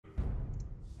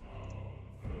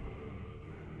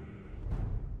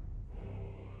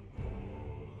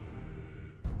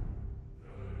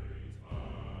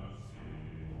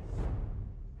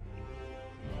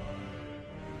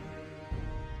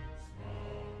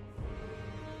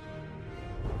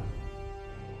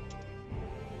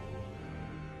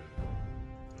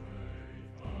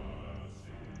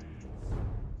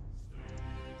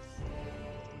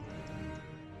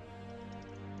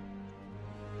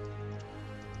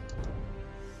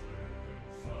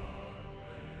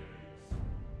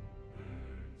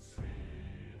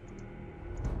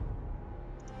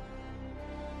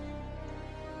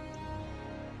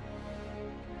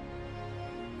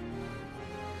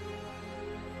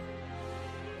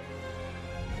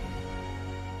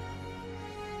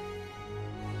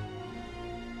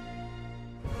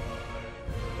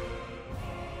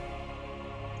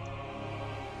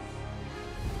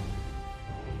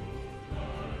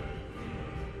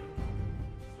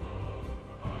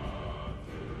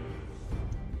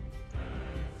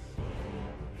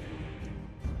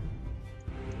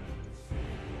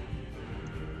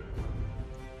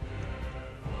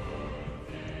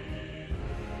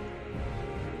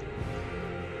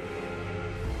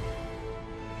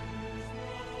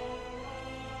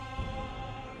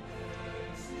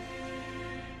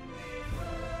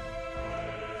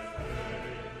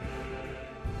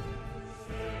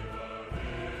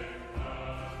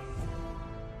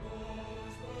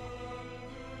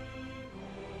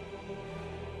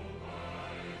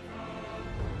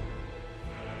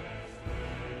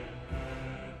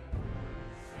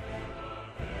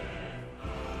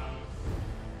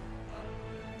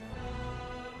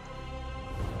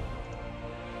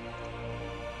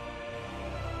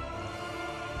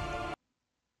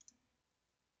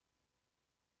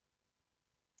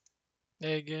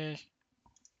Hey guys,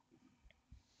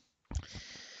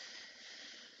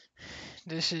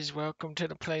 this is welcome to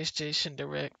the PlayStation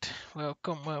Direct.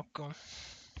 Welcome, welcome.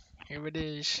 Here it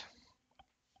is.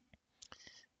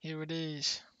 Here it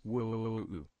is.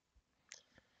 Woo.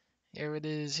 Here it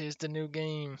is. Here's the new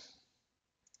game.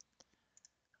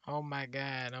 Oh my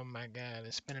god, oh my god.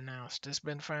 It's been announced. It's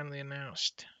been finally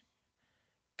announced.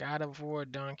 God of War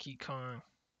Donkey Kong.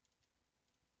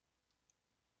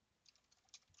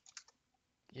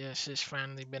 Yes, it's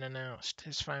finally been announced.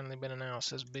 It's finally been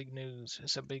announced. It's big news.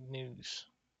 It's a big news.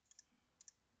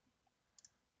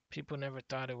 People never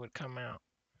thought it would come out.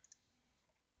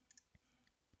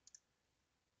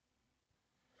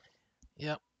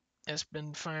 Yep, it's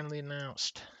been finally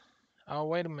announced. Oh,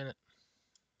 wait a minute.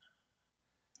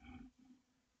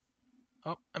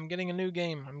 Oh, I'm getting a new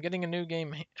game. I'm getting a new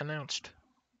game announced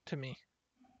to me.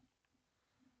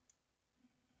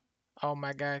 Oh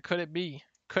my god, could it be?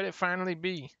 Could it finally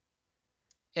be?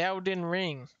 Elden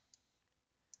Ring.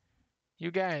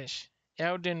 You guys,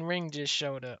 Elden Ring just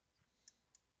showed up.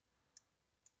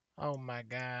 Oh my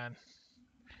god.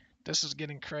 This is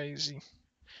getting crazy.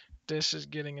 This is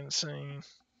getting insane.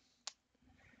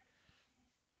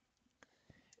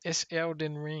 It's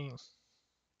Elden Ring.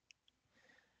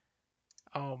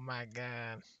 Oh my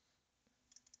god.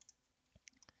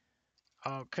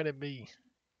 Oh, could it be?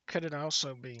 Could it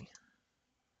also be?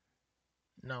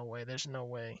 No way, there's no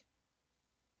way.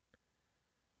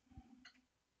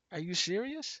 Are you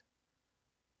serious?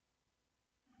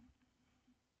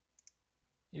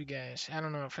 You guys, I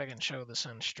don't know if I can show this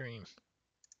on stream.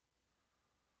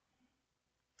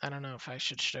 I don't know if I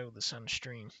should show this on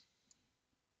stream.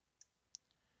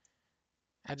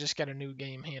 I just got a new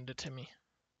game handed to me.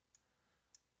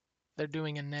 They're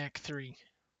doing a knack 3.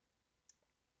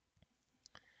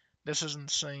 This is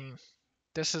insane.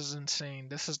 This is insane.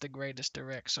 This is the greatest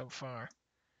direct so far.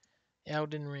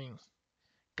 Elden Ring,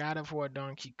 God of War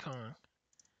Donkey Kong,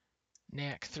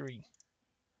 knack 3.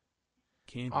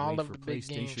 Can't All wait of for the big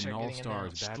games PlayStation are getting All-Stars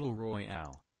announced. Battle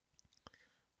Royale.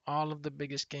 All of the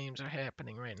biggest games are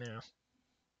happening right now.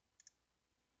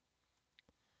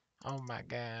 Oh my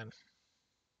god.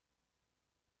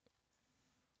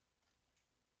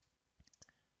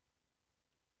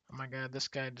 Oh my god, this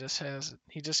guy just has,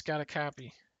 he just got a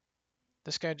copy.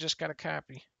 This guy just got a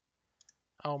copy.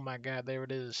 Oh my god, there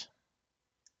it is.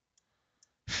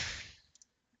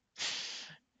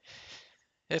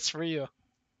 It's real.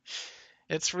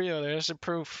 It's real. There's the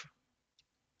proof.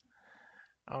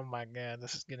 Oh my god,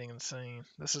 this is getting insane.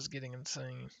 This is getting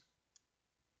insane.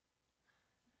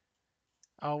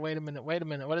 Oh, wait a minute. Wait a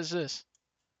minute. What is this?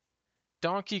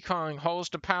 Donkey Kong holds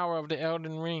the power of the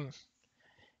Elden Ring.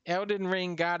 Elden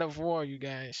Ring God of War, you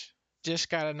guys. Just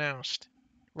got announced.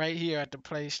 Right here at the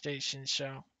PlayStation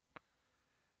show.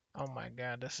 Oh my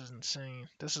god, this is insane.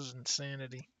 This is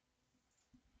insanity.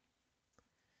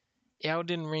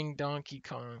 Elden Ring Donkey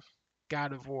Kong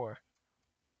God of War.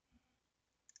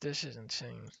 This is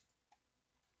insane.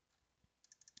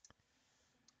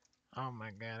 Oh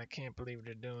my god, I can't believe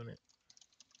they're doing it.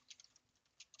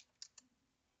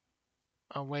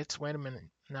 Oh wait a minute.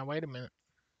 Now wait a minute.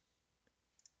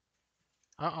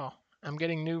 Uh-oh. I'm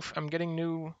getting new.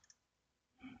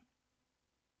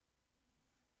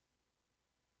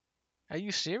 Are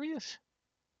you serious?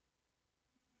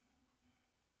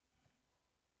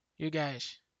 You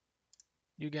guys.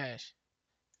 You guys.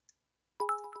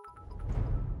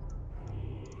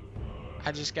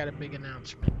 I just got a big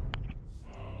announcement.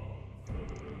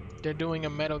 They're doing a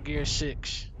Metal Gear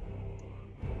 6.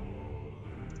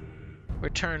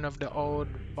 Return of the old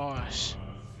boss.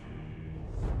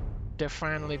 They're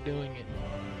finally doing it.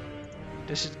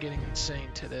 This is getting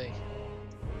insane today.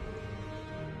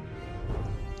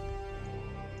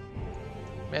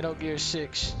 Metal Gear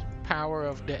 6, Power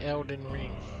of the Elden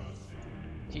Ring.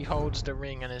 He holds the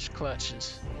ring in his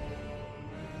clutches.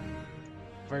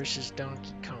 Versus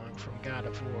Donkey Kong from God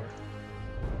of War.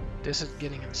 This is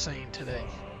getting insane today.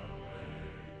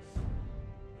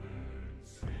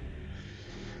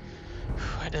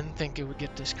 I didn't think it would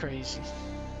get this crazy.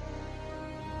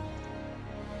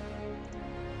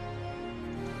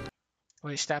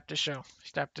 Wait, stop the show.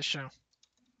 Stop the show.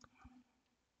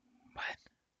 What?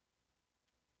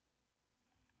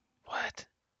 What?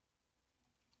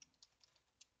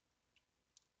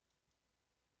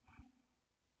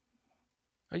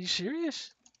 Are you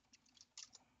serious?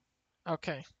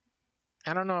 Okay.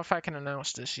 I don't know if I can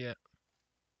announce this yet.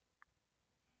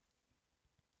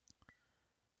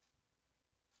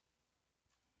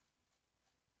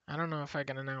 I don't know if I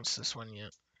can announce this one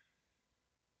yet.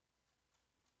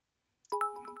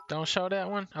 Don't show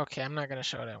that one? Okay, I'm not gonna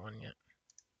show that one yet.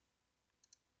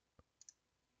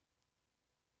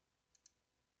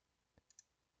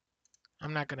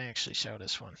 I'm not gonna actually show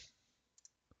this one.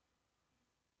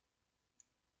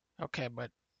 Okay,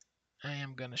 but I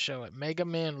am gonna show it. Mega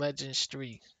Man Legends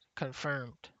 3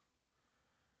 confirmed.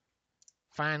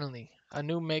 Finally, a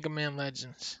new Mega Man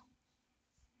Legends.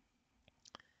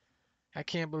 I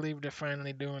can't believe they're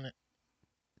finally doing it.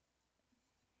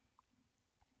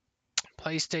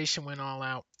 PlayStation went all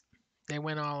out. They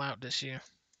went all out this year.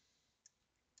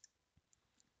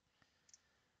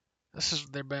 This is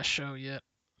their best show yet.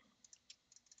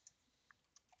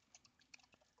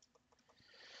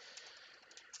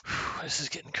 Whew, this is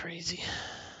getting crazy.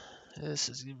 This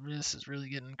is really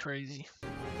getting crazy.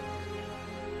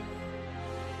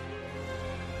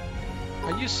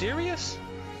 Are you serious?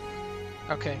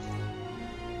 Okay.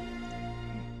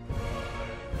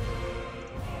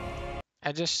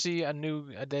 I just see a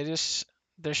new.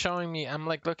 They're showing me. I'm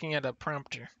like looking at a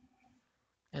prompter,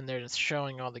 and they're just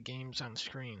showing all the games on the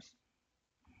screen.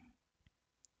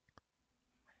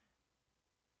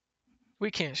 We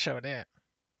can't show that.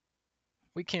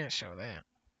 We can't show that.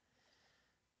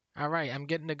 All right, I'm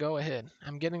getting the go ahead.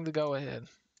 I'm getting the go ahead.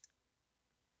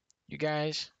 You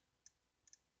guys,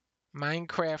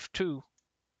 Minecraft 2.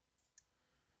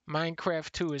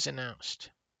 Minecraft 2 is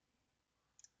announced.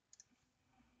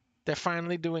 They're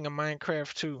finally doing a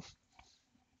Minecraft 2.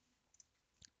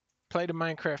 Play the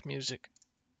Minecraft music.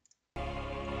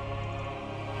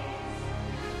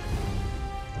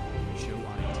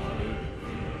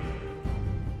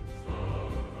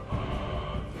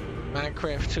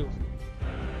 Minecraft 2.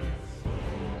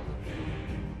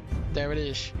 There it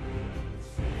is.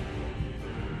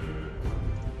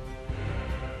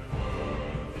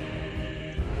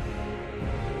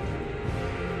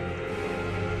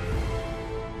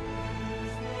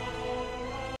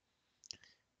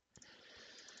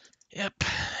 Yep.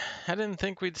 I didn't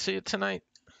think we'd see it tonight.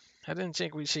 I didn't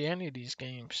think we'd see any of these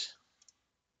games.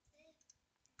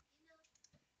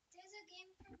 There's a game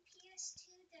from PS2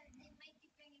 that they might be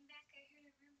bringing back. I heard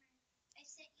a rumor. I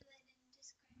sent you it in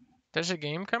Discord. There's a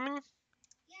game coming? Yeah,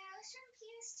 it was from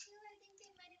PS2. I think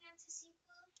they might announce a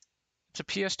sequel. It's a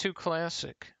PS2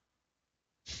 classic.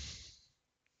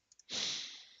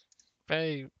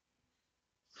 Hey,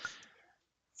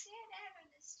 Share that on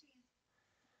the stream.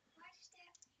 Watch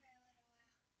that for a little while.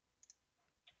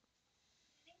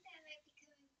 I think that might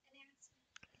become an announcement.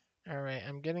 all right.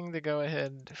 I'm getting the go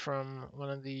ahead from one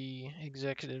of the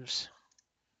executives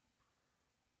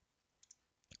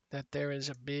that there is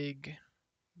a big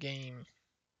game.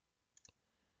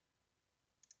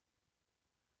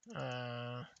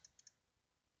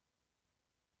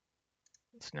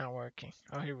 It's not working.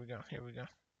 Oh, here we go. Here we go.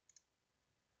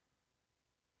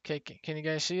 Okay, can you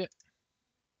guys see it?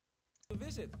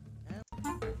 Visit.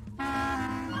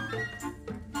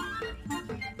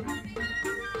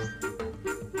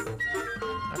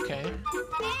 Okay.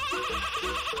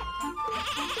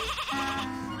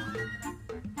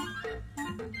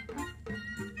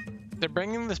 They're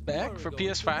bringing this back for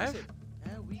PS5?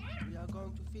 We are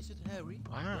going to visit Harry.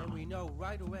 Wow. Then we know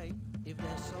right away if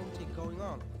there's something going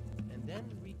on. And then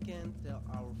we can tell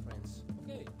our friends.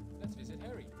 Okay, let's visit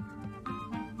Harry.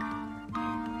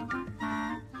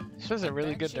 This is a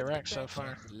really good direct so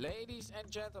far. Ladies and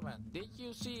gentlemen, did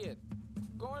you see it?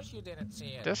 Of course you didn't see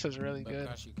it. This is really good.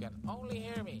 Because you can only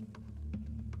hear me.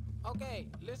 Okay,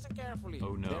 listen carefully.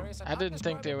 Oh, no. There is an I didn't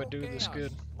think they would do undescribable this chaos.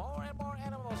 good. More and more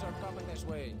animals are coming this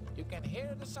way. You can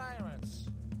hear the sirens.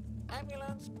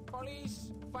 Ambulance,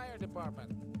 police, fire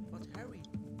department. But Harry,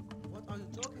 what are you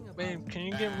talking about? Babe, can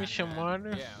you give me some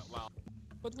water? Yeah, well.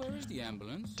 But where is the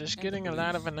ambulance? Just And getting the a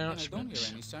lot of police? And I don't announcements.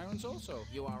 hear any sirens also.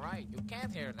 You are right. You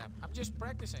can't hear them. I'm just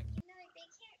practicing. You know, they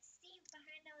can't see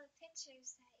behind all the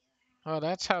pictures that you have. Oh,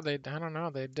 that's how they. I don't know.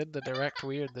 They did the direct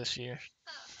weird this year.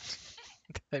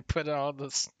 They put all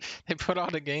this. They put all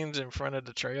the games in front of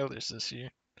the trailers this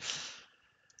year.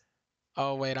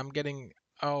 Oh wait, I'm getting.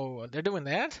 Oh, they're doing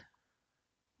that?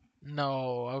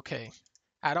 No. Okay.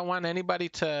 I don't want anybody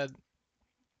to.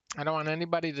 I don't want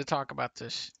anybody to talk about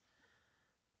this.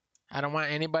 I don't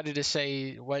want anybody to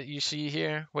say what you see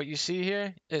here. What you see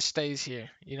here, it stays here.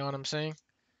 You know what I'm saying?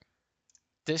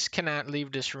 This cannot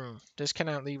leave this room. This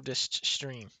cannot leave this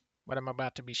stream. What I'm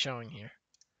about to be showing here.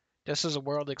 This is a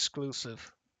world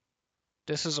exclusive.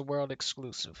 This is a world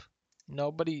exclusive.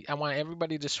 Nobody. I want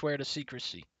everybody to swear to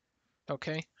secrecy.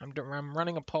 Okay? I'm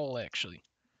running a poll actually,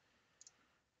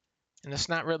 and it's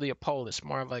not really a poll. It's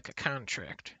more of like a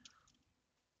contract.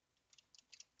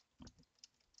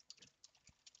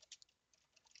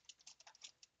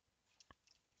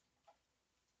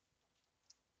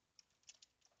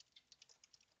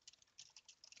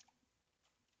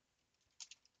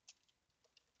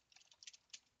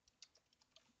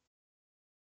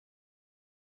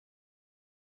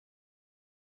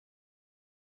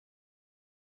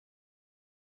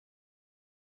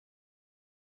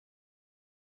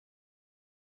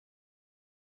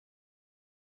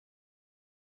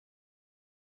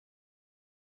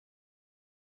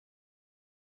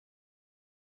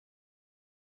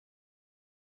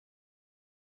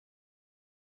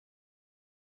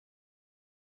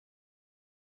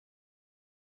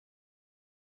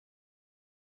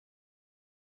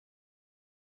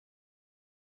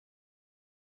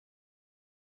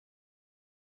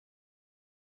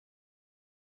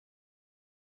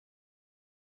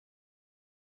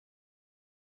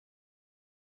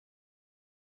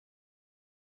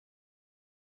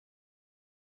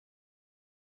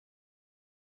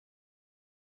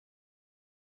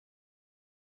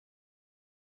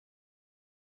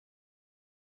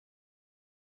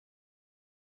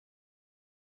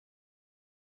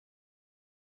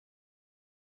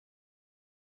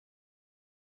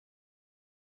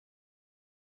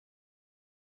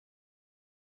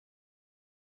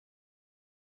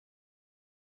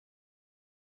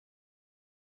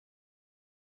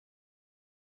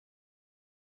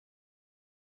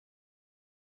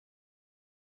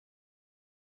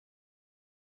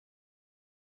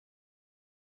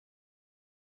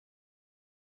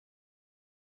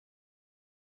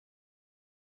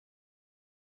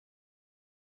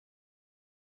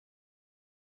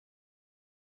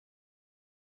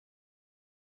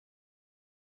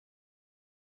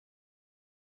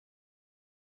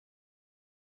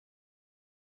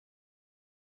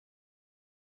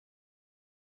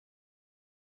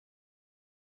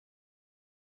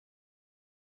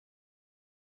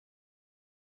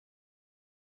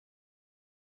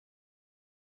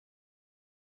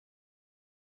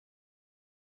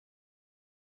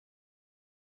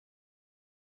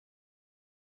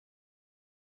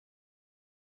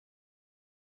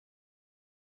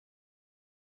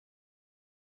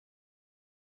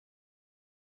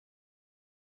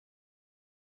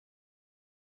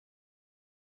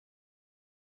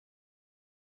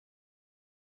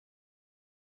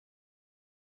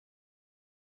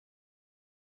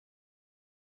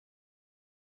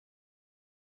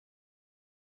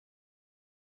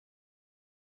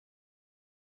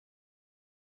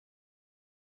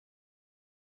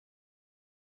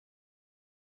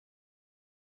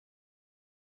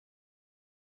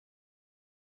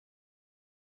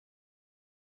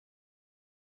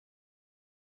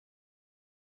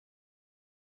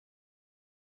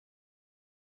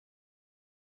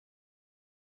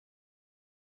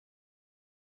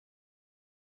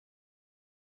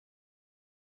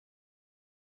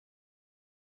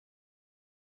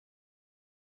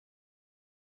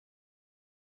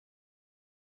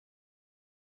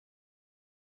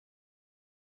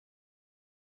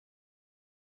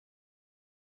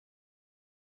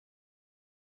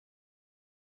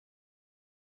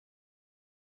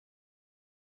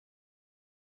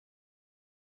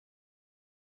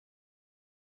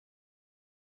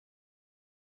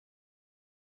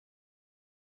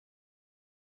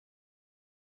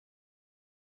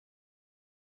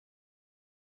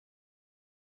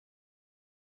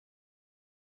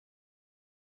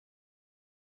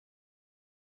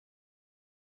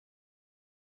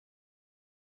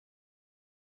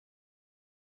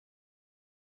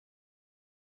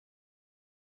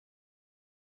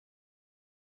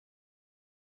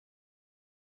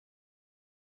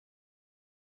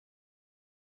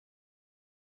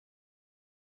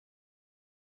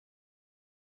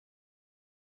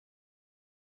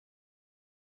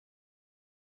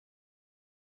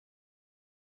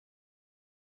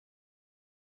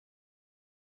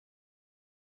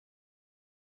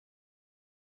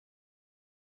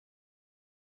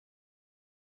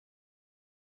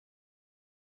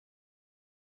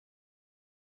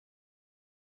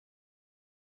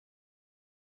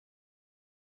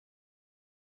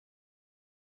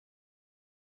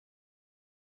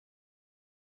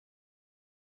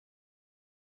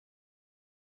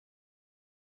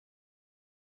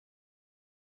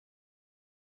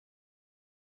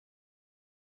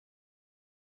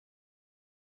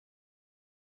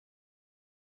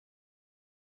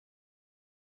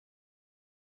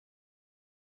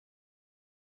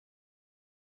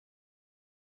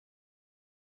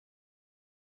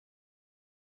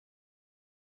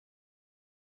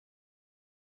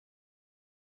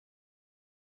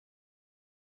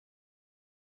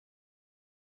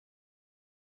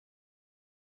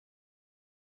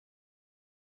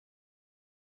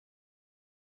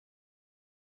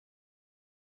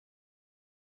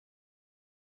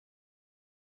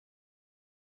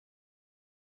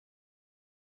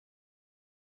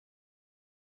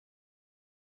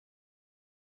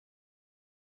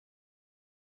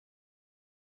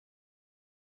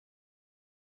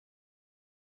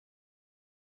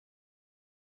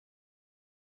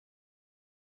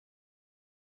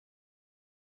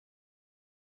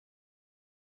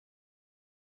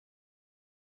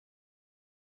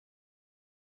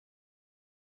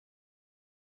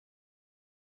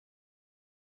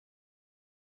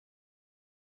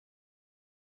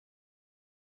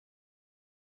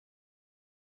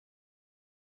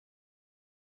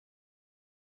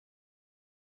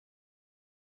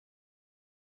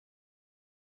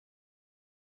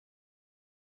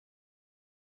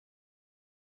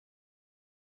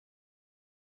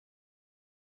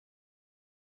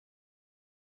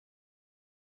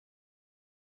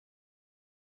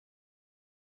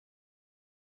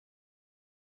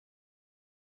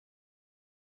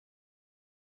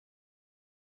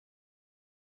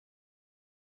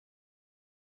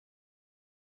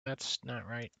 That's not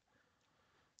right.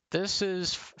 This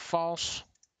is false.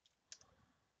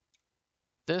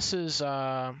 This is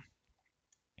the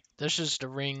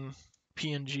ring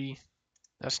PNG.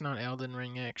 That's not Elden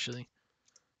Ring actually.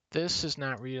 This is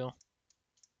not real.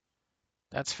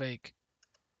 That's fake.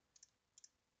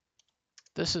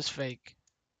 This is fake.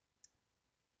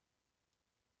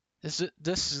 This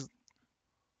is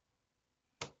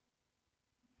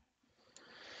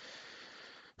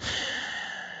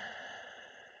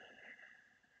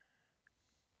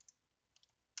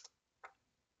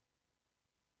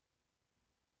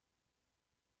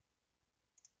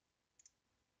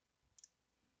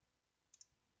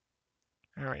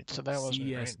all right. So that wasn't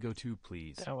CS right. go to,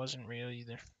 please. That wasn't real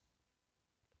either.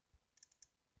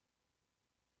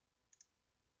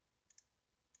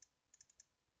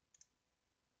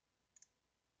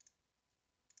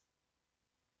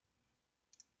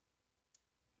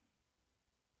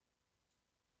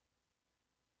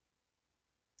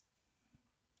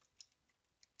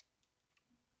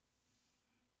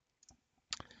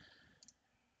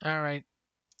 All right.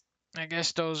 I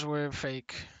guess those were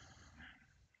fake.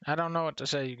 I don't know what to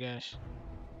say, you guys.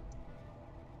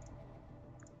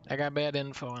 I got bad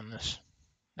info on this.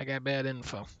 I got bad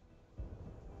info.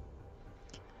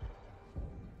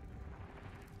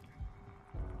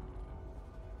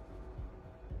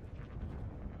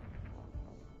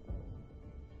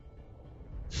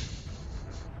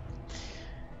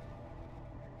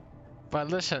 But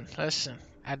listen.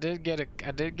 I did get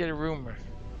a rumor.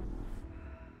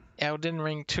 Elden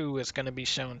Ring 2 is going to be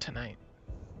shown tonight.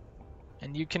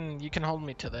 And you can hold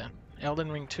me to that.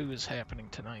 Elden Ring 2 is happening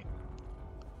tonight.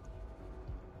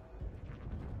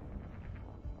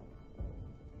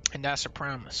 And that's a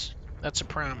promise. That's a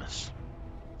promise.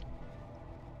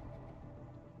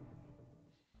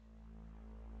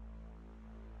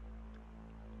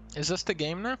 Is this the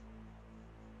game now?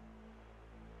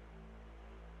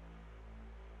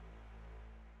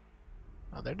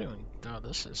 Oh, they're doing... Oh,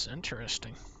 this is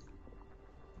interesting.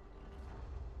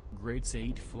 Grades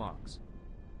 8 flux.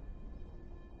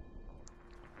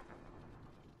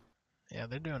 Yeah,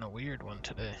 they're doing a weird one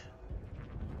today.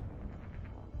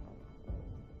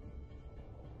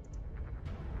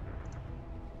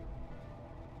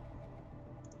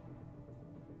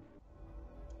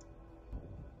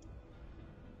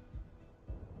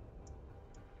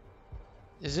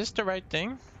 Is this the right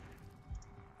thing?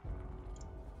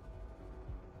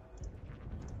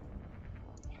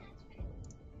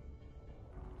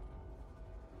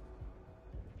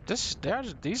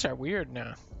 These are weird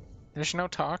now. There's no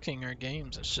talking or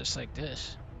games. It's just like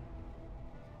this.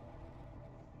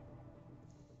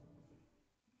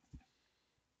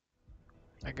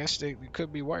 I guess it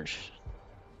could be worse.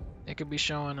 They could be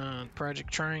showing a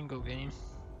Project Triangle game.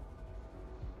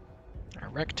 A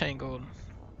rectangle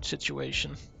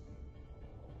situation.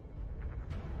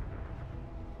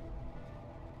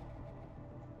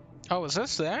 Oh, is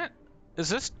this that? Is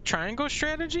this triangle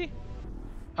strategy?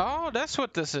 Oh, that's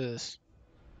what this is.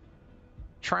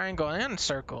 Triangle and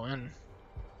circle and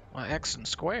well, X and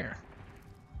square.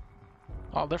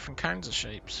 All different kinds of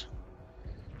shapes.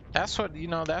 That's what, you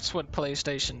know, that's what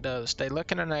PlayStation does. They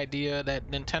look at an idea that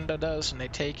Nintendo does and they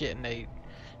take it and they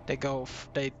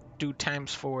do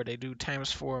 ×4. They do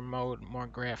 ×4 mode, more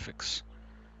graphics.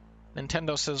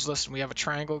 Nintendo says, listen, we have a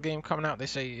triangle game coming out. They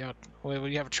say, you know,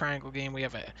 we have a triangle game, we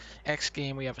have a X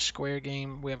game, we have a square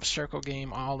game, we have a circle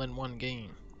game, all in one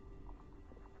game.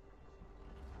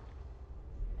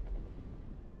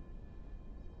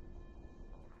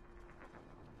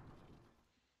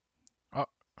 Oh,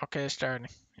 okay, it's starting.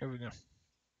 Here we go.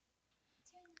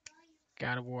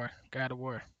 God of War. God of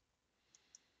War.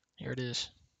 Here it is.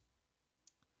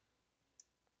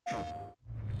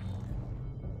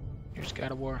 Here's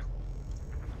God of War.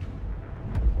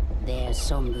 There's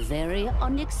some very Crash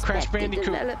unexpected Bandicoot.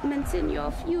 developments in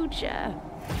your future.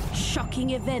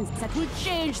 Shocking events that will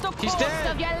change the He's course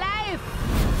dead. of your life.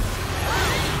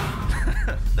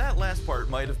 That last part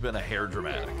might have been a hair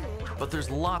dramatic, but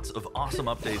there's lots of awesome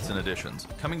updates and additions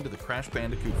coming to the Crash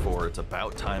Bandicoot 4 It's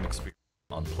About Time experience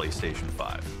on PlayStation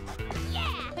 5.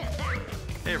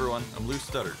 Hey everyone, I'm Lou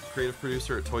Studdard, creative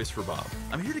producer at Toys for Bob.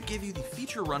 I'm here to give you the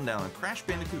feature rundown on Crash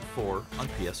Bandicoot 4 on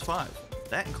PS5.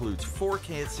 That includes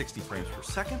 4K at 60 frames per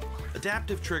second,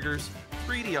 adaptive triggers,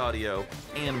 3D audio,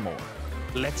 and more.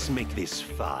 Let's make this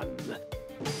fun.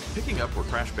 Picking up where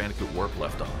Crash Bandicoot Warp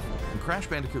left off, in Crash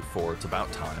Bandicoot 4 It's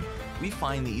About Time, we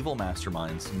find the evil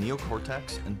masterminds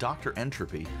Neocortex and Dr.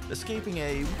 Entropy escaping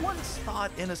a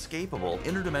once-thought inescapable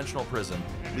interdimensional prison,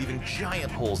 leaving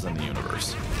giant holes in the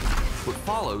universe. What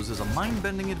follows is a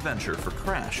mind-bending adventure for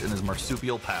Crash and his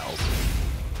marsupial pals.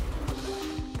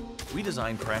 We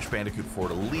designed Crash Bandicoot 4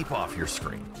 to leap off your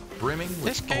screen, brimming with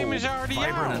This game bold, is already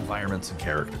vibrant out. environments and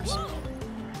characters.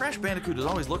 Crash Bandicoot has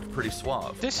always looked pretty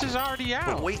suave. This is already out.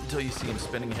 But wait until you see him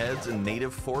spinning heads in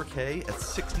native 4K at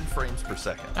 60 frames per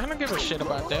second. I don't give a shit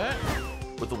about that.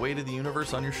 With the weight of the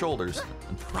universe on your shoulders,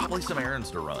 and probably some errands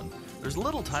to run, there's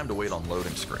little time to wait on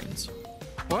loading screens.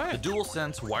 The What?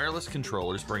 DualSense wireless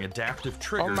controllers bring adaptive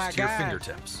triggers my to your God.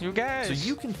 fingertips. You guys. So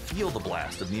you can feel the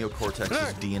blast of Neo Cortex's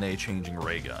Look. DNA-changing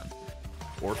ray gun.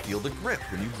 Or feel the grip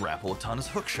when you grapple Atana's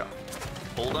hookshot.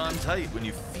 Hold on tight when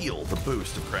you feel the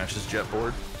boost of Crash's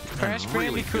jetboard. Crash and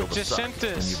really feel Bandicoot the just suck sent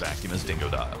when this. you vacuum his Dingo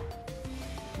Dial.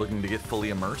 Looking to get fully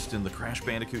immersed in the Crash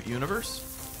Bandicoot universe?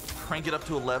 Crank it up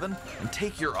to 11 and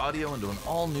take your audio into an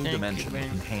all-new Thank you, dimension man.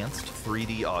 with enhanced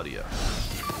 3D audio.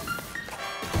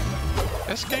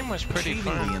 This game was pretty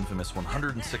Achieving the fun. infamous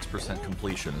 106%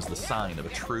 completion is the sign of a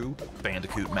true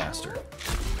Bandicoot master.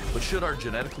 But should our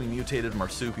genetically mutated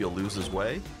marsupial lose his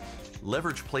way?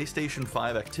 Leverage PlayStation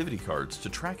 5 activity cards to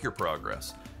track your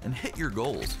progress and hit your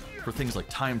goals for things like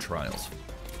time trials,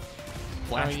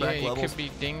 Oh yeah, flashback you levels, could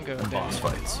be Dingo. and boss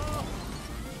then. fights.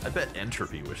 I bet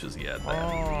Entropy wishes he had that.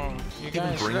 Oh, you Even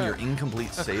guys bring your look. incomplete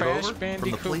A save Crash over from the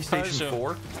Bandicoot PlayStation puzzle.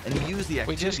 4 and use the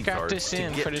We just activity got cards this to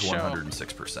in get for the to show.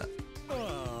 106%.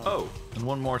 Oh, and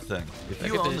one more thing. If Look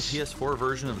you at own this. the PS4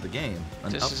 version of the game,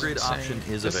 an This is upgrade insane. option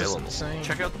is This is available. insane.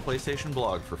 Check out the PlayStation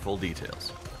blog for full details.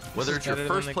 Whether is it's your better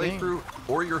than first the game. playthrough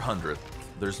or your 100th,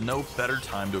 there's no better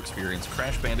time to experience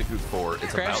Crash Bandicoot 4. It's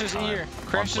Crash's about time ear. on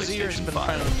Crash's ear has PlayStation been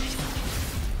 5.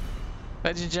 found.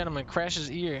 Ladies and gentlemen,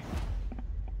 Crash's ear.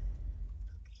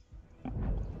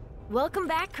 Welcome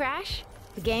back, Crash.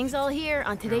 The gang's all here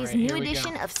on today's Alright, new here we go.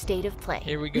 edition of State of Play.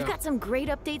 Here we go. We've got some great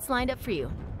updates lined up for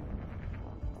you.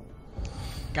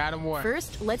 God of War.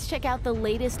 First, let's check out the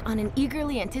latest on an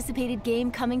eagerly anticipated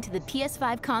game coming to the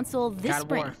PS5 console this God of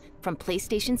spring War. from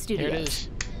PlayStation Here it Studios. is.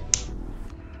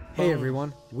 Hey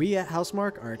everyone, we at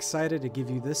Housemark are excited to give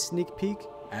you this sneak peek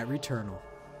at Returnal.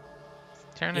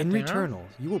 Turn it In down. Returnal,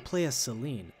 you will play as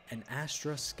Celine, an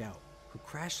Astra scout, who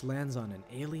crash lands on an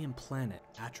alien planet,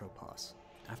 Atropos,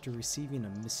 after receiving a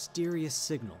mysterious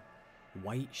signal,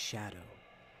 White Shadow.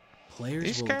 Players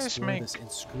These will guys explore make- this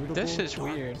inscrutable this is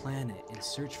dark weird. planet in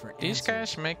search for These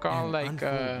answers guys make all and like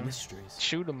unfold mysteries,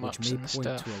 shoot 'em which ups may and point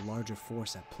stuff. to a larger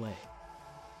force at play.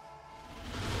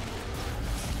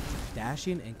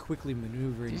 Dashing and quickly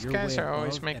maneuvering These your guys way are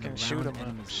always above and making around shoot 'em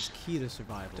enemies ups. is key to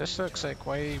survival. This in looks Returnal. like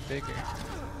way bigger.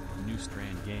 New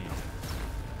Strand game.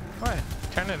 What?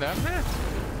 Turn it up, man.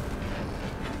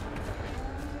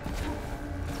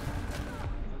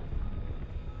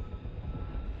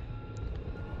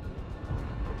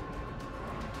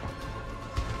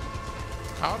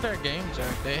 All their games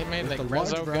are. They made With like the large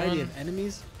Rezo variety Gun of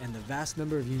enemies and the vast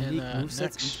number of and unique movesets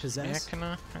Next each possess,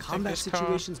 Machina, I think combat it's called.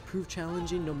 situations prove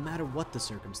challenging no matter what the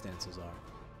circumstances are.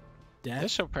 Death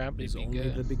This will probably is be only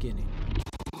good. the beginning.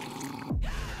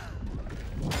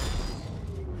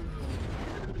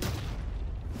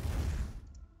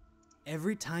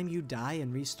 Every time you die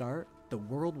and restart, the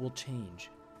world will change.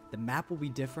 The map will be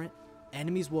different,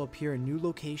 enemies will appear in new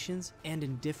locations and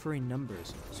in differing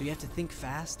numbers, so you have to think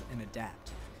fast and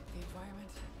adapt. The environment.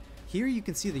 Here you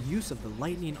can see the use of the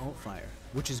lightning alt-fire,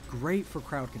 which is great for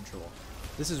crowd control.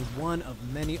 This is one of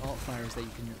many alt-fires that you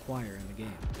can acquire in the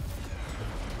game.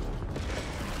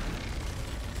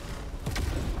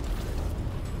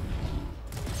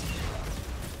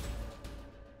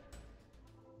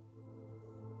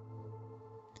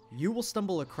 You will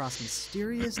stumble across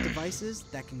mysterious devices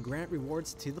that can grant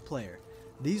rewards to the player.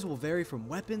 These will vary from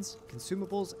weapons,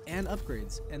 consumables, and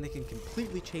upgrades, and they can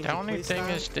completely change The your only thing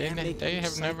playstyle is and make they each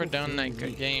have never cycle done feel like a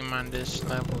unique. game on this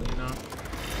level, you know.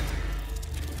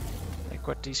 Like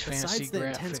what these fancy Besides the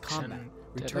intense graphics combat, and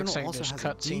it Returnal looks like also there's has a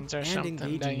deep cutscenes or and something.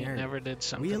 engaging They narrative. never did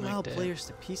something We allow like that. players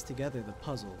to piece together the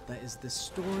puzzle that is the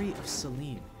story of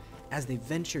Celine as they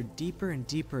venture deeper and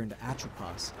deeper into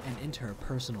Atropos and into her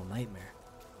personal nightmare.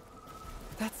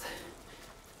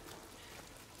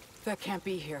 That can't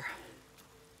be here.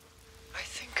 I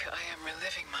think I am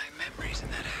reliving my memories in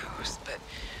that house, but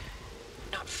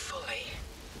not fully.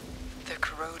 They're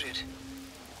corroded.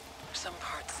 Some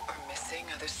parts are missing,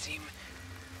 others seem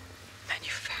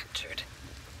manufactured.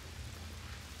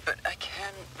 But I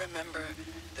can remember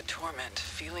the torment,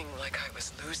 feeling like I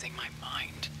was losing my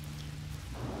mind.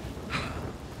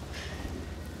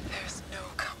 There's no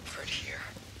comfort here.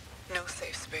 No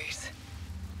safe space.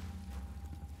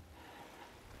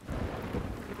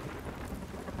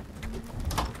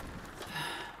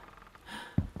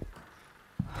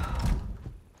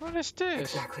 What is this?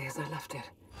 Exactly as I left it.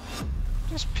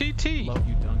 It's PT. Love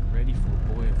you, Dunk. Ready for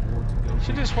a boy of war to go.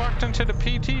 She just walked into the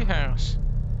PT house.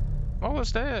 What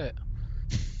was that?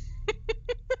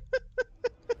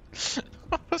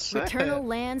 What was that? Returnal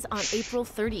lands on April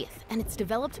 30th, and it's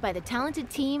developed by the talented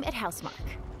team at Housemarque.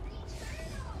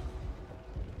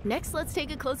 Next, let's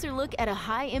take a closer look at a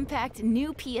high-impact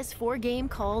new PS4 game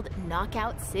called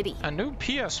Knockout City. A new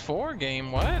PS4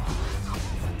 game? What?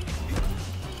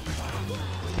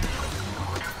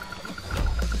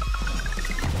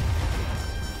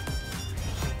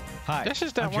 Hi, This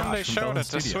is that I'm one Josh they from showed Bellin at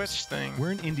the Studios. Switch thing.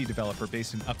 We're an indie developer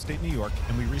based in upstate New York,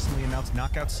 and we recently announced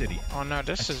Knockout City. Oh no,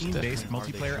 this a is team-based different.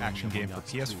 multiplayer action game for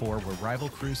PS4 where rival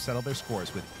crews settle their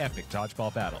scores with epic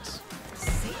dodgeball battles.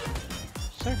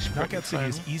 Knockout City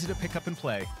is easy to pick up and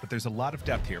play, but there's a lot of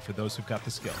depth here for those who've got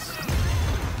the skills.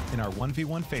 In our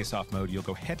 1v1 face-off mode, you'll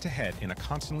go head-to-head in a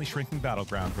constantly shrinking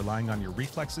battleground, relying on your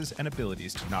reflexes and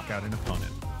abilities to knock out an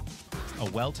opponent. A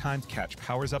well-timed catch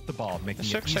powers up the ball, making It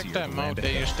it looks easier like to that land mode a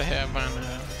they hit. used to have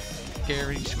on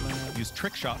Gary's mode. Use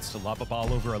trick shots to lob a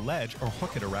ball over a ledge or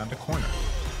hook it around a corner.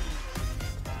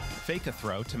 Fake a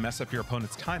throw to mess up your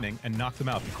opponent's timing and knock them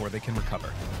out before they can recover.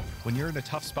 When you're in a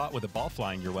tough spot with a ball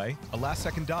flying your way, a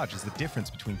last-second dodge is the difference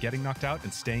between getting knocked out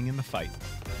and staying in the fight.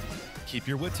 Keep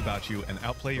your wits about you and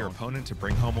outplay your opponent to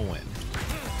bring home a win.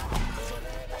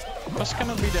 What's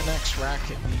gonna be the next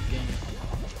Rocket League game?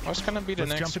 What's gonna be the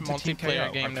Let's next jump into Team multiplayer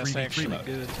KO, game our that's 3v3 actually mode.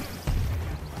 good?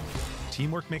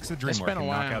 Teamwork makes the dream It's work been a in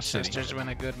while Knockout since City. there's been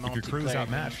a good If your crew is multiplayer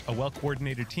outmatched, a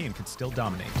well-coordinated team can still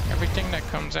dominate. Everything that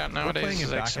comes out We're nowadays playing in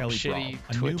is like Back some Alley Brawl, shitty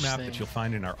a new Twitch map thing. that you'll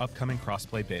find in our upcoming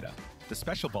crossplay beta. The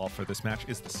special ball for this match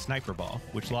is the Sniper Ball,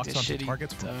 which locks the onto shitty,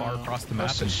 targets from far across the map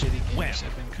most of and the shitty games wham!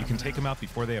 have been You can coming take them out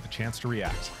before they have a chance to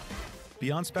react.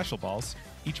 Beyond special balls,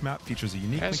 each map features a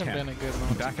unique Hasn't mechanic. been a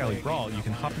good In Back Alley multiplayer Brawl, game. you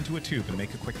can hop into a tube and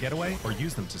make a quick getaway, or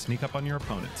use them to sneak up on your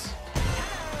opponents.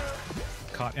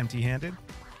 Caught empty-handed?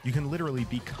 You can literally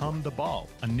become the ball,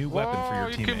 a new weapon for your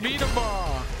you teammate. can beat a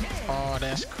ball. Oh,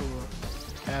 that's cool.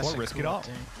 That's Or a risk it cool all.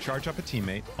 thing. Charge up a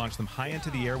teammate, launch them high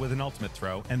into the air with an ultimate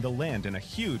throw, and they'll land in a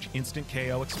huge instant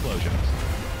KO explosion.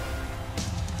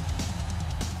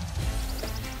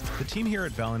 The team here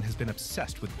at Velen has been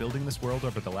obsessed with building this world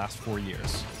over the last 4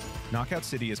 years. Knockout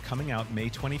City is coming out May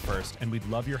 21st, and we'd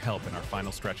love your help in our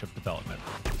final stretch of development.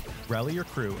 Rally your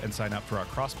crew and sign up for our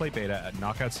crossplay beta at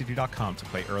knockoutcity.com to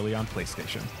play early on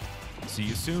PlayStation. See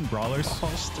you soon, brawlers.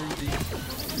 Balls 3D.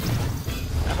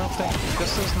 I don't think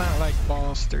this is not like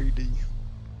Balls 3D.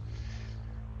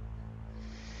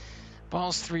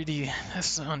 Balls 3D,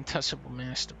 that's an untouchable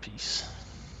masterpiece.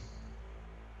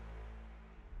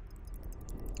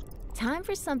 Time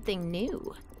for something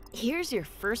new. Here's your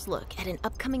first look at an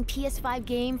upcoming PS5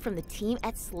 game from the team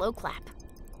at Slow Clap.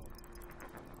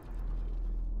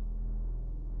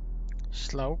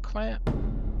 Slow clap?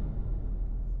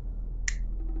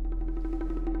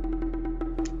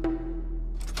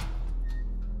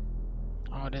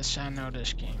 Oh, I know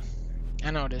this game.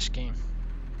 I know this game.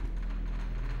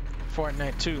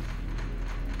 Fortnite 2.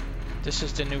 This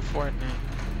is the new Fortnite.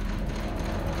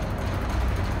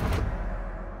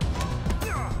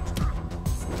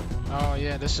 Oh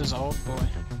yeah, this is Old Boy.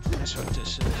 That's what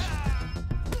this is.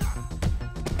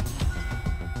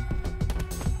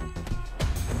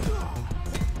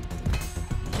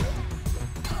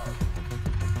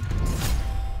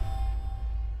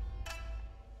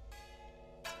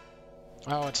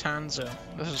 Oh, it's Hanzo.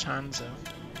 This is Hanzo.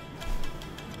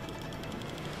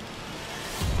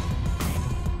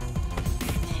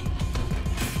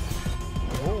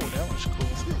 Oh, that was cool.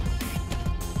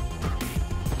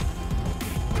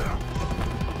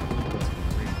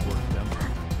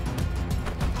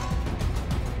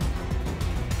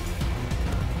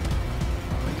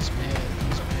 Oh, he's mad.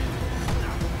 He's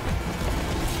mad.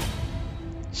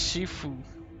 Shifu.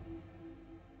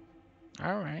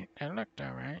 Alright, that looked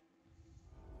alright.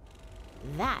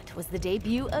 That was the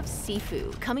debut of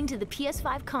Sifu, coming to the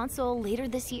PS5 console later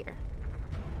this year.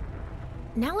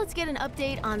 Now let's get an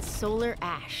update on Solar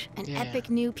Ash, an Yeah. epic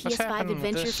new What's PS5 happening with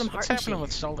adventure this? from Heart What's happening Machine.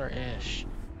 with Solar Ash?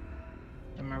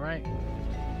 Am I right?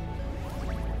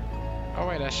 Oh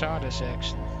wait, I saw this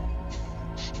actually.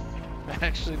 I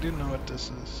actually do know what this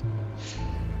is.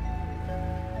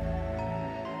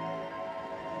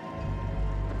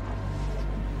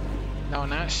 No,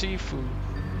 not seafood.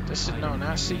 This is no,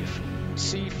 not seafood.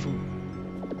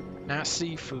 Seafood, not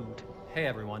seafood. Hey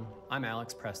everyone, I'm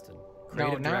Alex Preston, No,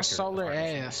 creative not director of Solar Heart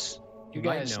Machine. Ass. You You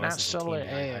might guys, know not us as the Solar team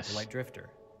behind Ass. Hyperlight Drifter.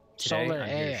 Today, Solar I'm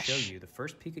here to Ash. show you the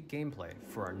first peek at gameplay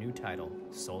for our new title,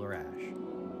 Solar Ash.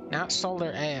 Not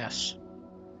Solar Ass.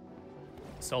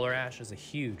 Solar Ash is a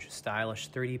huge, stylish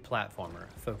 3D platformer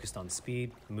focused on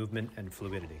speed, movement, and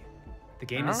fluidity. The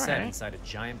game is set Alright. inside a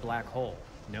giant black hole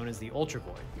known as the Ultra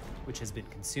Void, which has been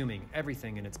consuming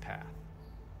everything in its path.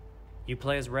 You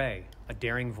play as Ray, a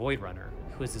daring Void Runner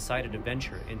who has decided to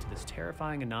venture into this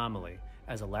terrifying anomaly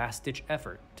as a last-ditch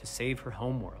effort to save her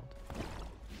homeworld.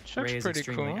 Ray is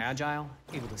extremely agile,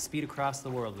 able to speed across the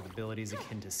world with abilities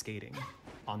akin to skating.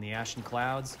 On the ashen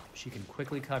clouds, she can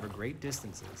quickly cover great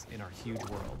distances in our huge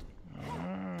world.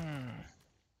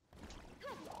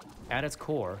 At its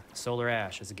core, Solar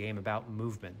Ash is a game about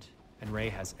movement, and Ray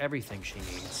has everything she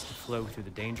needs to flow through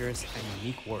the dangerous and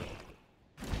unique world.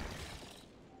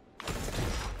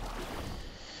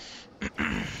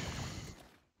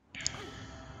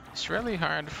 It's really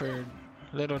hard for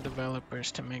little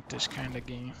developers to make this kind of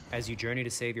game. As you journey to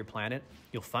save your planet,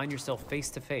 you'll find yourself face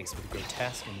to face with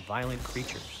grotesque and violent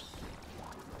creatures.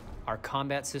 Our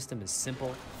combat system is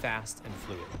simple, fast, and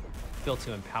fluid, built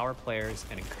to empower players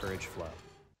and encourage flow.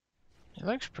 It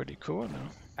looks pretty cool though.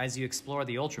 As you explore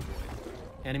the Ultra Void,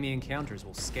 enemy encounters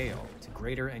will scale to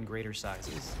greater and greater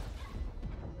sizes.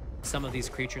 Some of these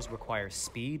creatures require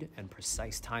speed and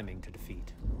precise timing to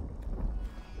defeat.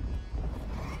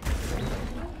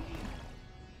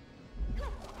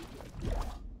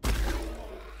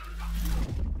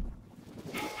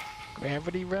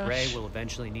 Gravity Rush? Ray will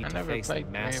eventually need to face the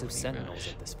massive sentinels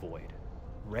of this void.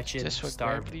 Wretched,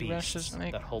 starved beasts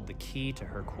that hold the key to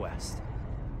her quest.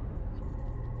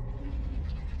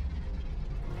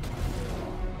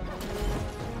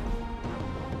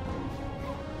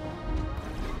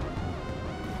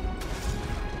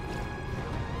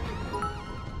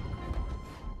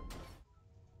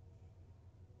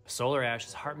 Solar Ash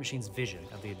is Heart Machine's vision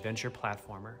of the adventure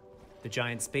platformer. The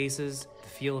giant spaces, the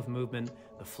feel of movement,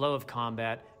 the flow of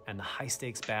combat, and the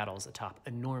high-stakes battles atop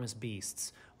enormous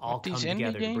beasts all come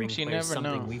together to bring players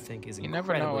something we think is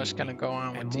incredibly never know what's going to go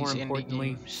on with these indie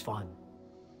games. Fun.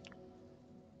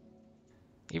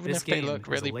 Even if they look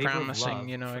really promising,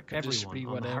 you know, it could just be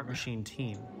on the Heart whatever. Machine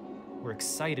team. We're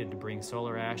excited to bring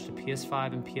Solar Ash to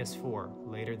PS5 and PS4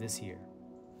 later this year.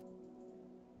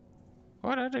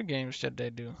 What other games did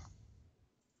they do?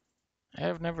 I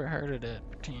have never heard of that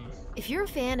team. If you're a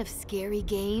fan of scary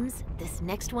games, this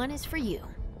next one is for you.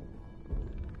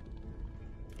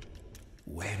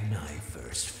 When I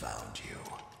first found you,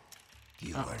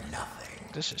 you were nothing.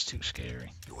 This is too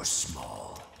scary. You were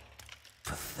small,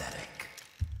 pathetic.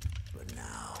 But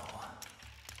now,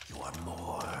 you are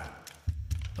more.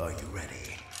 Are you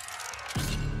ready?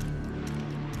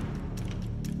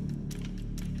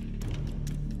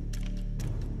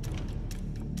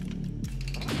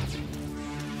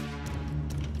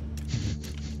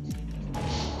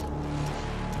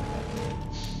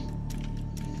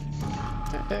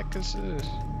 What the heck is this?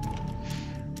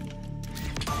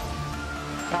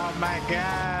 Oh my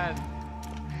god!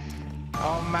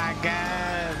 Oh my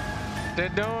god! They're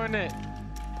doing it!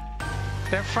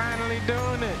 They're finally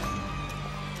doing it!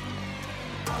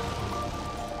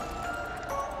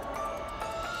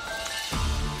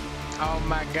 Oh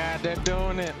my god, they're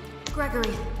doing it!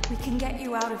 Gregory, we can get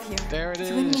you out of here. There it is.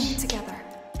 You and me together.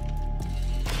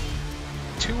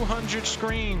 200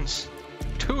 screens.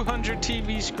 200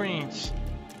 TV screens.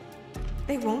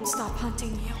 They won't stop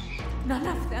hunting you. None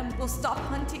of them will stop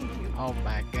hunting you. Oh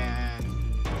my god.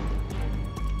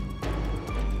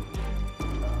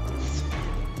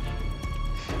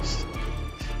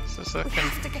 This is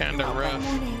looking kind of rough.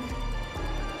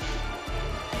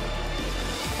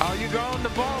 Oh, you go in the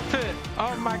ball pit.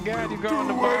 Oh my god, you go in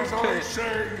the ball as I pit.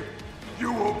 say.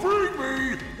 You will bring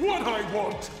me what I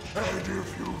want. And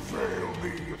if you fail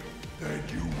me, then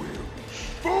you will.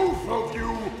 Both of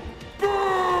you burn!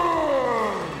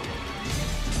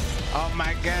 Oh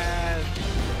my god.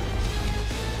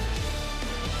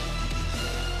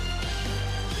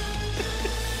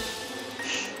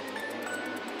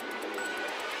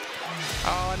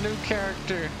 Oh, a new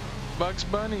character. Bugs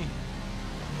Bunny.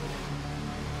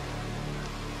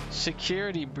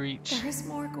 Security breach. There is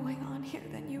more going on here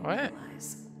than you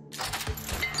realize.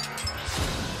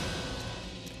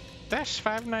 That's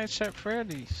Five Nights at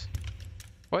Freddy's.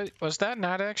 What, was that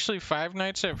not actually Five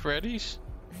Nights at Freddy's?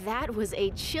 That was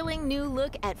a chilling new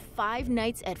look at Five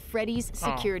Nights at Freddy's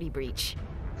security breach.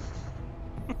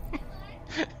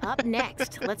 Up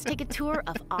next, let's take a tour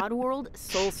of Oddworld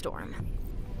Soulstorm.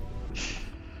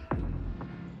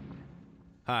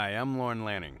 Hi, I'm Lauren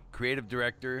Lanning, Creative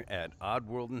Director at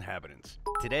Oddworld Inhabitants.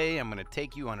 Today, I'm going to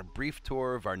take you on a brief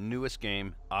tour of our newest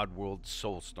game, Oddworld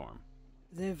Soulstorm.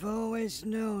 They've always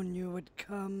known you would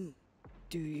come.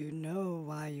 Do you know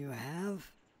why you have?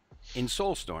 In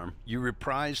Soulstorm, you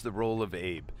reprise the role of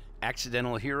Abe,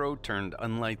 accidental hero turned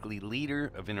unlikely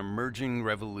leader of an emerging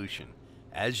revolution.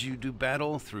 as you do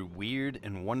battle through weird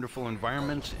and wonderful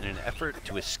environments in an effort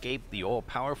to escape the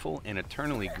all-powerful and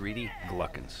eternally greedy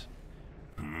Gluckins.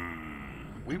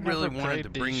 We really wanted to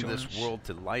bring this world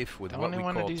to life with what we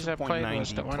call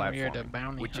 2.9D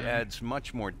platforming, which adds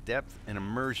much more depth and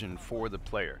immersion for the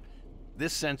player.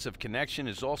 This sense of connection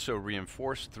is also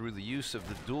reinforced through the use of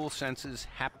the DualSense's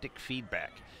haptic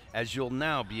feedback, as you'll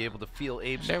now be able to feel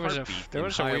Abe's heartbeat in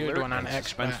high alert and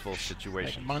suspenseful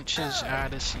situations. Like Munch's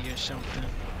Odyssey or something.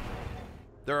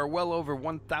 There are well over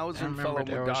 1,000 fellow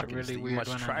Wadakans really that you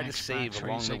must try to save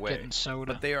along the way,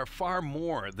 but they are far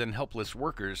more than helpless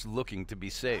workers looking to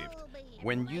be saved.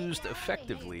 When used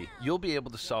effectively, you'll be able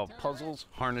to solve puzzles,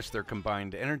 harness their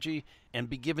combined energy, and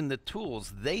be given the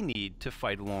tools they need to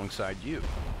fight alongside you.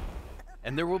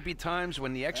 And there will be times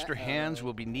when the extra hands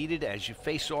will be needed as you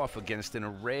face off against an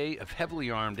array of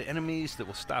heavily armed enemies that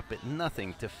will stop at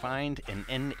nothing to find and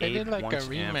end They did like a once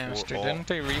and remaster, for all. didn't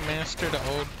they remaster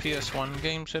the old PS1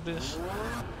 games of this?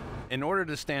 In order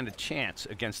to stand a chance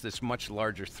against this much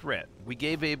larger threat, we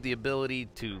gave Abe the ability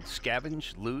to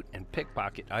scavenge, loot, and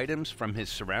pickpocket items from his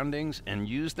surroundings and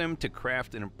use them to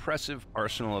craft an impressive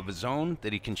arsenal of his own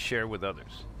that he can share with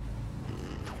others.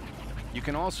 You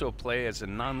can also play as a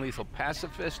non-lethal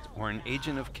pacifist or an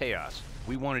agent of chaos.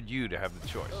 We wanted you to have the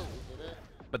choice.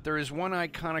 But there is one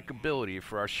iconic ability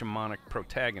for our shamanic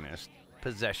protagonist,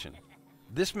 possession.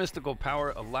 This mystical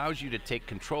power allows you to take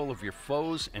control of your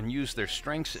foes and use their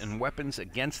strengths and weapons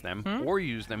against them, or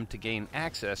use them to gain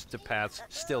access to paths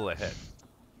still ahead.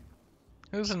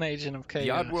 Who's an agent of chaos?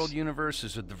 The Oddworld universe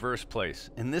is a diverse place,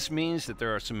 and this means that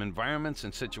there are some environments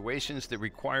and situations that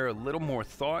require a little more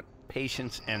thought,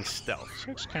 patience, and stealth.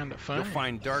 Looks kind of fun. You'll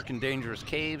find dark and dangerous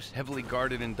caves, heavily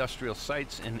guarded industrial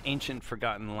sites, and ancient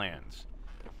forgotten lands.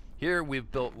 Here,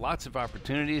 we've built lots of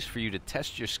opportunities for you to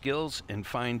test your skills and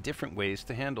find different ways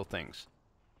to handle things.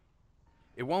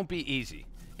 It won't be easy.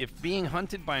 If being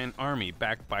hunted by an army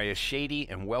backed by a shady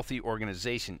and wealthy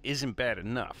organization isn't bad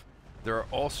enough, there are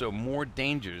also more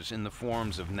dangers in the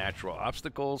forms of natural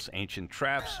obstacles, ancient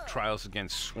traps, trials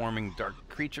against swarming dark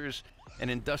creatures, and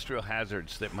industrial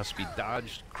hazards that must be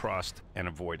dodged, crossed, and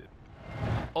avoided.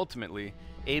 Ultimately,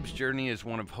 Abe's journey is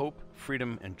one of hope,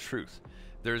 freedom, and truth.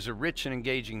 There is a rich and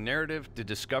engaging narrative to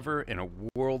discover in a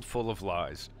world full of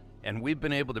lies, and we've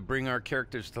been able to bring our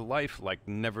characters to life like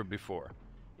never before.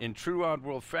 In true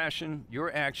Oddworld fashion,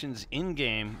 your actions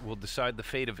in-game will decide the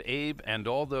fate of Abe and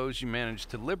all those you manage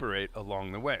to liberate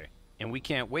along the way, and we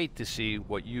can't wait to see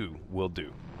what you will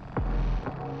do.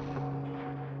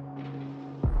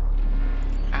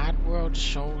 Oddworld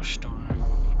Soulstorm.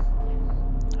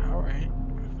 Alright,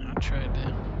 I'll try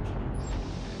that.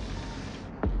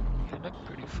 They look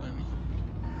pretty funny.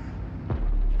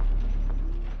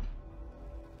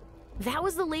 That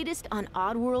was the latest on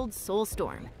Oddworld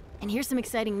Soulstorm. And here's some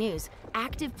exciting news.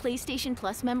 Active PlayStation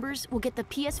Plus members will get the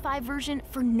PS5 version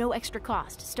for no extra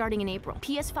cost starting in April.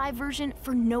 PS5 version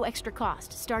for no extra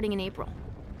cost starting in April.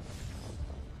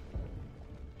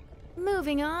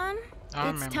 Moving on.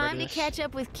 It's time to catch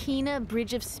up with Kena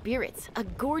Bridge of Spirits, a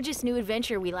gorgeous new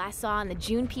adventure we last saw in the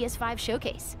June PS5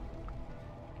 showcase.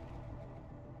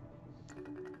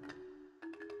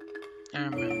 I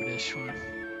remember this one.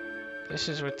 This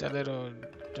is with the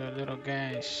little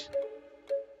guys.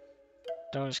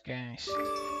 Those guys.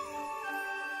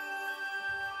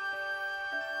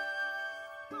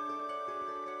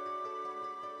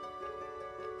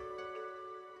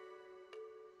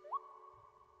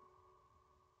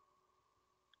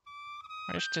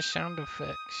 Where's the sound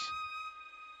effects?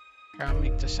 Here, I'll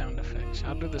make the sound effects.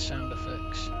 I'll do the sound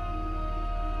effects.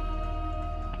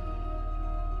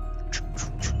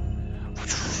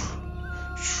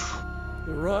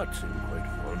 The rats seem quite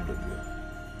fond of you.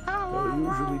 They're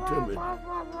usually timid.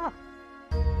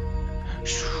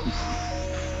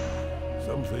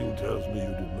 Something tells me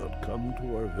you did not come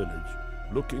to our village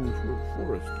looking for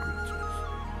forest creatures.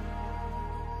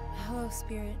 Hello,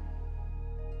 Spirit.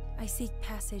 I seek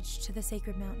passage to the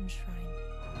Sacred Mountain Shrine.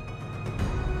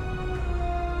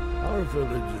 Our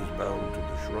village is bound to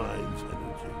the shrine's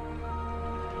energy.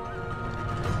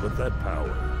 But that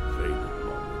power faded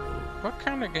long ago. What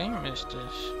kind of game is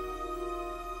this?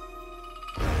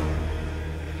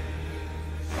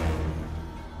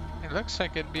 It looks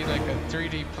like it'd be like a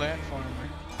 3D platformer.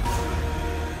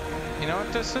 You know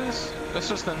what this is?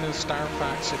 This is the new Star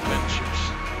Fox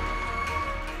Adventures.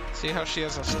 See how she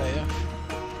has a staff?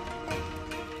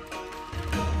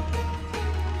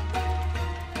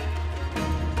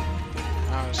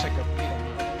 Oh, it's like a beat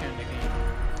 'em up kind of game.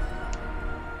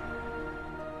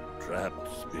 Trapped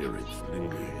spirits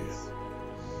linger here.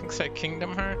 Looks like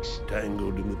Kingdom Hearts.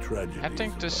 Tangled in the tragedy. I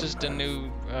think this is the new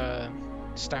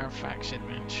Star Fox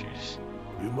Adventures.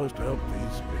 You must help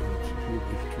these spirits if you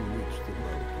wish to reach the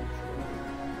mountain shrine.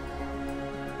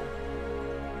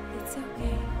 It's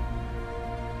okay.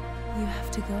 You have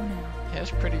to go now. It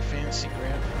has pretty fancy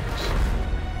graphics.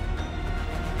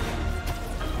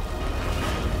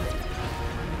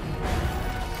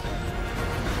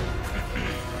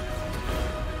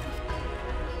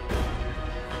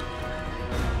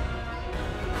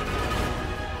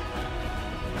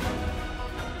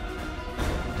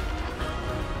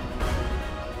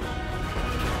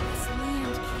 This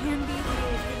land can be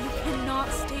healed, but you cannot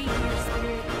stay here,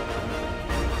 Spirit.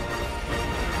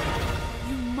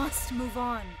 You must move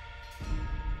on.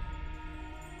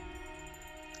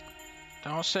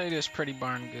 Don't say this pretty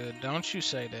darn good. Don't you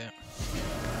say that.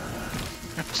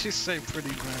 Don't you say pretty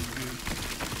darn good.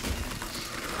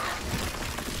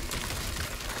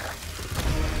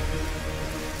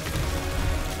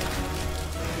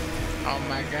 Oh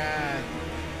my god.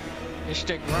 It's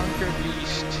the Grunker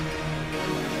Beast.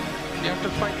 You have to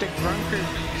fight the Grunker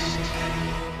Beast.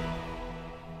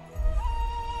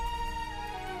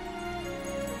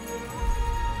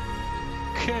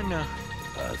 Kenna.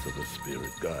 Path of the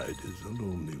Spirit Guide is a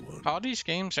lonely one. All these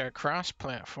games are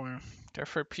cross-platform. They're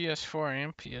for PS4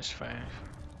 and PS5.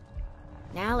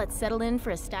 Now let's settle in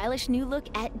for a stylish new look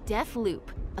at Deathloop,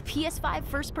 a PS5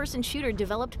 first-person shooter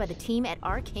developed by the team at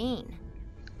Arcane.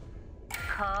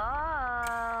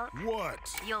 Cole. What?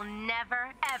 You'll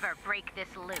never, ever break this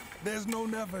loop. There's no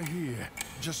never here.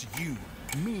 Just you,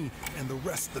 me, and the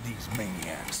rest of these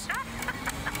maniacs.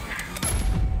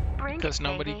 Because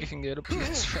nobody can get a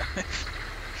PS5.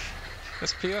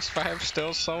 This PS5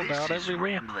 still sold out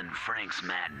everywhere. Ramblin' Frank's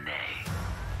Matinee.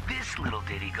 This little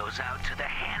ditty goes out to the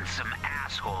handsome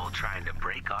asshole trying to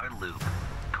break our loop.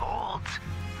 Cold.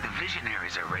 The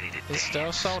visionaries are ready to dance. It's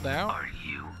still sold out? Are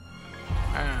you?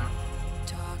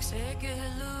 Toxic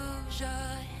illusion.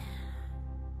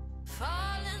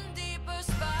 Falling deeper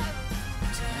spiral.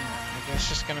 I guess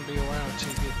it's gonna be a while to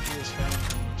get PS5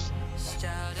 games.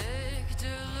 Static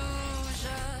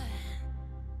delusion.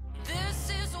 This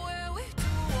is where we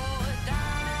do or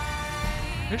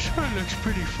die. This one looks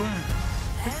pretty fun.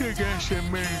 I think I said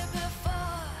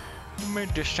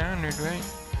made Dishonored, right?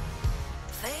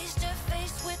 Face to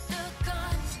face with the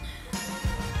gun.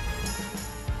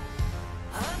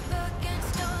 Up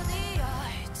against all the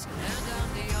odds, and I'm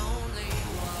the only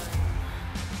one.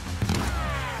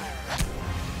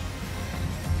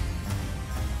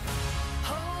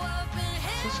 Oh, I've been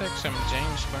This is like some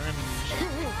James Bond music.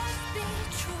 must be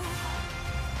true.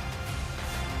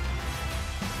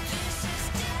 This is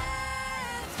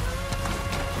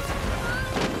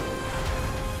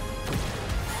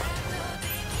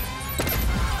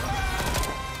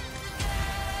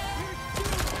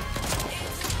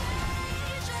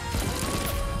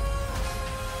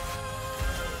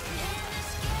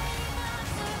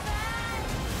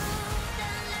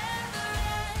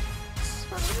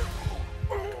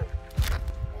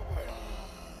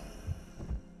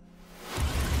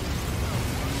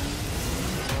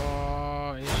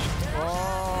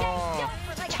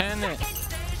Tenet.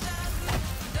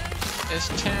 It's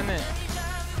Tenet.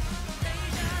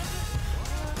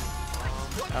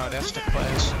 Oh, that's the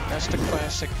classic. That's the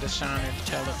classic Dishonored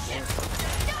teleport.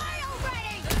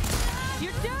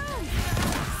 You're done!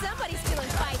 Somebody's stealing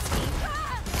fights, Steve.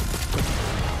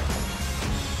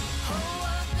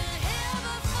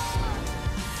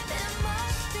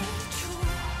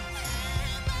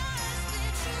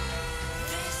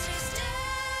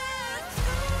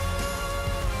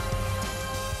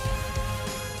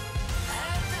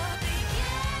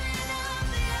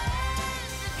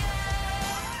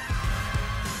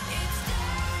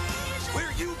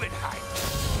 Where you been hiding?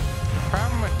 The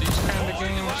problem with these kind of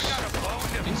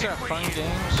games, these are fun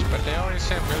games, but they always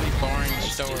have really boring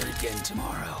stories. Again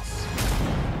tomorrow.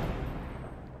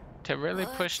 To really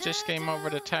push this game over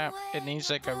the top, it needs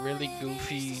like a really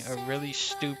goofy, a really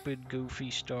stupid, goofy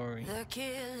story. The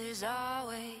kill is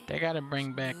always They gotta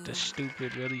bring back the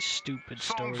stupid, really stupid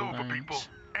Song's over, people. storylines.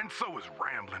 And so is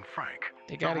Ramblin' Frank.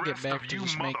 They gotta The get rest back of to you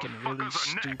just making really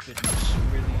motherfuckers are next. stupid,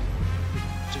 really,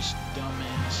 just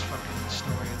dumbass fucking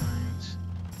storylines.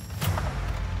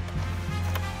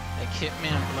 Like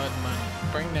Hitman Blood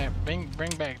Money.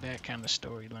 Bring back that kind of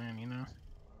storyline, you know?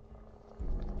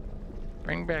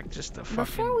 Bring back just the fucking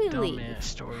Before we leave, dumbass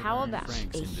storyline. how about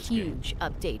a huge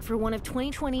update for one of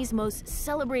 2020's most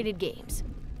celebrated games?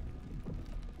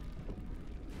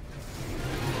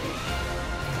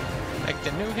 Like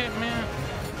the new Hitman?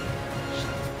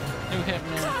 New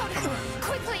Hitman? Come on.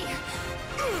 quickly!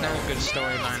 Not a good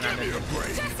storyline out of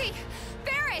it. Jesse!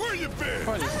 Barrett! Where you been?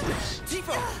 What is this?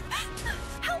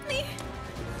 Help me!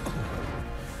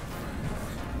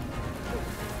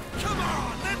 Come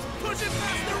on, let's push it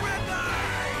past the red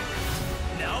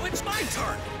line! Now it's my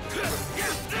turn!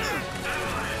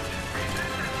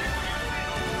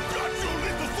 Got your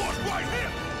lethal force right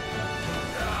here!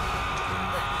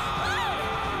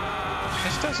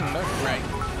 This doesn't look right.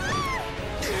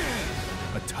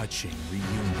 A touching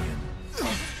reunion.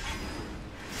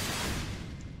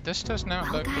 This does not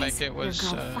Well, look guys, like it was.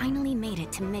 your girl finally made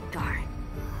it to Midgar.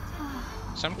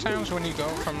 Sometimes when you go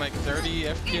from like 30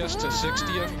 FPS to 60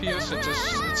 FPS,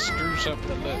 it screws up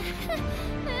the look.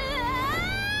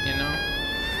 You know?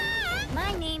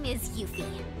 My name is Yuffie,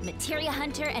 Materia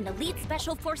Hunter and Elite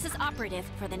Special Forces operative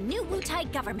for the new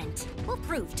Wutai government. We'll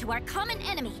prove to our common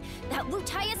enemy that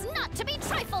Wutai is not to be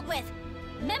trifled with.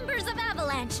 Members of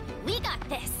Avalanche, we got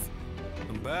this.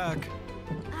 I'm back.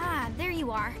 Ah, there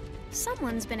you are.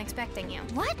 Someone's been expecting you.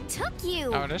 What took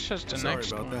you? Oh, this is the next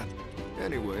Sorry about one. that.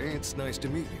 Anyway, it's nice to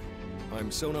meet you. I'm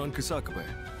Sonon Kusakabe.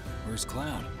 Where's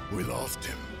Cloud? We lost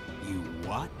him. You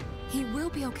what? He will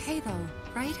be okay, though,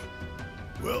 right?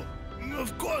 Well,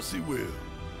 of course he will.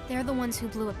 They're the ones who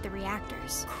blew up the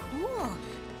reactors. Cool.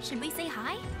 Should we say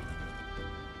hi?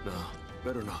 No,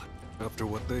 better not. After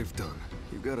what they've done,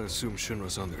 you gotta assume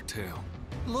Shinra's on their tail.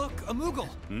 Look, a Moogle!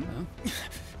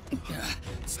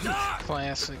 Stop!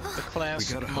 Classic. The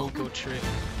classic gotta help Mogo trick.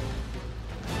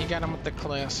 He got him with the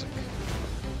classic.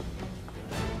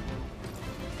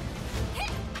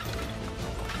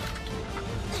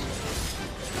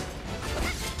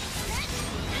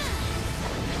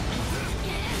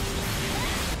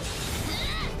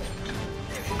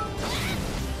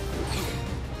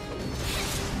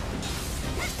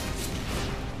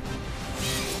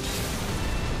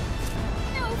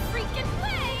 No freaking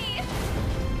way!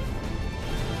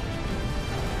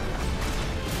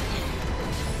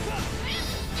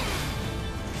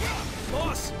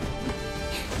 Boss!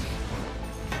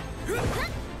 Get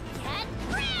wrecked!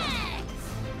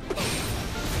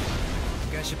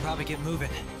 You guys should probably get moving.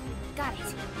 Got it.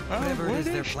 Whatever it what is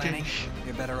they're is planning, this?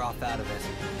 you're better off out of it.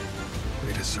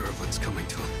 They deserve what's coming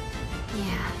to them.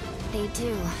 Yeah, they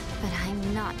do, but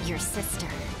I'm not your sister.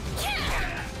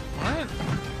 What?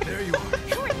 There you are.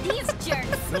 Who are these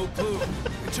jerks? No clue.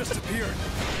 It just appeared.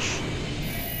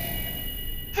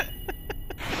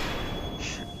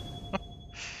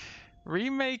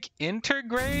 Remake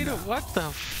Intergrade? What the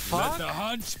Let fuck? the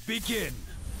hunt begin.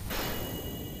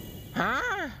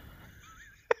 Huh?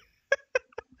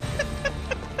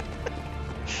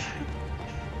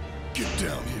 Get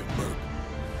down here, Merc.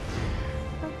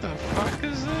 What the fuck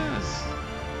is this?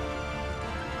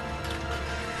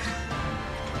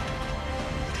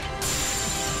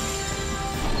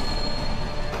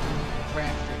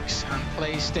 Graphics on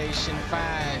PlayStation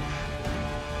 5.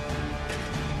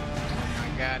 Oh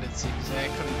my god, it's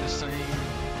exactly the same.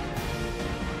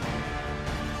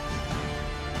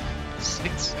 It's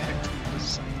exactly the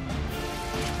same.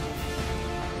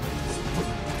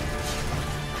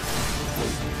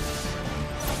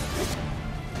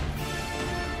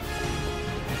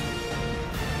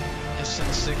 It's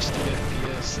in 60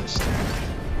 FPS this time.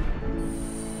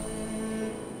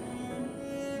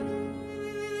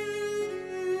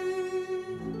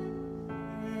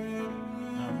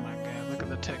 Oh my god, look at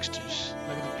the textures.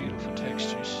 Look at the beautiful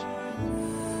textures.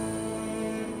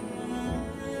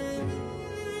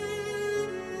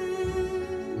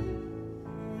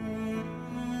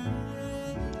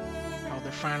 Oh,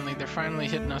 they're finally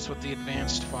hitting us with the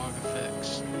advanced fog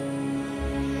effects.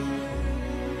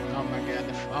 Oh my god,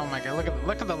 oh my god,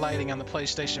 look at the lighting on the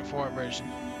PlayStation 4 version.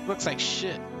 Looks like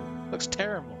shit. Looks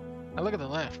terrible. Now look at the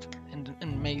left.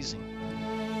 Amazing.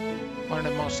 One of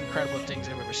the most incredible things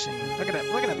I've ever seen. Look at that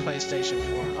PlayStation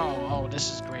 4. Oh,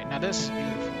 this is great. Now this is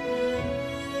beautiful.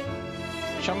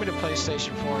 Show me the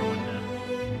PlayStation 4 one now.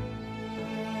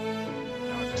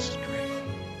 Oh, this is great.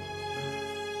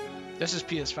 This is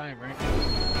PS5, right?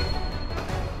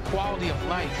 Quality of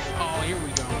life. Oh, here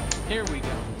we go. Here we go.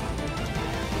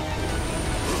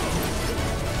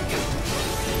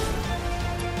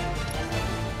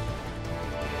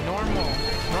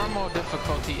 Normal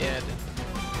difficulty added.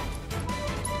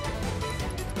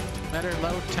 Better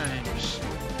load times.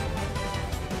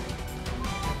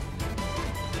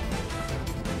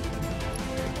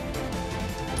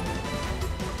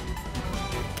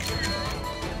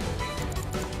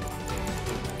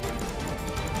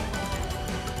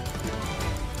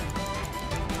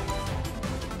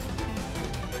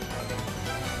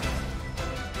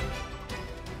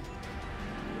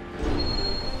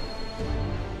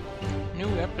 New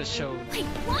episode. Wait,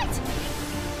 what?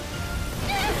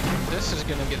 This is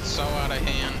gonna get so out of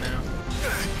hand now.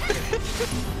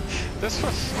 This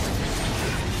was...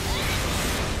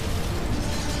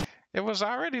 It was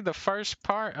already the first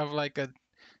part of like a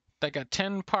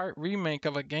 10-part remake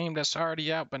of a game that's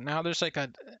already out, but now there's like a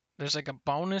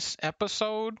bonus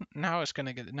episode. Now it's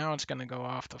gonna go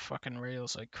off the fucking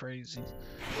rails like crazy.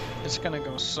 It's gonna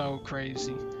go so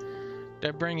crazy.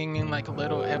 They're bringing in like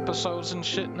little episodes and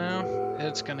shit now.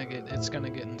 It's gonna get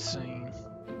insane.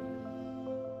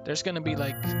 There's gonna be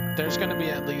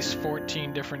at least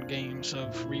 14 different games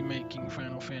of remaking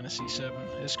Final Fantasy VII.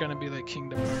 It's gonna be like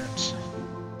Kingdom Hearts.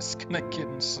 It's gonna get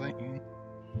insane.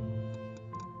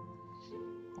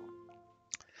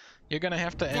 You're gonna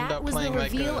have to end up playing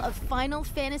like That was the reveal of Final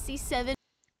Fantasy VII.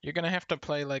 You're gonna have to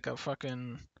play like a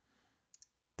fucking.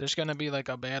 There's gonna be like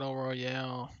a battle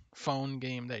royale phone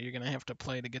game that you're gonna have to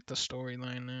play to get the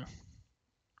storyline now.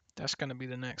 That's gonna be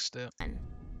the next step.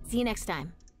 See you next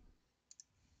time.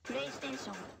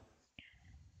 PlayStation.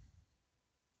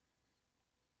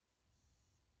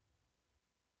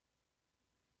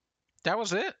 That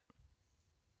was it?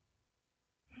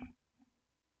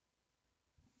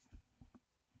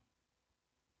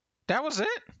 That was it?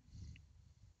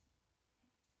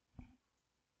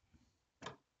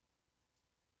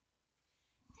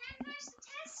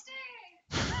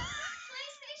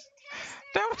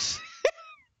 That was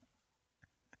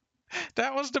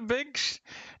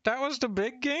that was the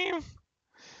big game?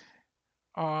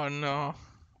 Oh no.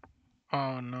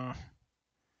 Oh no.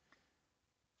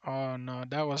 Oh no,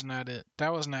 that was not it.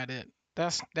 That was not it.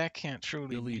 That can't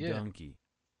truly be it. Dunkey.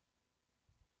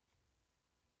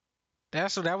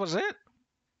 That was it?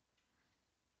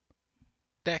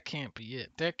 That can't be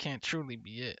it. That can't truly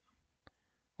be it.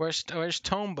 Where's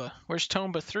Tomba? Where's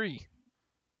Tomba 3?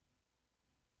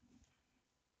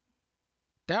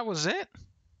 That was it?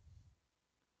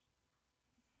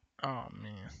 Oh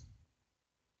man.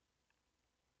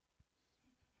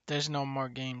 There's no more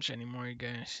games anymore, you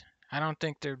guys. I don't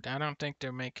think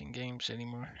they're making games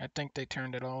anymore. I think they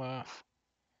turned it all off.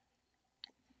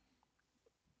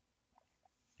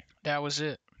 That was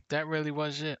it. That really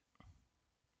was it.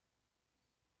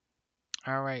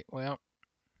 All right, well.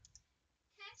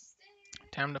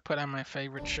 Time to put on my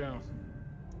favorite show.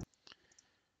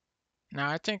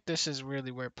 Now, I think this is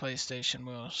really where PlayStation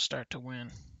will start to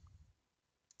win.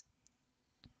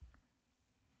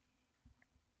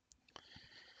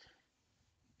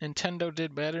 Nintendo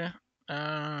did better.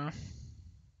 I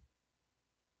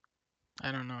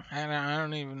don't know. I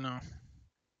don't even know.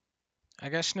 I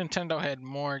guess Nintendo had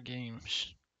more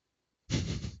games.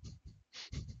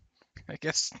 I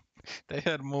guess they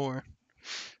had more.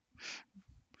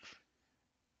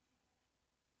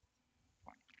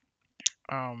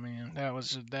 Oh man, that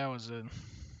was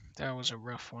a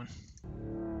rough one.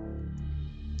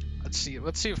 Let's see if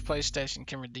PlayStation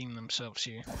can redeem themselves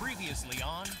here. Previously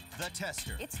on The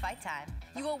Tester. It's fight time.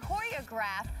 You will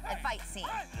choreograph a fight scene.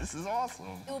 This is awesome.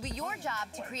 It will be your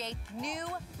job to create new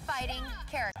fighting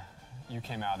characters. You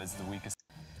came out as the weakest.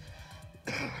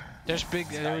 There's big.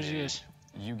 There he is.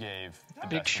 You gave the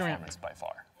Big best shrimp. performance by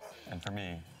far. And for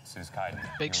me, Sus Kaiden,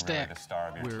 Big you were really stack. the star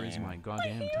of your Where team. is my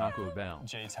goddamn Taco Bell?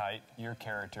 J-Tight, your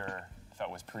character I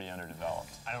felt was pretty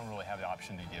underdeveloped. I don't really have the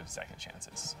option to give second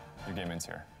chances. Your game ends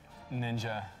here.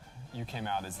 Ninja, you came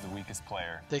out as the weakest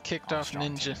player. They kicked on a off strong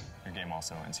Ninja. team. Your game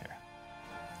also ends here.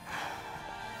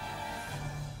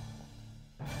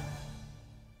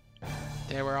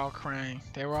 They were all crying.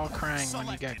 They were all crying when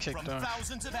he got Selected kicked from off.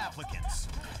 thousands of applicants.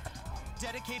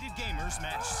 Dedicated gamers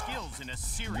match skills in a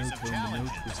series No of tone, no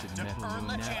challenges twisted to metal, earn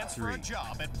no the nap chance for a 3.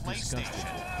 job at Disgusting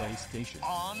PlayStation. PlayStation.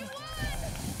 On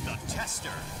The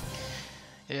Tester.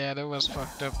 Yeah, that was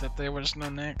fucked up that there was no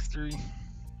NAC 3.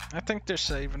 I think they're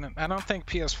saving it. I don't think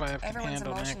PS5 can Everyone's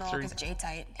handle NAC emotional 3. because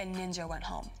J-Tight and Ninja went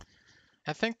home.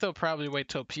 I think they'll probably wait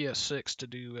till PS6 to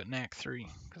do a NAC 3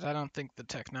 because I don't think the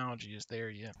technology is there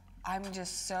yet. I'm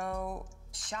just so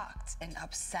shocked and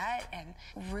upset and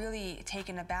really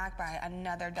taken aback by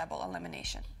another double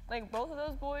elimination. Like, both of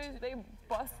those boys, they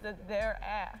busted their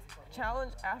ass.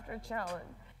 Challenge after challenge.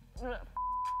 And it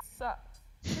sucks.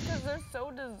 Because they're so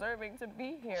deserving to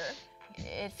be here.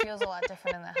 It feels a lot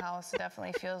different in the house. It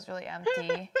definitely feels really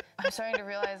empty. I'm starting to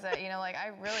realize that, like,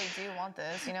 I really do want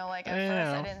this. Like, at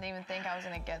first I didn't even think I was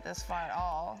going to get this far at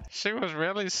all. She was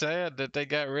really sad that they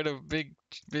got rid of Big,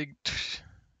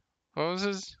 what was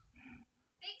his?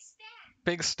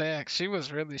 Big Stack. She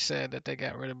was really sad that they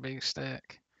got rid of Big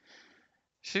Stack.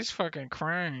 She's fucking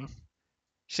crying.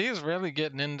 She is really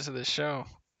getting into the show.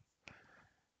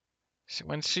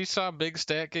 When she saw Big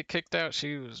Stack get kicked out,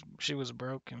 she was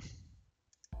broken.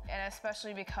 And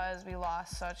especially because we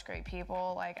lost such great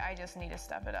people, like, I just need to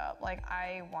step it up. Like,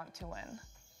 I want to win.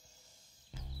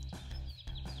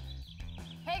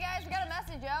 Hey guys, we got a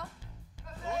message, yo.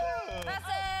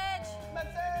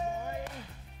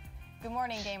 Good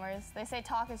morning, gamers. They say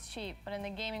talk is cheap, but in the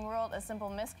gaming world, a simple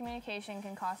miscommunication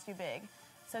can cost you big.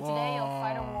 So today, you'll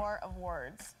fight a war of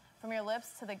words, from your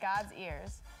lips to the god's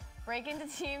ears. Break into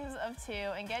teams of 2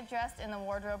 and get dressed in the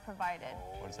wardrobe provided.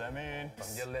 What does that mean?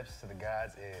 From your lips to the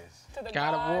god's ears. To the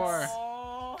God of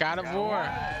War. God of War.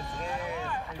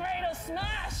 Kratos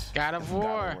smash! God of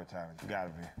War. You gotta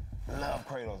be. I love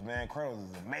Kratos, man. Kratos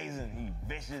is amazing. He's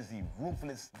vicious. He's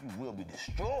ruthless. You will be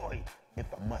destroyed if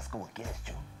I must go against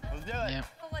you. Let's do it. Yep.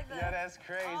 Yeah, that's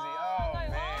crazy. Oh,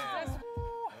 man.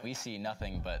 We see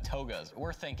nothing but togas.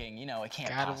 We're thinking, you know, it can't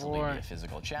God of possibly War. be a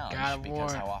physical challenge God of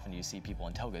because War. how often do you see people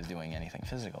in togas doing anything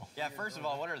physical? Yeah, first of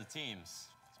all, what are the teams?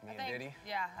 It's me and Diddy.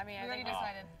 Yeah, I mean, I already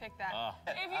decided. Pick that.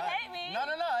 If you hate me. No,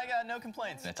 I got no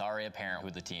complaints. It's already apparent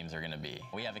who the teams are going to be.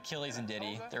 We have Achilles and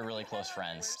Diddy. They're really close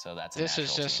friends, so that's a This is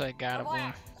natural just team. like God of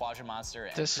War. Quadra Monster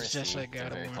and This is Christy, just like they're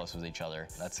God of very War. close with each other.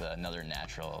 That's another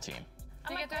natural team.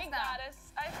 I'm a Greek goddess.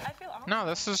 I feel honored. No,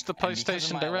 this is the And because of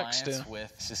PlayStation my Direct alliance still.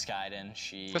 with Siskaiden,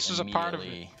 she This is a part of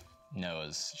immediately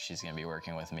knows she's going to be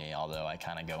working with me, although I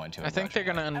kind of go into it. I think they're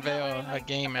gonna unveil a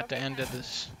game at the end of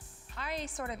this. I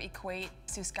sort of equate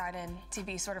Suskaiden to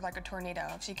be sort of like a tornado.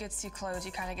 If she gets too close,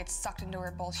 you kind of get sucked into her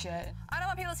bullshit. I don't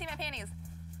want people to see my panties.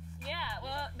 Yeah,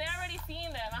 well, they already seen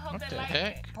them. I hope What they the like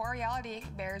heck? it. Poor reality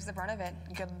bears the brunt of it.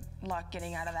 Good luck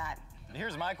getting out of that.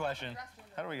 Here's my question.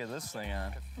 How do we get this thing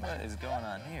on? What is going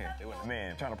on here?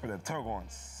 Man, trying to put that tug on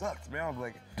sucks, man. I was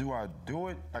like, do I do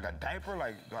it like a diaper?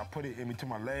 Like, do I put it in between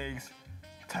my legs,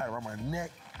 tie it around my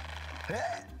neck?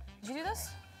 Did you do this?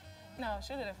 No,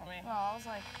 she did it for me. Oh, I was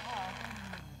like,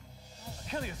 oh.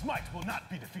 Achilles' might will not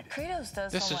be defeated. Kratos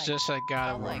does This some, is just like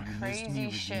God of War. like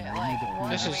crazy shit. Like,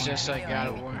 This is just like God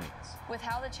of War. With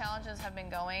how the challenges have been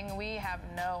going, we have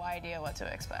no idea what to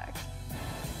expect.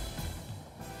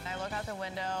 I look out the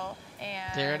window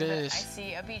and There it is. I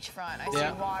see a beachfront. I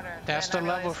Yep. see water. That's and the I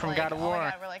level realized, from like, God of War. Oh my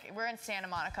God, we're in Santa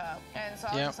Monica, and so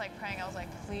I was Yep. just like praying. I was like,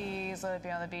 please let it be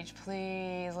on the beach.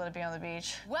 Please let it be on the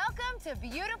beach. Welcome to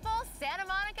beautiful Santa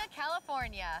Monica,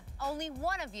 California. Only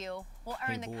one of you will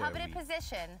earn the coveted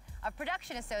position of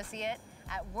production associate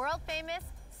at world famous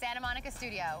Santa Monica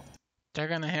Studio. They're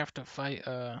gonna have to fight.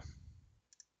 They're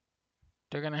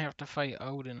gonna have to fight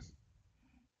Odin.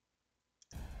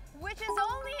 Which is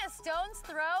only a stone's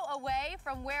throw away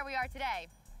from where we are today.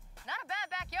 Not a bad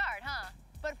backyard, huh?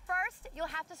 But first, you'll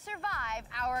have to survive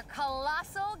our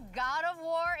colossal God of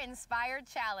War inspired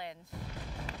challenge.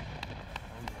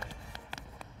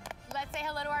 Let's say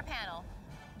hello to our panel.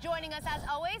 Joining us as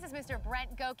always is Mr.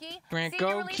 Brent Goki, Brent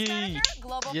Senior Release Goki. Manager,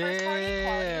 Global First Party Quality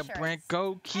Yeah, Assurance. Brent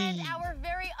Goki. And our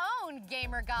very own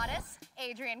gamer goddess,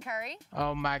 Adrian Curry.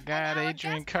 Oh my God,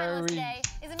 Adrian Panelist Curry. today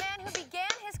is a man who began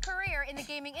his career in the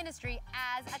gaming industry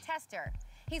as a tester.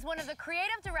 He's one of the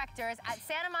creative directors at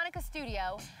Santa Monica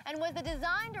Studio and was the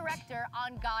design director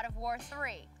on God of War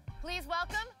 3. Please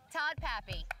welcome Todd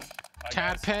Pappy.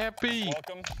 Todd Pappy.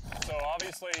 Welcome. So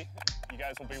obviously, you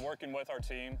guys will be working with our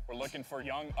team. We're looking for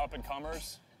young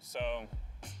up-and-comers, so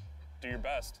do your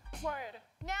best. Word.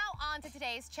 Now on to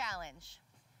today's challenge.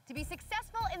 To be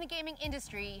successful in the gaming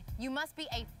industry, you must be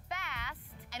a fast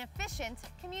and efficient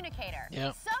communicator.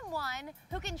 Yep. Someone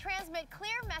who can transmit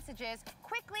clear messages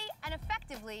quickly and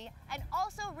effectively and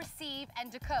also receive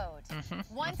and decode.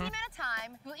 One team at a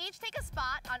time, you'll each take a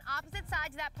spot on opposite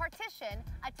sides of that partition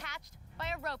attached by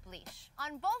a rope leash.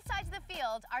 On both sides of the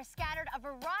field are scattered a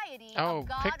variety of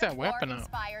God pick that of War weapon up.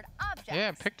 inspired objects.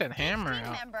 Yeah, pick that hammer Each team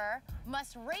up. member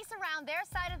must race around their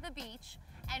side of the beach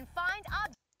and find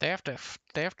objects. They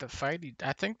have to fight.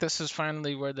 I think this is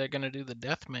finally where they're gonna do the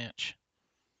death match.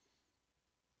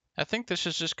 I think this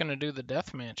is just gonna do the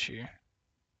death match here.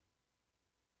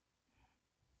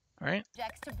 Right?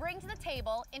 To bring to the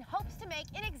table in hopes to make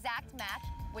an exact match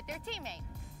with their teammate.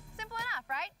 Simple enough,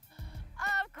 right?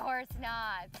 Of course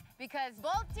not, because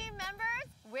both team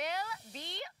members will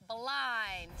be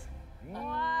blind. What?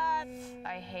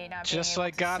 I hate not being Just able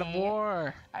like to God of see.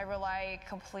 War. I rely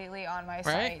completely on my Right?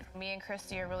 sight. Me and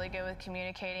Christy are really good with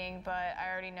communicating, but I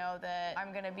already know that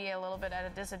I'm going to be a little bit at a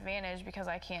disadvantage because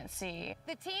I can't see.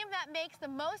 The team that makes the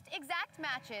most exact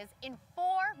matches in 4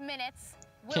 minutes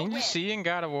will Can you win. see in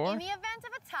God of War? In the event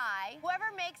of a tie, whoever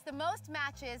makes the most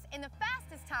matches in the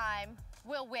fastest time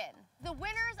will win. The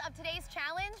winners of today's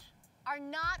challenge are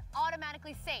not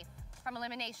automatically safe from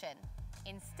elimination.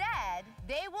 Instead,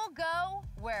 they will go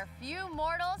where few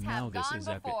mortals Now have this gone is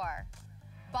epic. before.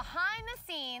 Behind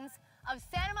the scenes of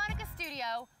Santa Monica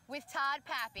Studio with Todd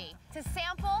Pappy to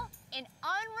sample an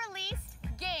unreleased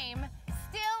game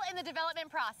still in the development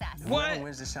process. Whoever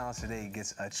wins this challenge today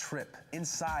gets a trip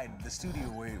inside the studio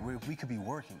where we could be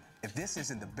working. If this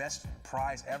isn't the best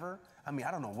prize ever, I mean,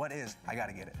 I don't know what is. I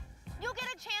gotta get it. You'll get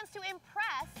a chance to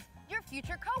impress your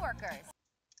future coworkers.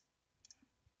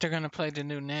 They're gonna play the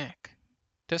new Knack.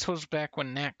 This was back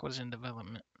when Knack was in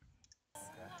development.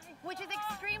 Which is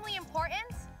extremely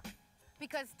important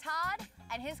because Todd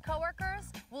and his coworkers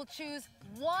will choose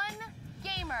one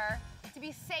gamer to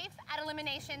be safe at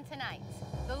elimination tonight.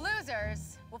 The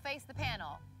losers will face the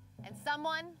panel, and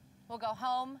someone will go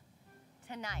home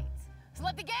tonight. So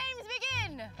let the games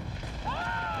begin!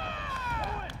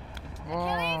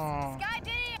 Achilles, Sky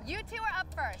Diddy, you two are up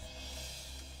first.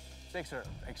 Stakes are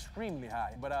extremely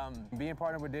high, but being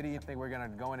partnered with Diddy, I think we're gonna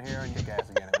go in here and kick ass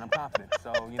again, and I'm confident.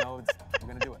 So, you know, we're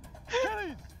gonna do it.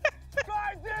 Achilles!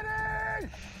 Sky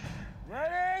Diddy!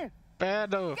 Ready?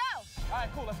 Battle. Go! All right,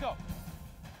 cool, let's go.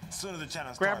 As soon as the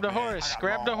challenge Grab started, the man, horse. I got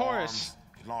Grab the long horse.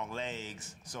 arms, long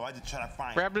legs, so I just try to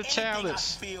find Grab the anything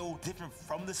chalice. I feel different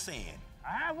from the sand.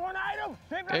 I have one item.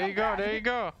 There you go, there you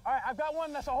go. All right, I've got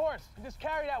one that's a horse. Just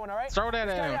carry that one, all right? Throw that Just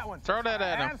at carry him. that one. Throw that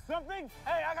at I him. have something.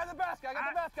 Hey, I got the basket. I got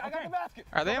the basket. I got the basket.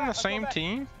 Are they Go on the back, let's go same back.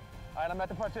 team? All right, I'm at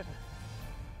the partition.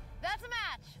 That's a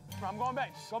match. I'm going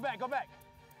back. Just go back, go back.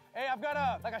 Hey, I've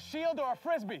got like a shield or a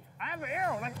frisbee. I have an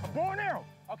arrow, like a bow and arrow.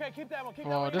 Okay, keep that one. Keep that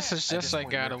Whoa, one. this is just like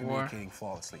God of War.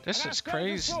 This is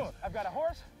crazy. I've got a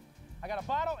horse, I got a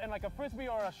bottle, and like a frisbee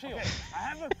or a shield. Okay. I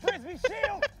have a frisbee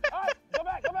shield. All right, go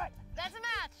back, go back. That's a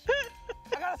match.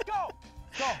 I got a skull.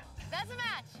 Go. That's a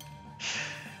match.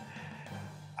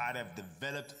 I'd have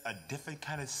developed a different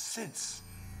kind of sense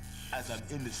as I'm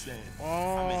in the sand.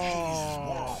 Oh. I'm in Hades'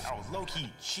 world. I was low-key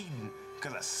cheating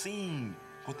because I seen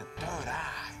with the third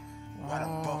eye right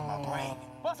above my brain.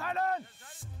 What's I done?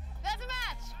 That's a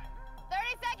match. 30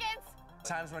 seconds.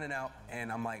 Time's running out,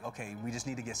 and I'm like, okay, we just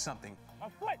need to get something.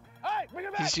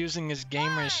 He's using his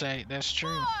gamer site. That's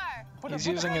true. He's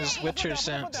using his Witcher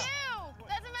sense. That's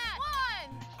a match.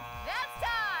 1. That's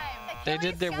time. They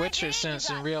did their Witcher sense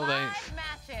in real life.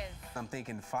 Matches. I'm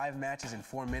thinking 5 matches in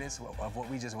 4 minutes of what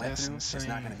we just went That's through. insane. It's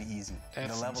not going to be easy.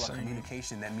 That's the level insane. of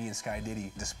communication that me and Sky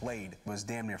Diddy displayed was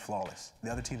damn near flawless.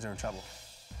 The other teams are in trouble.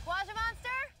 Squash a monster.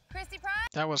 Christy Prime.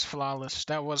 That was flawless.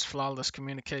 That was flawless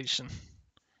communication.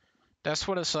 That's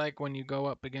what it's like when you go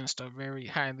up against a very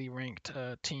highly ranked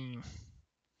team.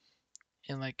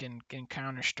 And like in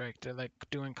Counter-Strike, they're like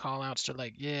doing call-outs. They're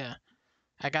like, yeah,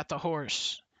 I got the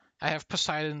horse. I have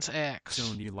Poseidon's axe.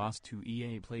 Sony lost to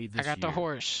EA Play this I got the year.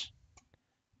 horse.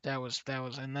 That was,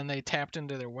 and then they tapped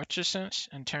into their Witcher sense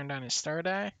and turned on his third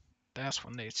eye. That's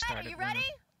when they started You ready?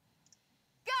 winning.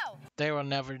 Go. They will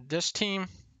never. This team,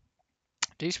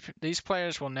 these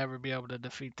players will never be able to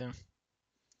defeat them.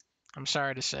 I'm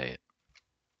sorry to say it.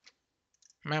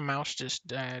 My mouse just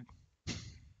died.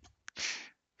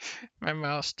 My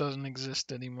mouse doesn't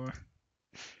exist anymore.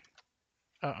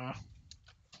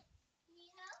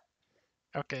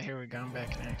 Okay, here we go. I'm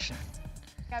back in action.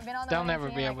 I've been on the They'll winning never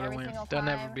team, be like, able to every win. single They'll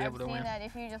never time. be able to I've win. seen that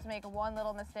if you just make one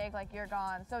little mistake, like, you're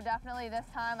gone. So definitely this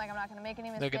time, like, I'm not gonna make any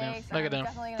mistakes. Look at them. Look at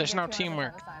them. There's no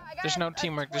teamwork. There's no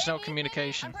teamwork. There's no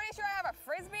communication. I'm pretty sure I have a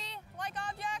frisbee-like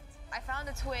object. I found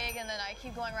a twig, and then I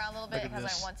keep going around a little bit Look at because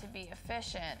this. I want to be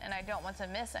efficient, and I don't want to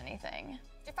miss anything.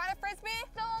 Did you find a frisbee?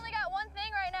 Still only got one thing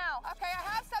right now. Okay, I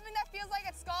have something that feels like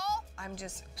a skull. I'm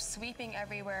just sweeping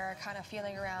everywhere, kind of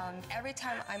feeling around. Every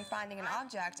time I'm finding an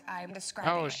object, I'm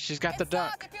describing Oh, it. she's got the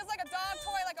duck. It feels like a dog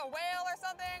toy, like a whale or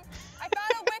something. I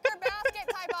found a wicker basket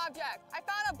type object. I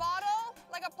found a bottle,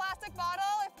 like a plastic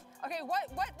bottle. Okay, what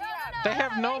do you have? They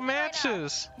have no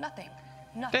matches. Nothing.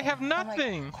 Nothing. They have I'm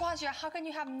nothing. like, Quadra, how can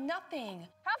you have nothing?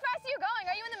 How fast are you going?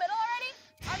 Are you in the middle already?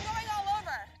 I'm going all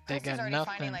over. They Kristy's got already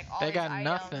nothing. finding, like, all They these got items,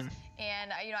 nothing.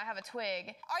 And you know, I have a twig.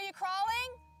 Are you crawling?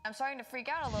 I'm starting to freak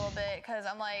out a little bit because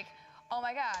I'm like, oh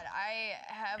my god, I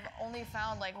have only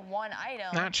found like one item.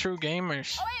 Not true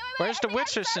gamers. Where's the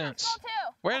Witcher sense?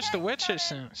 Where's the Witcher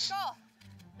sense?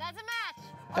 That's a match.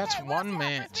 That's one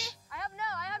match. I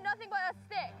have nothing but a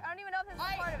stick. I don't even know if this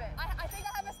is part of it. I think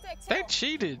I have a stick too. They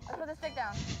cheated. I put the stick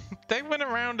down. They went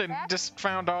around and just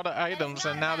found all the items,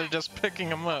 and now they're just picking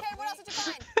them up. Okay, what else did you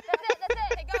find?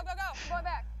 That's it. Hey, go. I'm going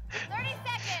back. 30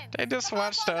 seconds. They just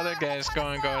watched the other guys go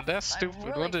and go, that's stupid. I'm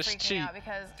really We'll just freaking cheat. out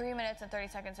because 3 minutes and 30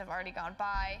 seconds have already gone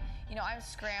by. You know, I'm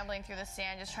scrambling through the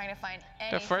sand just trying to find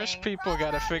anything. The first people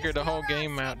got to figure the whole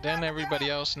game out. Then everybody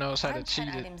else knows how to I'm cheat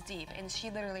 10 it. items deep, and she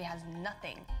literally has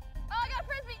nothing. Oh, I got a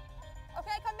frisbee.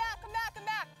 Okay, come back.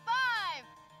 5.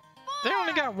 They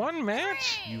only got one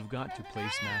match? You've got to play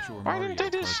Smash or Why Mario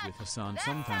didn't they just- Kart with Hassan.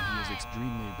 Sometimes he is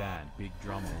extremely bad. Big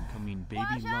drama incoming. Baby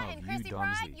Quadra love and you, Christy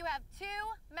Pride, Donsley. you have 2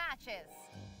 matches.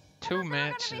 Two It's not gonna be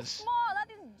matches. small. Let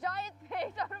giant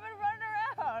things. I would have been running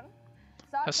around.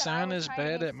 Sucks that I Hassan was is trying to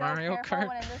bad be at so Mario careful Kart.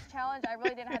 When in this challenge, I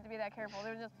really didn't have to be that careful.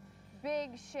 There was just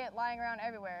big shit lying around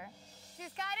everywhere.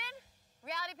 Choose Kaiden.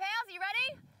 Reality Pals, are you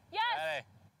ready? Yes. Hey.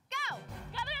 Go.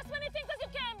 Gather as many things as you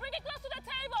can. Bring it close to the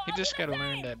table. You just gotta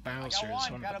learn that Bowser is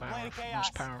one of the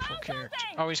most powerful characters.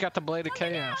 Oh, he's got the Blade of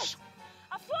Chaos.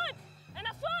 A foot and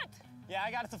a foot. Yeah,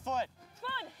 I got it. The foot. Foot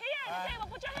here on the table.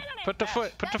 Put your hand on it.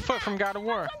 Put the foot from God of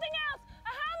War. Something else. A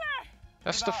hammer.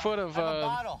 That's the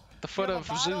foot of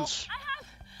Zeus. I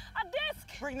have a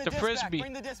disc. Bring the The disc frisbee. back.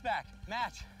 Bring the disc back.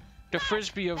 Match. The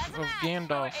frisbee of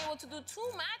Gandalf. We're able to do 2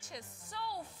 matches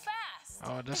so fast.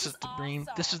 Oh, this is the dream.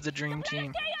 This is the dream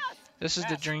team. This is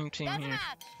the dream team here.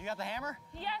 You got the hammer?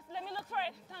 Yes, let me look for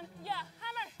it. Yeah,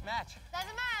 hammer. Match. That's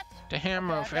a match. The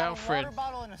hammer of I've got a Alfred. water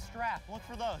bottle and a strap. Look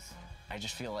for those. I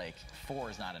just feel like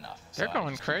 4 is not enough. They're I going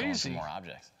just keep crazy. for more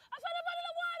objects.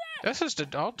 This is the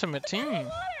ultimate team. And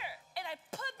I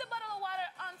put the bottle of water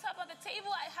on top of the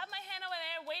table. I have my hand over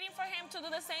there waiting for him to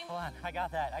do the same. Hold on. I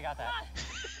got that. I got that.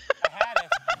 I had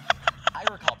it. I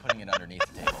recall putting it underneath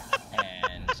the table,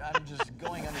 and I'm just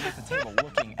going underneath the table,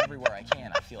 looking everywhere I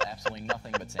can. I feel absolutely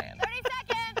nothing but sand. 30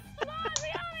 seconds. Come on,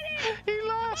 reality. He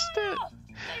lost it.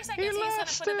 30 seconds. He's gonna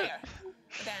put it there.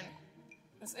 But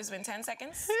then it's been 10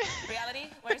 seconds. Reality.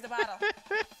 Where's the bottle?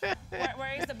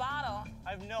 Where is the bottle?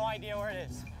 I have no idea where it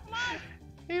is. Come on.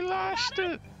 He lost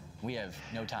it. We have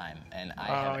no time, and I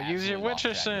have use your absolutely lost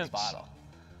Witcher track of this sense. bottle.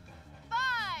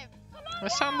 5.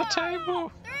 It's on the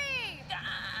table. 3.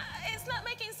 It's not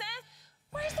making sense.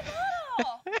 Where's the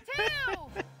bottle? 2.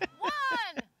 1.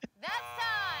 That's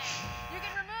time. You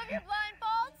can remove your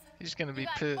blindfolds. He's gonna be You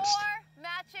got pissed. 4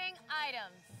 matching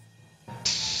items.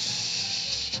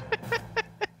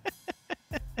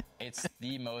 It's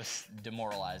the most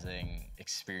demoralizing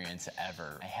experience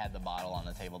ever. I had the bottle on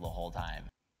the table the whole time.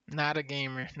 Not a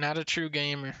gamer. Not a true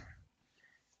gamer.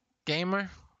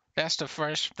 Gamer? That's the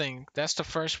first thing. That's the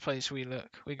first place we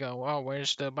look. We go, oh,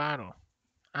 where's the bottle?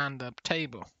 On the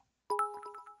table.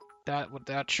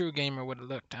 That true gamer would have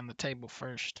looked on the table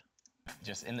first.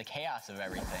 Just in the chaos of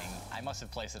everything, I must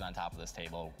have placed it on top of this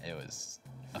table. It was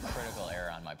a critical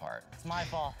error on my part. It's my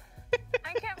fault.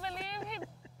 I can't believe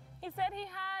he said he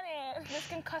had it. This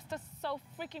can cost us so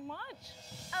freaking much.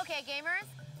 Okay, gamers.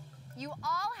 You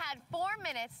all had 4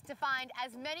 minutes to find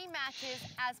as many matches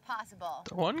as possible.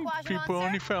 The one Squash people Monster,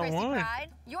 only found Christy one. Pride,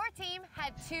 your team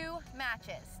had 2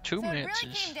 matches. 2 so matches. it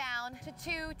really came down to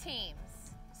 2 teams.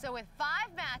 So with 5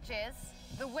 matches,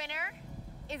 the winner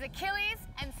is Achilles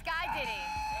and Sky Diddy.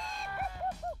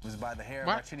 It was by the hair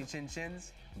What? of our chinny chin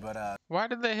chins, but Why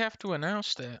did they have to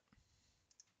announce that?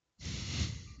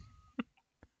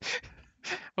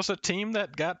 Was the team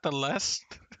that got the less?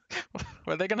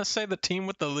 Were they gonna say the team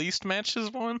with the least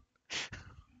matches won?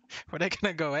 Were they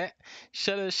gonna go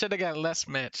shoulda got less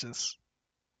matches?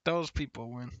 Those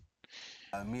people win.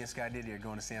 Me and Sky Diddy are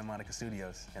going to Santa Monica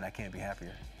Studios, and I can't be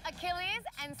happier. Achilles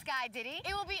and Sky Diddy,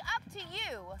 it will be up to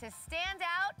you to stand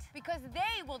out because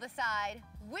they will decide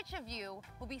which of you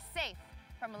will be safe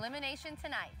from elimination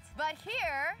tonight. But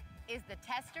here is the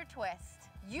tester twist.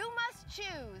 You must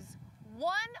choose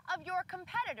one of your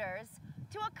competitors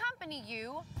to accompany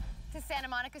you to Santa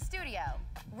Monica Studio.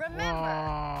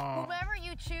 Remember, whomever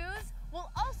you choose will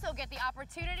also get the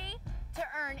opportunity to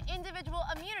earn individual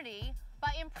immunity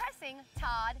by impressing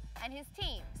Todd and his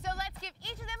team. So let's give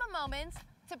each of them a moment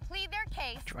to plead their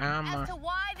case Drama. as to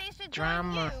why they should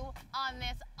Drama. join you on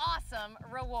this awesome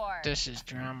reward. This is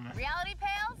drama. Reality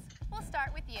Pals, we'll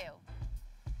start with you.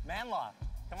 Man law.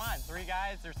 Come on, 3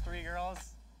 guys, there's 3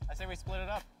 girls. I say we split it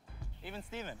up. Even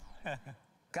Steven.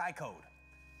 Guy code.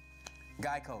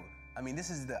 Guy code. I mean, this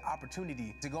is the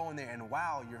opportunity to go in there and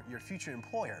wow your future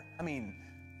employer. I mean,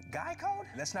 guy code?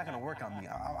 That's not gonna work on me.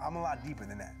 I'm a lot deeper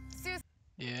than that.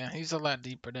 Yeah, he's a lot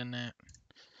deeper than that.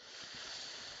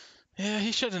 Yeah,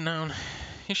 he should have known.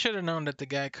 He should have known that the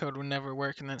guy code would never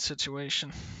work in that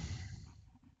situation.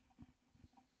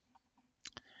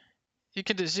 You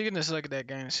can just look at that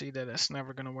guy and see that that's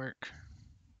never gonna work.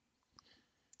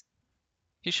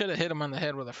 He should have hit him on the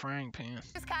head with a frying pan.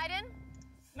 Who's Kaiden?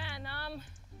 Man,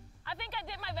 I think I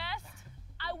did my best.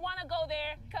 I want to go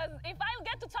there because if I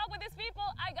get to talk with these people,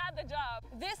 I got the job.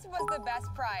 This was the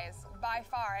best prize by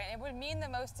far, and it would mean the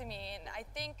most to me. And I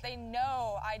think they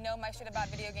know I know my shit about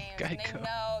video games, and they Geico.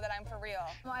 know that I'm for real.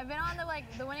 Well, I've been on the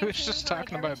winning He was team just for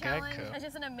talking every about challenge. Geico. It's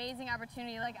just an amazing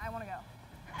opportunity. I want to go.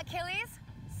 Achilles,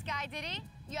 Sky Diddy,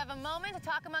 you have a moment to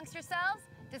talk amongst yourselves.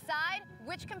 Decide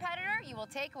which competitor you will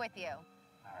take with you.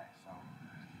 All right, so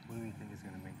what do you think is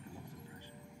gonna make the most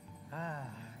impression?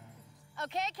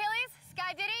 Okay, Achilles,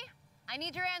 Sky Diddy, I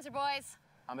need your answer, boys.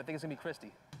 I think it's gonna be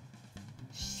Christy.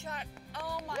 Shut.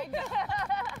 Oh my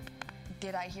God.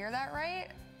 Did I hear that right?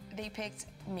 They picked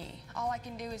me. All I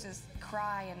can do is just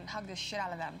cry and hug the shit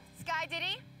out of them. Sky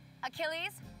Diddy,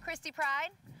 Achilles, Christy Pride.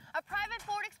 A private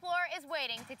Ford Explorer is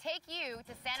waiting to take you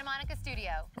to Santa Monica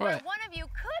Studio, where What? one of you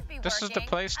could be This is working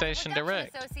the PlayStation as a production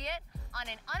Direct. associate on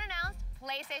an unannounced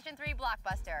PlayStation 3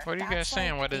 blockbuster. What are you guys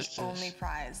saying? What is the only this?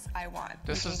 prize I want.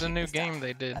 This You is can the keep new stuff. game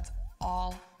they did. That's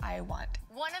all I want.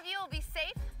 One of you will be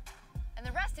safe, and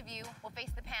the rest of you will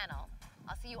face the panel.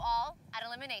 I'll see you all at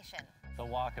elimination. The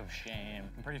walk of shame.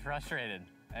 I'm pretty frustrated.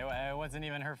 It wasn't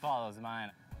even her fault, it was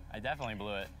mine. I definitely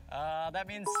blew it. That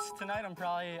means tonight I'm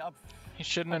probably up. He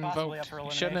shouldn't I'm have possibly up invoked.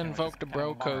 for He shouldn't have elimination, which is invoked the kind of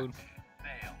bro a bummer. code.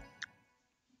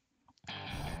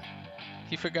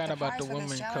 He forgot The about the prize for woman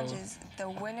this challenge code. is the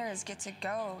winners get to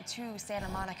go to Santa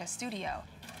Monica Studio.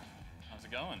 How's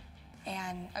it going?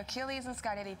 And Achilles and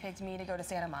Sky Diddy picked me to go to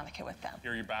Santa Monica with them.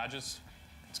 Here are your badges.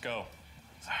 Let's go.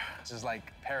 This is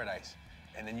like paradise.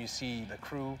 And then you see the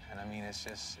crew, and I mean, it's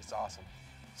awesome.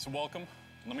 So welcome.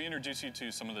 Let me introduce you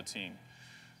to some of the team.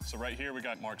 So right here we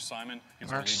got Mark Simon. He's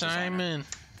our Mark lead designer. Simon.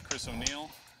 Chris O'Neill,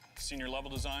 senior level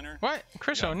designer. What?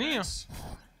 Chris We got O'Neill? Vince.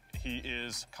 He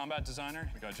is combat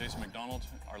designer. We got Jason McDonald,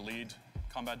 our lead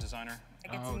combat designer. I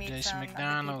get Oh, to meet Jason some of the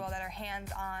McDonald. people that are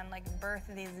hands-on, like birth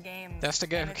these games. That's the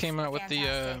guy and who it's came out with the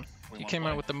fantastic. he came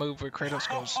out with the move where Kratos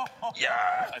goes.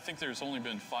 Yeah. I think there's only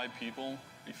been 5 people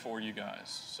before you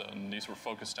guys. So and these were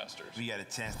focus testers. We got a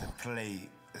chance to play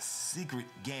a secret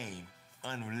game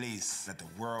unreleased that the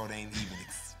world ain't even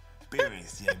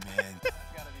experienced yet, man.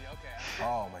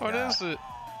 Oh my What God. is it?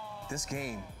 This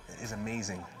game is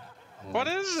amazing. I'm What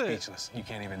is it? Speechless. You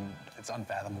can't even, it's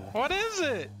unfathomable. What is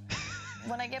it?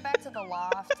 When I get back to the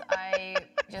loft, I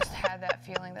just had that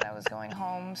feeling that I was going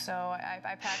home, so I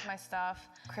packed my stuff.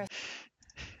 Chris.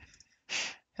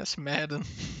 That's Madden.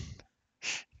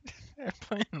 They're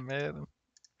playing Madden.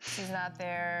 She's not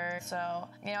there, so,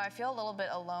 you know, I feel a little bit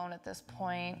alone at this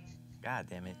point. God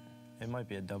damn it. It might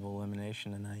be a double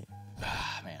elimination tonight.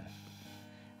 Ah, man.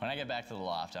 When I get back to the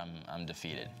loft, I'm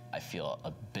defeated. I feel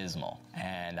abysmal,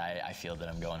 and I feel that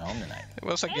I'm going home tonight. It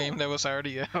was a game that was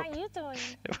already out. How you doing?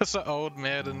 It was an old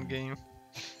Madden game.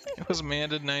 It was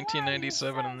Madden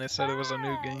 1997, and they said it was a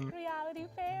new game. Reality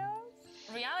fails.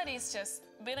 Reality is just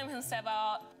beating himself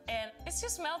out, and it's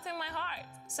just melting my heart.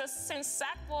 So since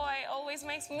Sackboy always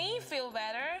makes me feel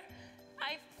better,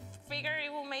 I figure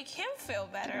it will make him feel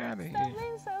better. Get outta here. That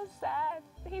makes so sad.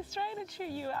 He's trying to cheer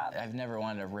you up. I've never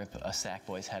wanted to rip a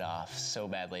Sackboy's head off so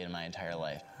badly in my entire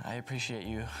life. I appreciate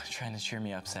you trying to cheer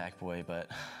me up, Sackboy, but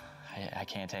I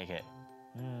can't take it.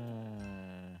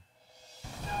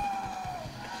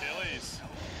 Achilles.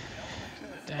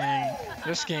 Dang,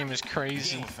 this game is The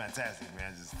crazy. game was fantastic,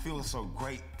 man. It just feels so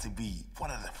great to be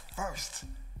one of the first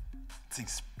to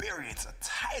experience a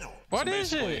title. What So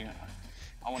is basically, it?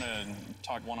 I want to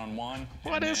talk one-on-one.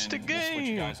 What and is the then we'll switch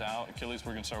you game? guys out. Achilles,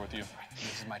 we're going to start with you.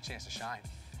 This is my chance to shine,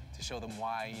 to show them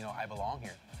why, you know, I belong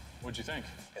here. What'd you think?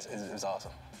 It was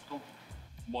awesome. Cool.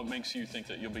 What makes you think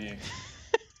that you'll be...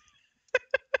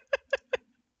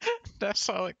 That's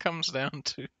all it comes down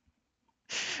to.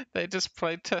 They just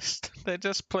play test. They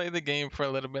just play the game for a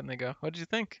little bit and they go, "What'd you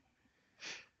think?"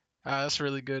 Ah, that's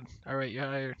really good. All right, you're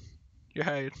hired. You're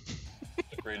hired.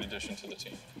 a great addition to the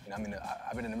team? You know, I mean,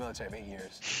 I've been in the military for 8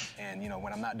 years, and you know,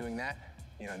 when I'm not doing that,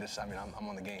 you know, I'm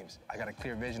on the games. I got a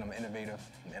clear vision. I'm innovative,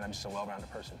 and I'm just a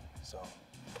well-rounded person. So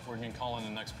We're going to call in the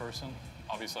next person.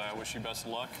 Obviously, I wish you best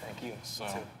of luck. Thank you. So,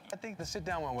 I think the sit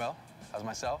down went well. I was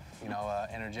myself, you know,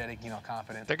 energetic, you know,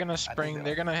 confident. They're gonna spring.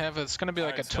 They're gonna have. It's gonna be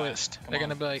like a Alright, Scott, twist. come They're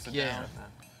gonna on, be like, sit yeah.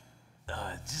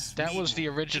 down. That was the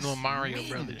original just Mario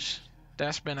meeting Brothers.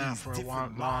 That's been out these for a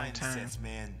different long time. mindsets,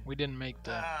 man. We didn't make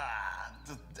that.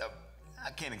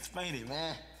 I can't explain it,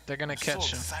 man. They're gonna I'm so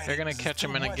catch him. excited. They're gonna There's catch too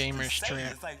him in a much to gamer's say.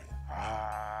 trap. It's like,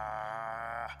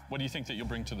 What do you think that you'll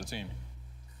bring to the team?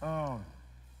 I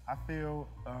feel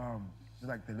just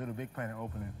like the Little Big Planet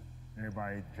opening.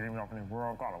 Everybody dreaming off in the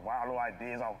world, got a wild little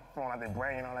ideas all flowing out their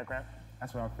brain and all that crap.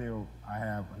 That's why I feel I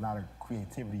have a lot of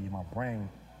creativity in my brain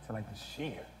to like to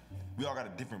share. we all got a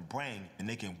different brain, and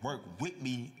they can work with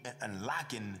me in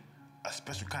unlocking a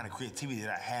special kind of creativity that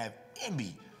I have in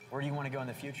me. Where do you want to go in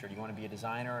the future? Do you want to be a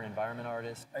designer, an environment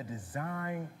artist? A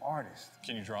design artist.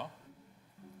 Can you draw?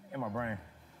 In my brain.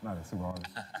 Not a super artist.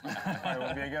 Probably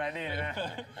wouldn't be a good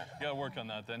idea. You gotta work on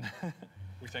that then.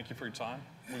 We thank you for your time.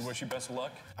 We wish you best of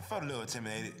luck. I felt a little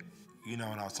intimidated, you know,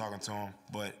 when I was talking to him,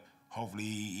 but hopefully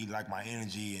he liked my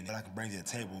energy and what I can bring to the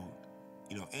table,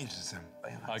 you know, interests him.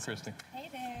 Hi, Christy. Hey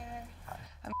there.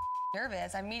 I'm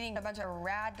nervous. I'm meeting a bunch of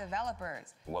rad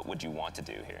developers. What would you want to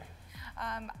do here?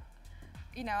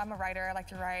 You know, I'm a writer. I like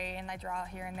to write, and I draw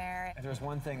here and there. If there's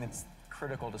one thing that's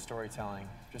critical to storytelling,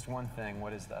 just one thing,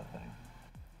 what is that thing?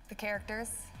 The characters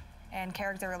and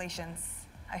character relations,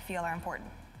 I feel, are important.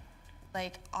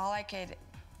 Like, all I could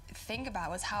think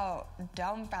about was how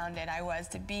dumbfounded I was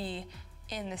to be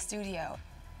in the studio.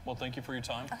 Well, thank you for your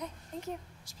time. Okay, thank you.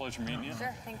 It's a pleasure meeting you.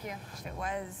 Sure, thank you. It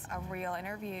was a real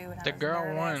interview, and The I was girl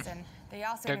nervous, won. and they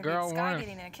also The interviewed girl Sky won.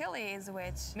 Getting and Achilles,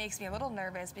 which makes me a little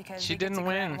nervous because She they get to didn't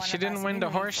grant win. one She of didn't us win the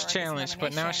immunity horse for this challenge,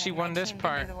 but now she elimination, won and this my team did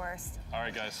part. the worst. All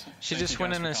right, guys. She Thank just you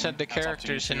went guys in for and said coming. the Hats off to you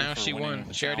characters, two and now for she winning won.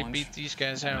 the She already challenge. beat these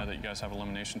guys I know out. that you guys have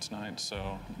elimination tonight,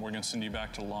 so we're going to send you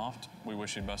back to the loft. We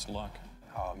wish you best of luck.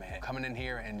 Oh man, coming in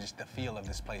here and just the feel of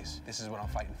this place, this is what I'm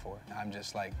fighting for. I'm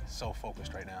just like so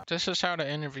focused right now. This is how the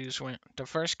interviews went. The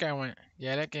first guy went,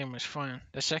 yeah, that game was fun.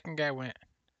 The second guy went,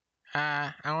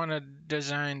 I want to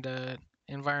design the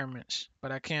environments,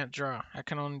 but I can't draw. I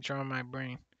can only draw my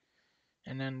brain.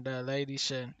 And then the lady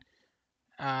said,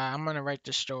 I'm going to write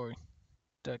the story,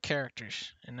 the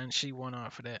characters. And then she won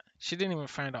off of that. She didn't even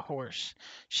find a horse.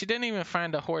 She didn't even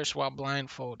find a horse while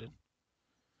blindfolded.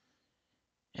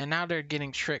 And now they're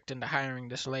getting tricked into hiring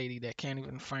this lady that can't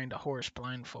even find a horse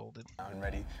blindfolded. I'm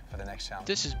ready for the next challenge.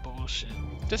 This is bullshit.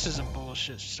 This is a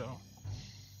bullshit show.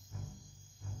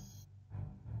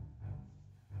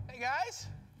 Hey guys.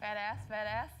 Badass,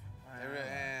 badass.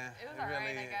 It was alright,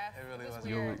 I guess. It really It was was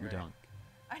weird. great. Dunk.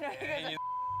 I know you guys And are. you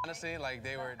honestly, like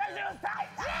they were.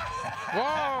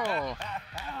 Whoa!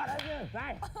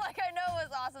 Like, I know it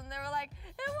was awesome. They were like,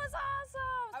 it was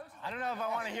awesome. I don't know if I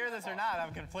want to hear this or not.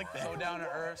 I'm conflicted. So down to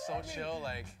earth, so chill,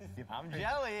 like. I'm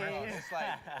jelly. It's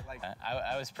like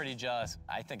I was pretty jealous.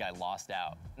 I think I lost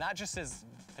out. Not just as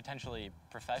potentially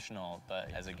professional,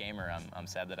 but as a gamer, I'm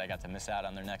sad that I got to miss out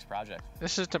on their next project.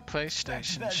 This is the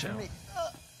PlayStation show.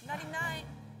 Nighty night.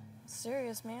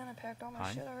 Serious, man. I packed all my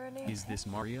Hi. shit already. Is this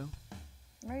Mario?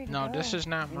 I'm ready to No, go. this is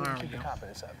not you need to keep Mario. your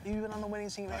confidence up. You've been on the winning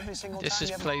team every single This time. is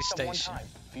You haven't messed up one PlayStation. time.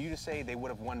 For you to say they would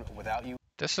have won without you.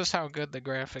 This is how good the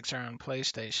graphics are on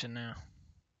PlayStation now.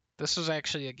 This is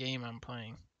actually a game I'm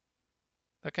playing.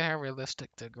 Look at how realistic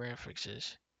the graphics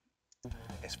is.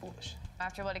 It's foolish.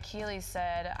 After what Achilles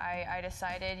said, I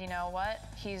decided, you know what?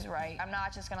 He's right. I'm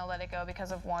not just gonna let it go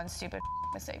because of one stupid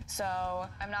mistake. So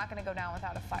I'm not gonna go down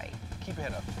without a fight. Keep your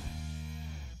head up.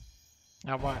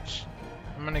 Now watch.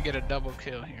 I'm gonna get a double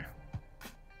kill here.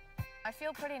 I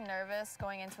feel pretty nervous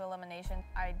going into elimination.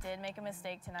 I did make a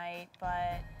mistake tonight,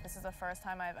 but this is the first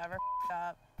time I've ever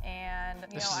up, and you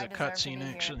This know is I a deserve to be cutscene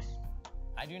here. actually.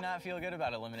 I do not feel good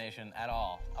about elimination at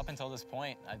all. Up until this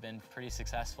point, I've been pretty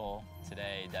successful.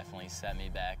 Today definitely set me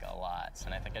back a lot,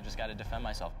 and I think I just got to defend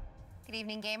myself. Good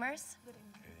evening, gamers.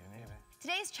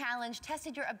 Today's challenge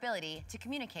tested your ability to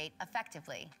communicate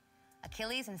effectively.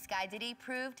 Achilles and Sky Diddy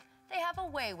proved they have a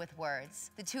way with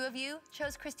words. The two of you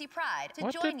chose Christy Pride to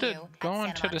What join did the you at going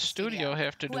Santa to the Monica studio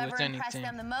have to do Whoever with impressed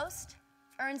anything? them the most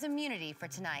earns immunity for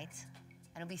tonight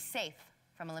and will be safe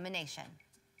from elimination.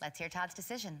 Let's hear Todd's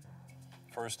decision.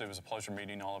 First, it was a pleasure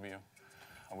meeting all of you.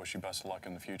 I wish you best of luck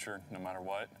in the future, no matter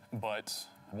what. But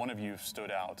one of you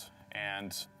stood out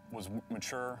and was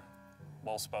mature,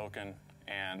 well-spoken,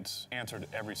 and answered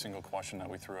every single question that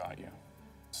we threw at you.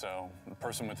 So the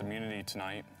person with immunity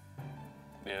tonight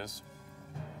is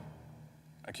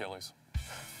Achilles.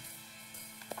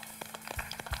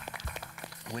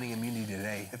 Winning immunity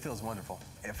today, it feels wonderful.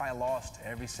 If I lost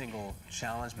every single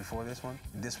challenge before this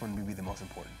one would be the most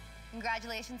important.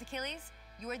 Congratulations, Achilles.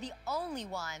 You are the only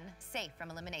one safe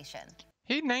from elimination.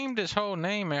 He named his whole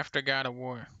name after God of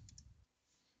War.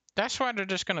 That's why they're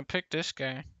just gonna pick this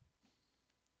guy.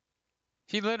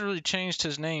 He literally changed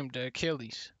his name to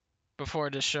Achilles before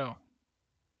this show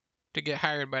to get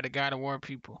hired by the God of War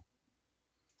people.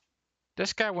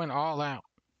 This guy went all out.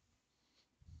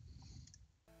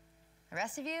 The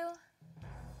rest of you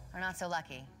are not so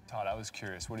lucky. Todd, I was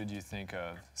curious. What did you think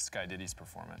of Sky Diddy's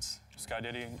performance? Sky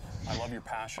Diddy, I love your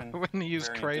passion. When he used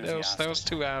very Kratos, that was enthusiastic.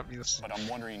 too obvious. But I'm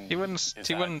wondering, He wouldn't is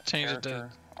he that wouldn't change it to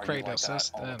character? Are you like Kratos.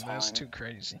 that all the That's time? too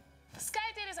crazy. Sky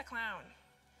Diddy's a clown.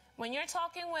 When you're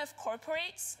talking with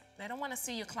corporates, they don't want to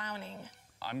see you clowning.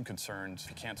 I'm concerned if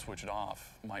you can't switch it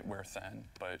off, it might wear thin,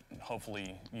 but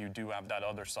hopefully you do have that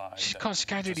other side. She that called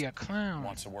Sky Diddy a just clown.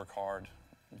 Wants to work hard,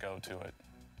 go to it.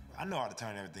 I know how to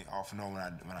turn everything off and on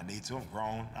when I need to. I'm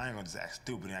grown. I ain't gonna just act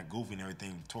stupid and act goofy and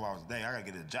everything 12 hours a day. I gotta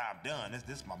get the job done.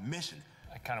 This is my mission.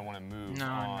 I kind of want to move No,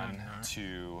 on no.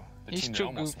 to the He's team that too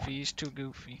almost goofy. won. He's too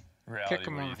goofy. Reality, Kick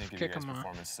him what do you off. think of Kick your guys' him off.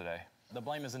 performance today? The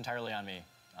blame is entirely on me.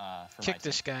 For Kick my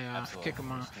this team. guy off. Absolutely. Kick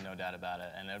him off. There's no doubt about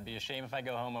it. And it would be a shame if I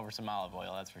go home over some olive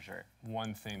oil, that's for sure.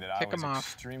 One thing that Kick I was him off.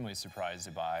 extremely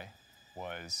surprised by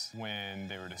was when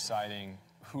they were deciding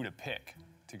who to pick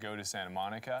to go to Santa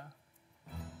Monica,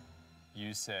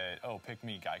 you said, oh, pick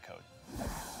me, Guy Code.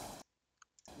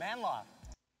 Manlaw.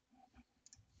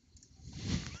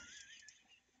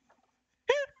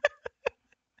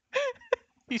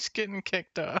 He's getting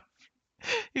kicked off.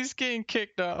 He's getting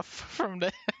kicked off from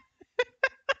the.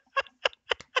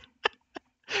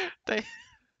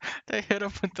 They hit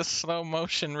him with the slow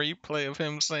motion replay of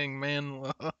him saying "man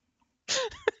love."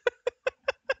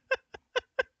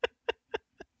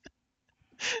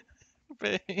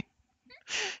 Babe,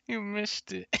 you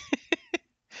missed it.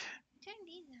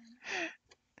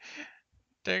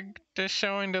 They're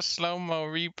showing the slow mo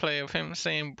replay of him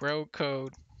saying "bro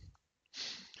code."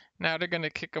 Now they're gonna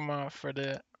kick him off for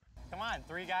that. Come on,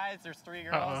 3 guys, there's 3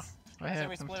 girls. What I say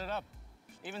we happened? split it up.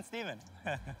 Even Steven.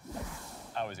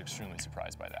 I was extremely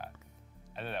surprised by that.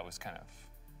 I thought that was kind of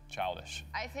childish.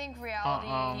 I think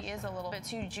reality is a little bit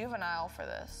too juvenile for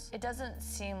this. It doesn't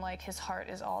seem like his heart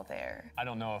is all there. I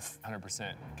don't know if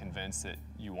 100% convinced that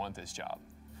you want this job.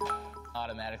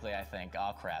 Automatically, I think,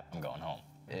 oh crap, I'm going home.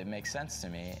 It makes sense to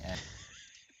me. And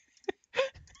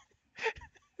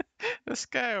This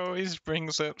guy always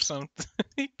brings up something.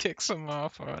 He kicks him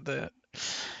off or that.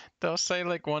 They'll say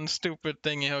like one stupid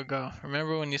thing and he'll go,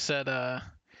 remember when you said that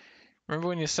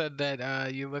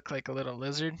you look like a little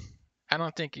lizard? I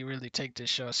don't think you really take this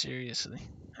show seriously.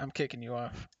 I'm kicking you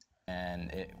off. And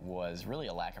it was really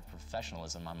a lack of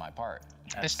professionalism on my part.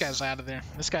 This guy's out of there.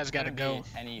 This guy's got to go.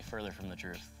 Couldn't be any further from the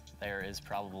truth. There is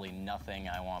probably nothing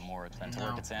I want more than to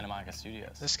work at Santa Monica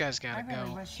Studios. This guy's got to I really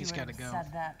go. wish He's you got would to have go.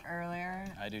 said that earlier.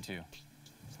 I do too.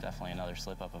 It's definitely another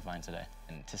slip up of mine today.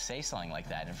 And to say something like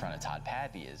that in front of Todd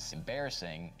Pappy is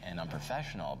embarrassing and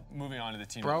unprofessional. Moving on to the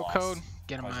team. Bro that code, lost,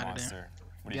 get him Cause out of Monster. there.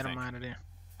 What do you Get him think? out of there.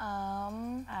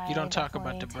 I don't talk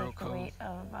about the definitely bro take the code. weight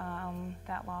of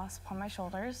that loss upon my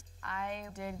shoulders. I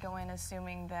did go in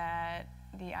assuming that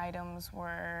the items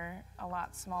were a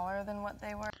lot smaller than what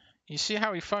they were. You see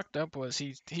how he fucked up was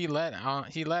he let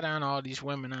on all these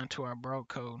women onto our bro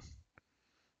code.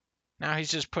 Now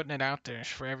he's just putting it out there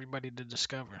for everybody to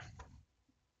discover.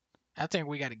 I think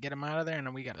we got to get him out of there, and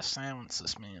then we got to silence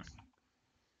this man.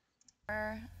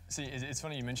 See, it's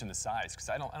funny you mentioned the size, because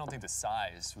I don't think the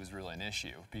size was really an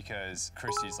issue, because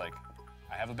Christy's like,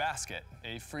 I have a basket,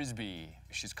 a frisbee.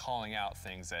 She's calling out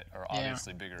things that are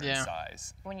obviously bigger in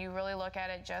size. When you really look at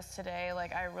it just today,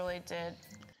 like I really did.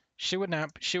 She would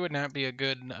not be a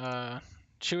good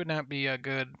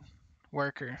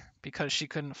worker because she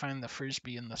couldn't find the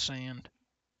frisbee in the sand.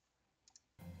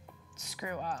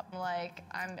 Screw up. Like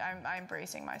I'm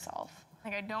bracing myself.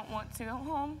 Like, I don't want to go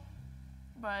home,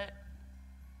 but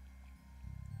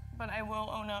I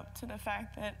will own up to the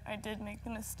fact that I did make the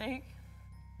mistake.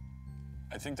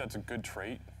 I think that's a good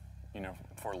trait,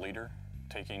 for a leader,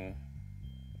 taking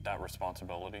that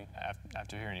responsibility.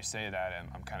 After hearing you say that,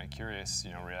 I'm kind of curious,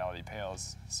 reality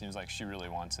pales. Seems like she really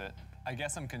wants it. I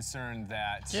guess I'm concerned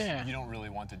that you don't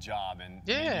really want the job. And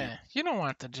you don't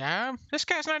want the job. This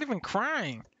guy's not even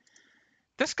crying.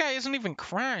 This guy isn't even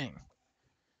crying.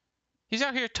 He's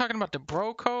out here talking about the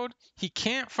bro code. He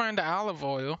can't find the olive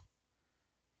oil.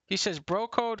 He says bro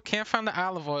code, can't find the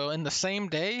olive oil in the same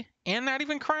day and not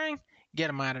even crying. Get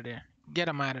him out of there. Get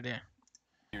him out of there.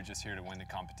 You're just here to win the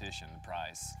competition, the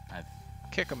prize. I've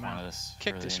Kick him out. This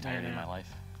Kick for this the entirety man of my out.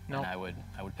 life. Nope. And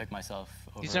I would pick myself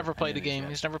over. He's never played any the of these game. guys.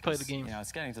 He's never played the game.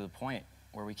 It's getting to the point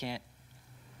where we can't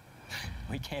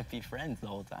be friends the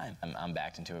whole time. I'm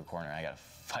backed into a corner. I gotta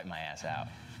fight my ass out.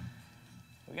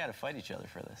 We gotta fight each other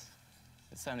for this.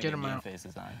 It's time to get game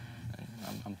faces on.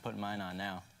 And I'm putting mine on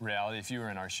now. Reality, if you were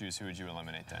in our shoes, who would you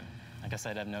eliminate then? I guess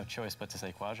I'd have no choice but to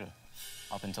say Quadra.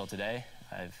 Up until today,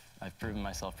 I've proven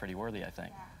myself pretty worthy, I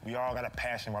think. We all got a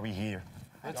passion while we here.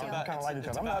 We kind of like each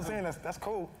other. I'm not saying that's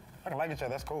cool. I can like each other,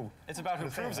 that's cool. It's about who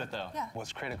proves it, though. Yeah.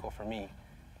 What's critical for me,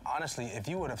 honestly, if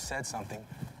you would have said something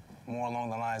more along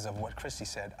the lines of what Christy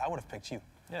said, I would have picked you.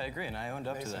 Yeah, I agree, and I owned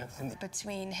up to that.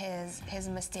 Between his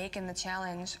mistake in the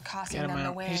challenge costing Get him them the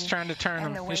out. win. He's trying to turn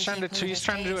him. He's trying to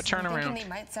do a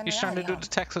turnaround. He's trying to do the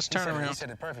Texas He turnaround. said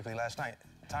it perfectly last night.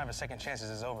 Time for second chances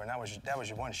is over, and that was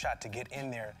your one shot to get in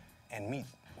there and meet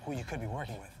who you could be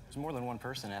working with. There's more than one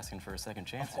person asking for a second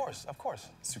chance. Of course.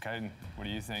 Sukaiden, what do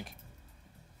you think?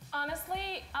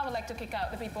 Honestly, I would like to kick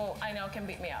out the people I know can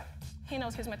beat me up. He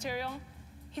knows his material.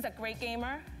 He's a great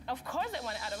gamer. Of course I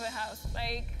want it out of the house.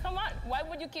 Like, come on. Why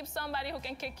would you keep somebody who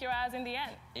can kick your ass in the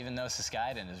end? Even though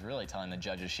Sukaiden is really telling the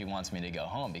judges she wants me to go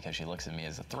home because she looks at me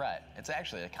as a threat, it's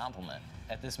actually a compliment.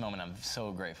 At this moment, I'm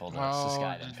so grateful to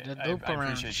Sukaiden. The loop I around.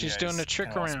 appreciate She's you doing guys the trick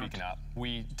kinda all around. Speaking up.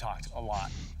 We talked a lot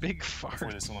Big fart.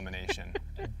 before this elimination.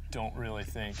 I don't really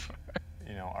think,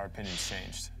 you know, our opinions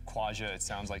changed. Quaja, it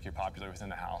sounds like you're popular within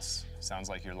the house. Sounds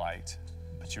like you're liked,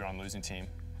 but you're on losing team.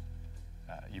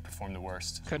 You performed the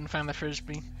worst. Couldn't find the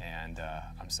frisbee. And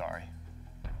I'm sorry.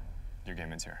 Your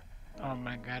game ends here. Oh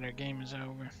my God, her game is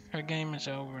over. Her game is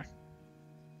over.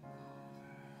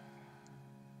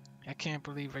 I can't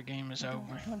believe her game is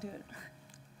over. Don't do it.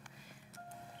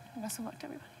 Best of luck to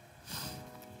everybody.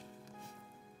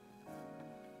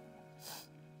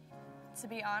 To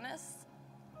be honest,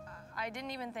 I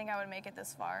didn't even think I would make it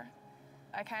this far.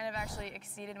 I kind of actually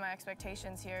exceeded my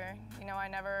expectations here. You know, I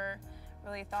never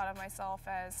really thought of myself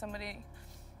as somebody.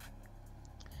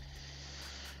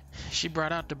 She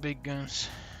brought out the big guns.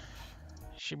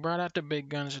 She brought out the big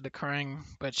guns of the crying,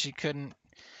 but she couldn't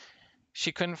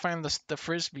find the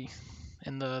frisbee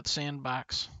in the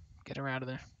sandbox. Get her out of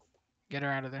there. Get her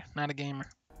out of there. Not a gamer.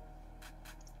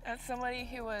 As somebody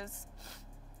who was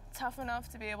tough enough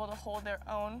to be able to hold their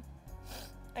own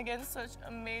against such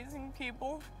amazing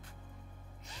people.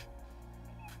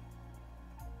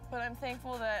 But I'm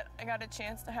thankful that I got a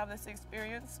chance to have this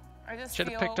experience. I just should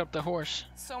have picked up the horse.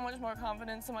 So much more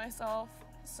confidence in myself,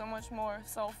 so much more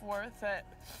self-worth that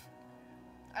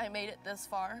I made it this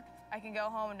far. I can go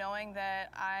home knowing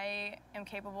that I am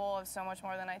capable of so much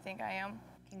more than I think I am.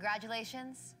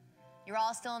 Congratulations. You're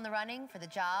all still in the running for the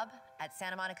job at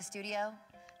Santa Monica Studio.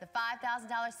 The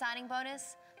 $5,000 signing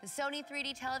bonus, the Sony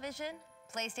 3D television,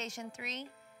 PlayStation 3,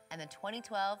 and the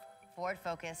 2012 Ford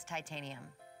Focus Titanium.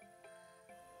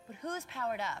 But who's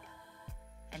powered up?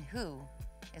 And who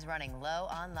is running low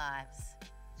on lives?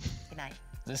 Good night.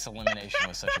 This elimination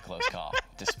was such a close call,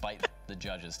 despite the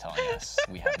judges telling us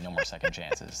we have no more second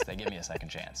chances. They give me a second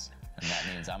chance, and that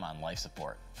means I'm on life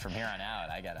support. From here on out,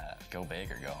 I gotta go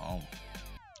big or go home.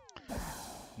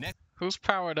 Who's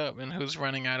powered up and who's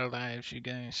running out of lives, you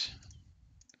guys?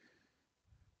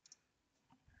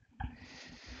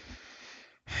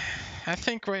 I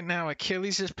think right now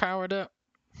Achilles is powered up,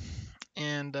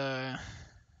 and that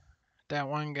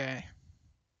one guy,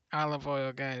 Olive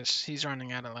Oil guys, he's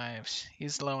running out of lives.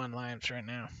 He's low on lives right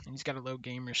now. He's got a low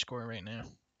gamer score right now.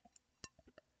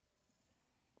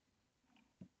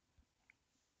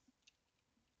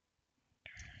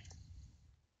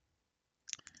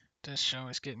 This show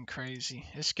is getting crazy.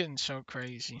 It's getting so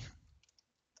crazy.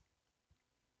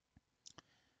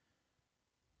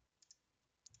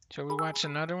 Shall we watch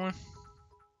another one?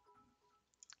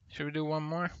 Should we do one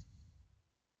more?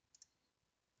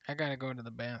 I gotta go to the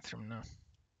bathroom now.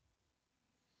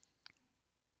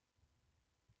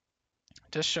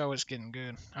 This show is getting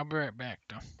good. I'll be right back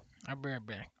though. I'll be right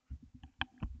back.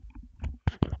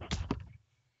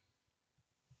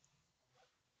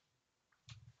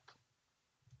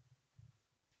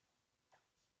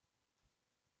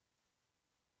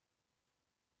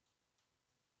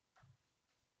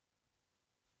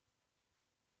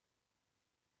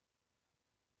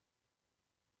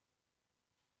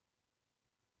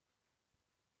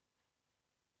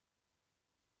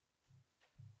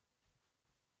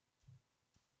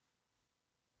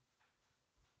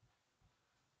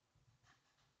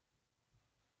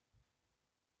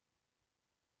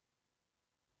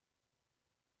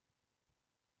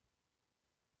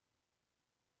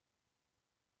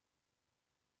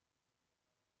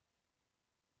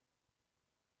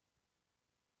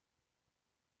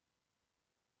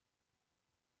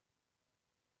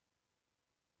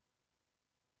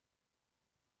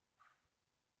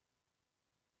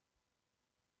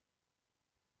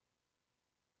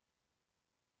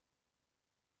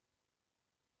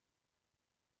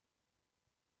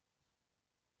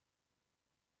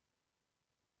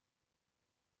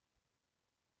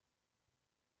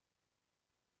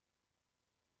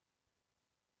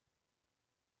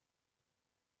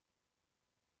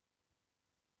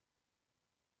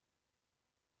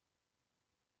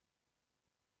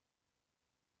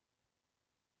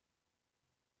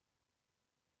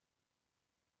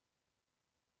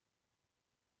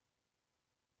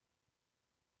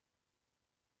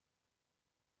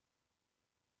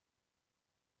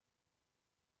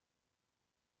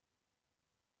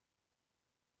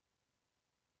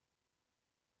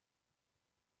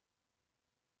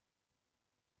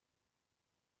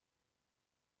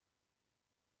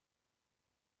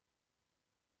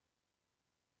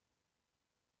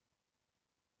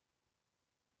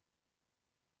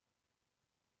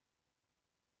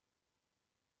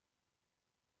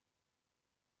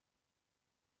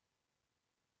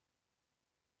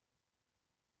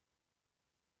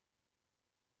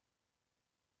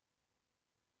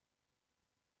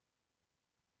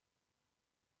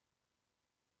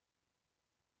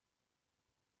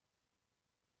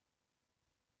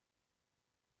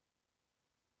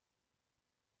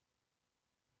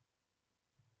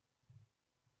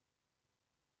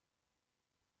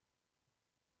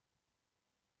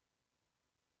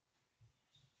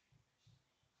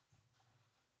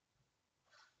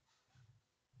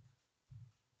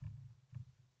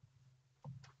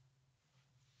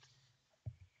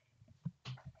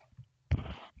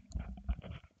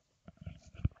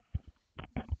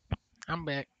 I'm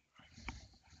back.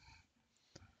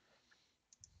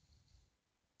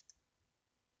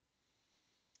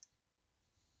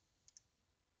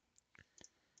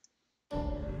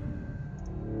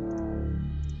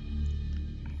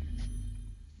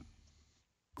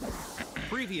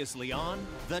 Previously on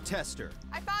The Tester.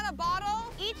 I found a bottle.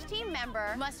 Each team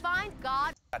member must find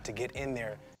God. Got to get in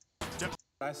there.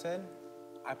 I said.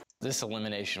 This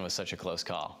elimination was such a close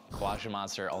call. Quadra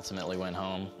Monster ultimately went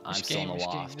home. I'm still in the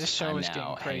loft. This show I'm is now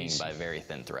getting hanging crazy. by a very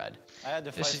thin thread. I had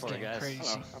to fight for it, guys.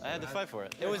 Crazy. I had to fight for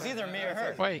it. It was either me or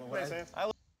her. Wait.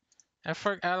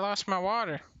 I lost my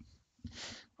water.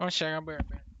 One second, I'll be right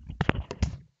back.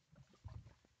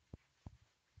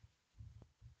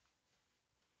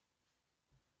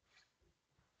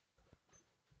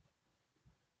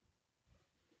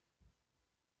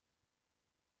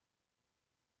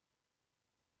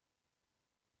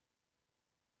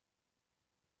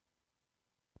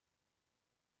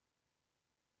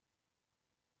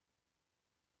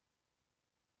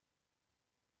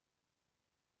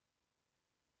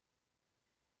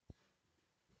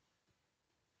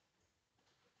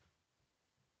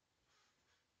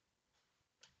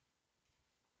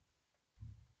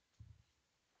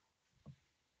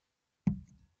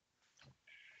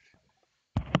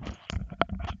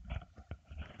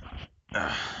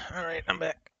 All right, I'm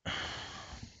back.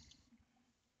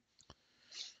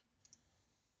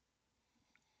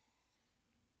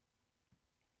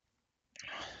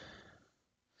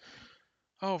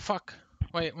 Oh, fuck.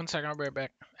 Wait, one second, I'll be right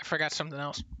back. I forgot something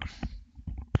else.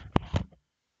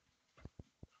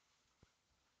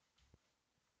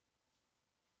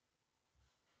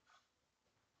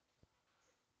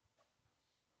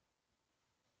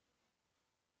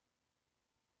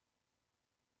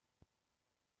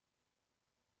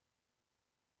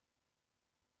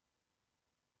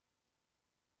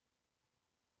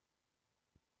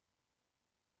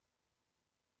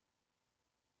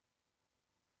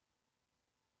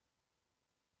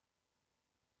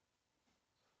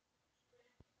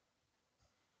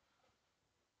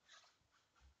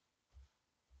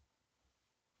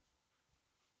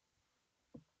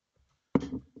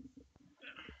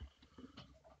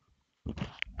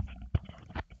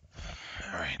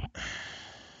 All right.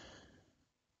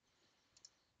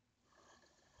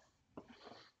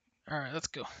 All right, let's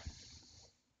go.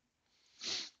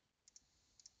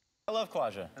 I love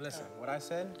Quadra. And listen, what I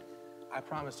said, I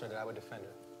promised her that I would defend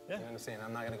her. Yeah. You understand?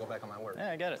 I'm not gonna go back on my word.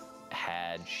 Yeah, I get it.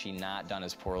 Had she not done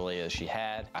as poorly as she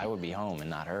had, I would be home and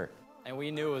not hurt. And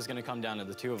we knew it was going to come down to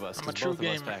the two of us. I'm a 'cause true both of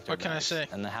us gamer. packed our What can I bags. say?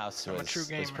 And the house I'm a true was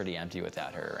gamer. pretty empty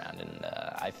without her around, and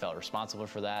I felt responsible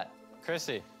for that.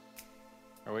 Chrissy,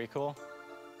 are we cool?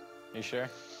 You sure?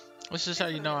 This is how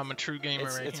you know I'm a true gamer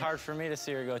It's, right it's here. hard for me to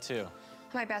see her go too.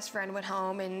 My best friend went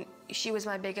home, and she was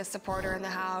my biggest supporter in the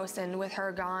house, and with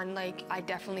her gone, like, I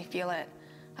definitely feel it.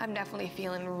 I'm definitely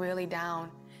feeling really down.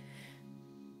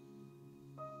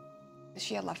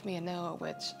 She had left me a note,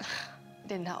 which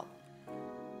didn't help.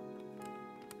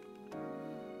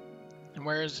 And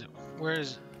where is it? Where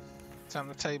is it? It's on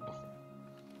the table.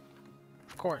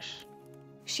 Of course.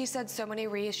 She said so many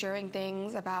reassuring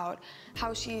things about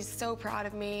how she's so proud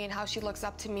of me and how she looks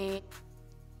up to me.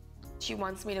 She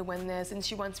wants me to win this, and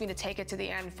she wants me to take it to the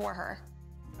end for her.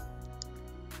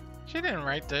 She didn't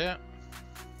write that.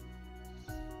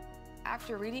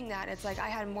 After reading that, it's like I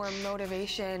had more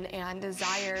motivation and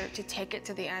desire to take it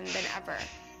to the end than ever.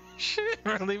 She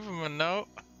didn't leave him a note.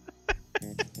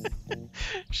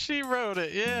 She wrote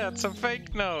it. Yeah, it's a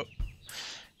fake note.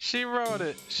 She wrote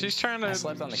it. She's trying to. I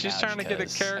slept on the she's couch trying to get a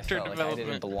 'cause character I felt development. Like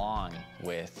I didn't belong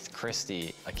with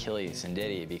Christy, Achilles, and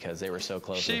Diddy because they were so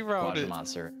close She with wrote Quadra it.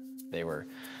 Monster. They were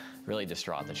really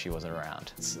distraught that she wasn't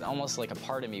around. It's almost like a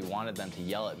part of me wanted them to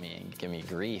yell at me and give me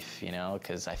grief, you know,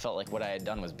 because I felt like what I had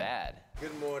done was bad.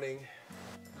 Good morning.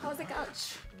 How's the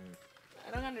couch?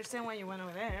 I don't understand why you went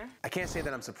over there. I can't say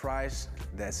that I'm surprised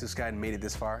that Suska made it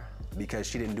this far because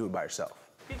she didn't do it by herself.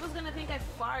 People's gonna think I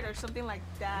farted or something like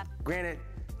that. Granted,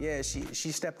 yeah,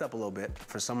 she stepped up a little bit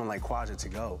for someone like Quadra to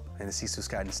go and to see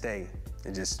Suska stay.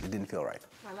 It didn't feel right.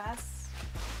 My last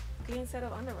clean set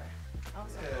of underwear.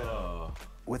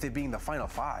 With it being the final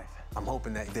five, I'm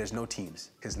hoping that there's no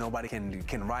teams because nobody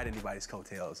can ride anybody's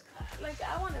coattails. Like,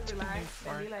 I want to relax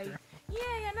and be like,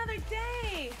 yay, another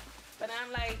day. But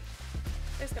I'm like,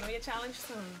 there's gonna be a challenge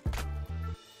soon.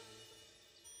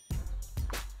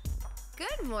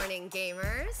 Good morning,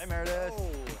 gamers. Hey, Meredith.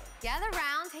 Gather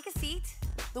round, take a seat.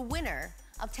 The winner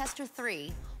of Tester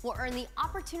 3 will earn the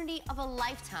opportunity of a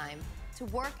lifetime to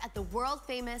work at the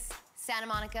world-famous Santa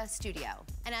Monica studio.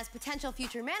 And as potential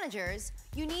future managers,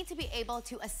 you need to be able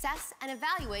to assess and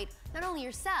evaluate not only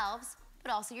yourselves,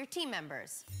 but also your team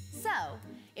members. So,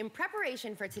 in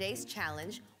preparation for today's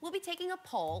challenge, we'll be taking a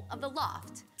poll of the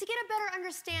Loft to get a better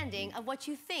understanding of what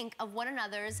you think of one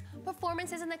another's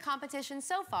performances in the competition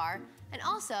so far, and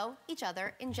also each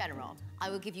other in general. I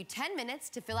will give you 10 minutes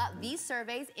to fill out these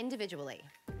surveys individually.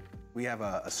 We have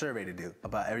a survey to do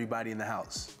about everybody in the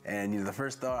house. And the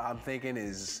first thought I'm thinking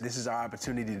is this is our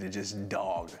opportunity to just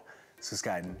dog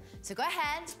Suskaiden. So go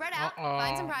ahead, spread out,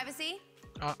 find some privacy.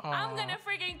 I'm gonna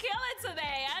freaking kill it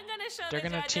today. I'm gonna show They're the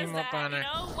gonna judges team up that, on her.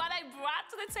 what I brought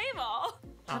to the table.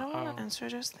 I don't want to answer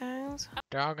those things.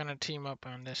 They're all gonna team up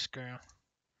on this girl.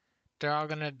 They're all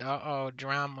gonna,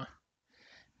 drama.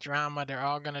 Drama, they're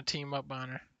all gonna team up on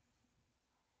her.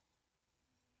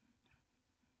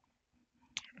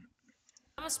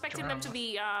 I'm expecting them to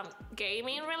be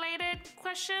gaming related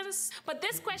questions, but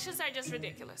these questions are just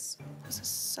ridiculous. Does it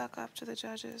suck up to the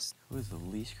judges? Who is the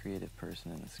least creative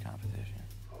person in this competition?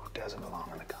 Who doesn't belong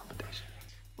in the competition?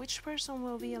 Which person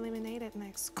will be eliminated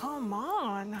next? Come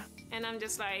on. And I'm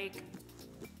just like,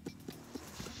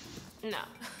 no.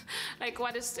 Like,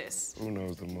 what is this? Who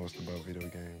knows the most about video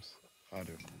games? I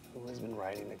do. Who has been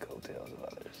riding the coattails of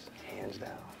others? Hands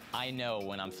down. I know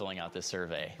when I'm filling out this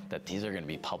survey that these are going to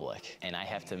be public, and I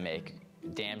have to make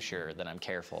damn sure that I'm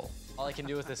careful. All I can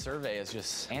do with this survey is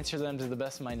just answer them to the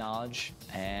best of my knowledge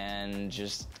and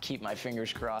just keep my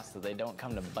fingers crossed that they don't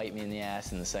come to bite me in the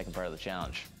ass in the second part of the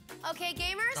challenge. Okay,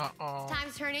 gamers, time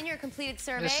to turn in your completed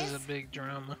surveys. This is a big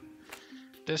drama.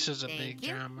 This is a big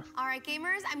drama. All right,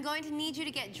 gamers, I'm going to need you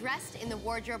to get dressed in the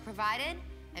wardrobe provided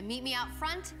and meet me out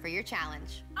front for your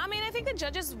challenge. I mean, I think the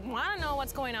judges want to know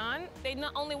what's going on. They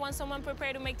not only want someone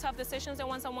prepared to make tough decisions, they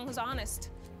want someone who's honest.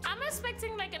 I'm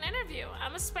expecting like an interview.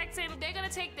 I'm expecting they're gonna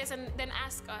take this and then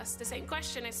ask us the same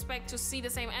question, expect to see the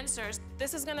same answers.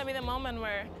 This is gonna be the moment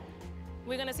where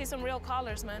we're gonna see some real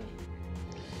callers, man.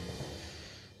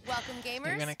 Welcome, gamers.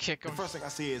 They're gonna kick them. The first thing I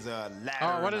see is a ladder.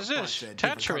 Oh, what and is a this? bunch of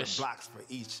different kind of Tetris. blocks for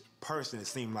each person. It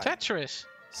seemed like Tetris.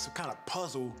 some kind of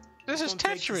puzzle. This is It's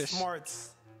gonna take the Tetris. Smarts.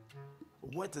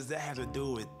 What does that have to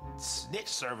do with snitch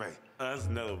survey? That's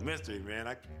another mystery,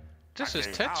 man. This is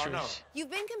I don't know. Tetris.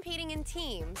 You've been competing in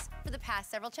teams for the past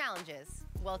several challenges.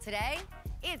 Well, today,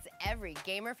 it's every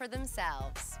gamer for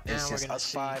themselves. It's just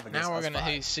us five against Now we're us gonna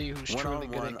five. see who's One truly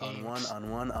on good one, at games. on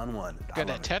one. Good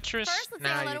at Tetris. First, let's say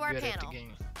now hello to you're our good at the panel.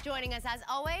 game. Joining us, as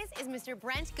always, is Mr.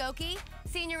 Brent Goki,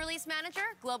 Senior Release Manager,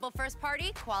 Global First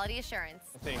Party, Quality Assurance.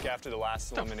 I think after the last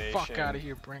Get the elimination, fuck outta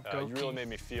here, Brent you Goki. really made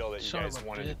me feel that you Son of guys a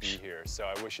wanted to bitch. be here. So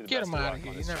I wish you the Get best him of out luck of here.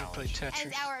 on You this never played challenge. Tetris.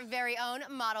 And our very own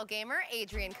model gamer,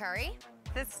 Adrian Curry.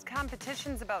 This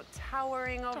competition's about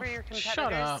towering over your competitors,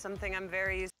 Shut up. something I'm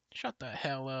very used Shut the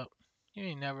hell up. You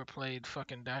ain't never played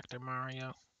fucking Dr.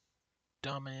 Mario.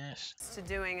 Dumbass. to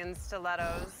doing in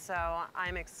stilettos, so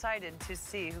I'm excited to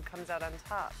see who comes out on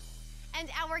top. And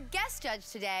our guest judge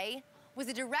today was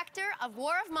the director of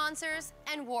War of Monsters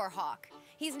and Warhawk.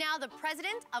 He's now the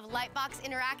president of Lightbox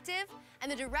Interactive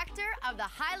and the director of the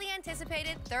highly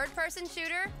anticipated third-person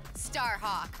shooter,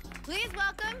 Starhawk. Please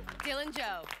welcome Dylan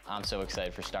Jobe. I'm so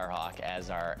excited for Starhawk, as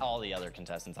are all the other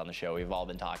contestants on the show. We've all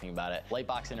been talking about it.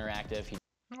 Lightbox Interactive.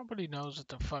 Nobody knows what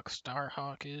the fuck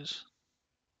Starhawk is.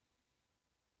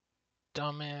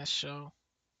 Dumbass show.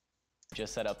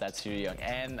 Just set up that studio,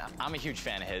 and I'm a huge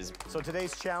fan of his. So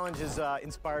today's challenge is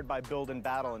inspired by Build and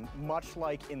Battle, and much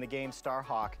like in the game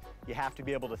Starhawk, you have to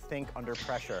be able to think under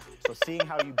pressure. So seeing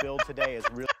how you build today is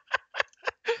really...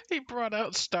 He brought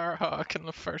out Starhawk in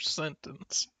the first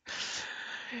sentence.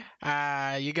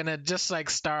 You're gonna, just like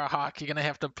Starhawk, you're gonna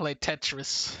have to play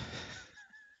Tetris.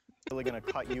 really gonna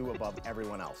cut you above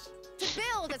everyone else. To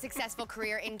build a successful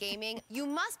career in gaming, you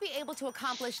must be able to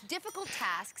accomplish difficult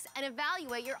tasks and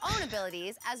evaluate your own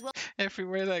abilities as well.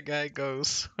 Everywhere that guy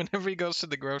goes, whenever he goes to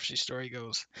the grocery store, he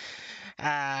goes,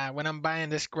 when I'm buying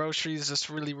this groceries, this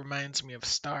really reminds me of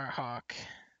Starhawk.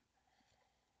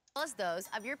 As those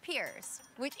of your peers,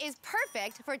 which is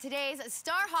perfect for today's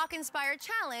Starhawk-inspired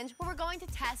challenge, where we're going to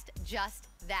test just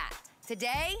that.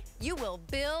 Today, you will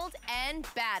build and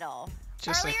battle.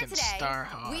 Just Earlier like in today,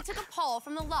 Starhawk. we took a poll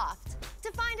from the Loft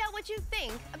to find out what you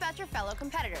think about your fellow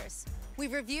competitors.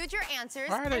 We've reviewed your answers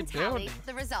Why are they and tallied building?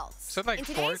 the results. Is that like in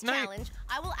today's Fortnite? challenge,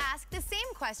 I will ask the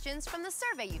same questions from the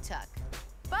survey you took.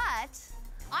 But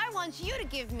I want you to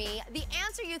give me the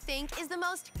answer you think is the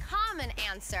most common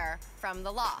answer from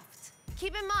the Loft.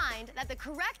 Keep in mind that the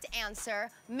correct answer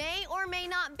may or may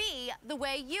not be the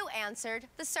way you answered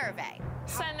the survey.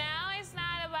 So now it's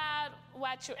not about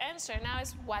what you answer, now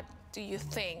it's what do you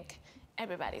think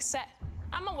everybody said.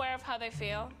 I'm aware of how they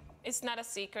feel. It's not a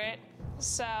secret.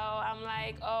 So I'm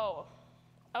like, oh,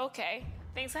 okay.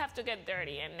 things have to get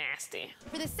dirty and nasty.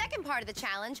 For the second part of the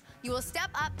challenge, you will step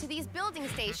up to these building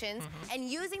stations and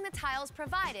using the tiles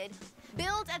provided,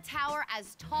 build a tower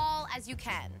as tall as you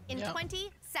can in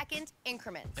 20-second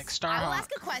increments. Like Star I will Hawk.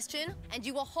 ask a question and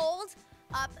you will hold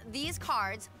up these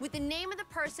cards with the name of the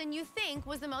person you think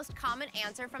was the most common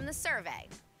answer from the survey.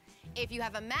 If you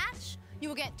have a match, you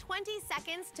will get 20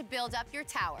 seconds to build up your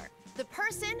tower. The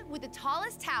person with the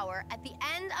tallest tower at the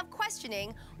end of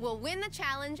questioning will win the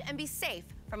challenge and be safe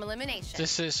from elimination.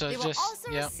 This is they will just also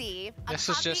receive a this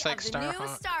is copy just like of the Star new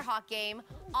Hawk. Starhawk game,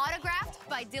 autographed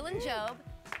by Dylan Job,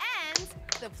 and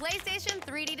the PlayStation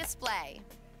 3D display.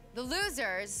 The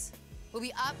losers will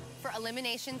be up for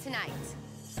elimination tonight.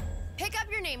 Pick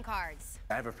up your name cards.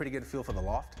 I have a pretty good feel for the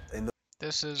loft and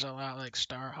This is a lot like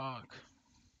Star Hawk.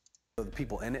 the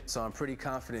people in it, so I'm pretty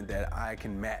confident that I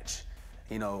can match,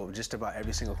 you know, just about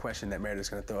every single question that Meredith's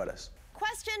gonna throw at us.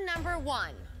 Question number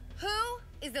 1. Who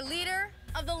is the leader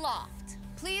of the loft?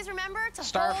 Please remember to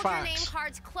Star hold Fox. your name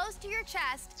cards close to your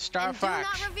chest Star and Fox.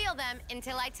 do not reveal them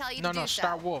until I tell you No, to do no, so.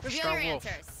 Star Wolf, Reveal Star your Wolf.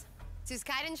 answers. Sus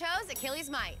Kaiden chose Achilles'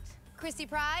 Might. Christy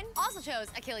Pride also chose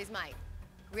Achilles' Might.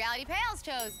 Reality Pales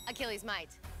chose Achilles' Might.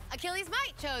 Achilles'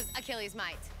 Might chose Achilles'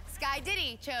 Might. Sky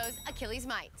Diddy chose Achilles'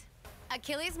 Might.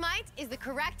 Achilles' Might is the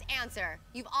correct answer.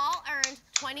 You've all earned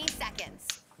 20 seconds.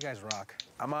 You guys rock.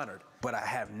 I'm honored, but I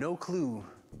have no clue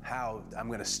how I'm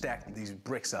gonna stack these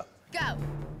bricks up. Go.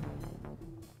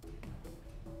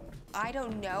 I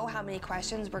don't know how many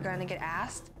questions we're going to get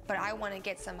asked, but I want to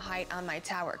get some height on my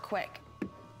tower quick.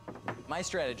 My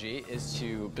strategy is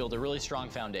to build a really strong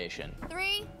foundation.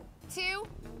 3, 2,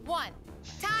 1.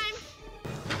 Time.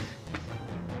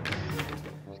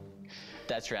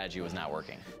 That strategy was not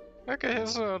working. Look at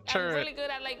his little I'm turret. really good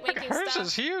at like Look at making hers stuff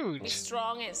is huge. be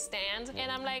strong and stand. And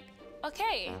I'm like,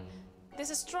 okay, this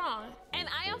is strong. And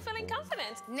I am feeling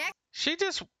confident. Next. She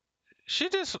just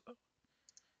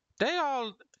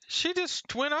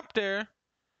went up there.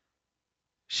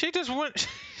 She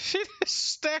just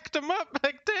stacked them up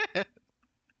like that.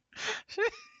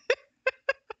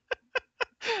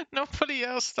 Nobody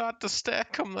else thought to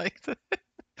stack them like that.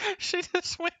 She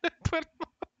just went and put them up.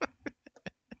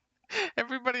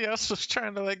 Everybody else was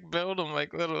trying to like build them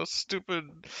like little stupid,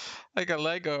 like a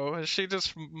Lego, and she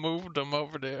just moved them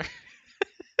over there.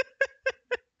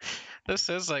 This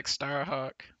is like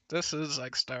Starhawk. This is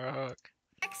like Starhawk.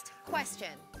 Next question.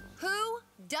 Who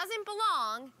doesn't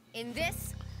belong in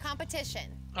this competition?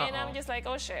 And I'm just like,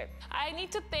 oh shit. I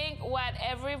need to think what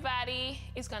everybody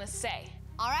is gonna say.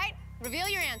 All right, reveal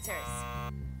your answers.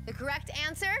 The correct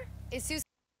answer is Sus.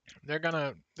 They're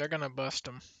gonna bust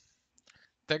them.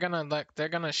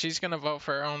 She's gonna vote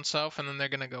for her own self, and then they're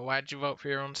gonna go, why'd you vote for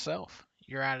your own self?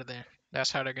 You're out of there. That's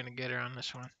how they're gonna get her on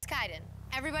this one. Kaiden.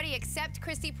 Everybody except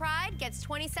Christy Pride gets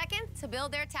 20 seconds to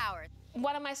build their towers.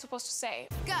 What am I supposed to say?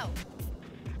 Go.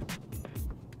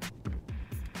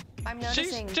 I'm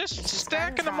noticing She's just Sus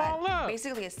stacking Kaiden's them got all up.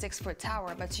 Basically a 6-foot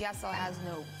tower, but she also has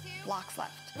no blocks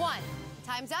left. 1.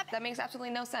 Time's up. That makes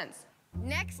absolutely no sense.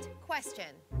 Next question.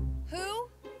 Who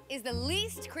is the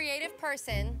least creative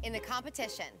person in the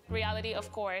competition? Reality,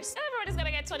 of course. Everybody's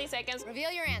gonna get 20 seconds.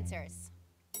 Reveal your answers.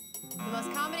 The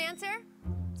most common answer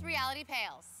is Reality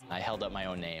Pales. I held up my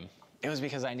own name. It was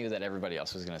because I knew that everybody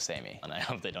else was going to say me, and I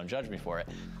hope they don't judge me for it.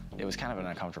 It was kind of an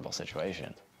uncomfortable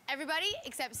situation. Everybody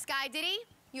except Sky Diddy,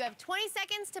 you have 20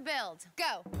 seconds to build.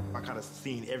 Go. I kind of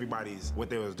seen everybody's what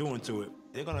they was doing to it.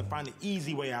 They're gonna find the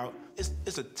easy way out.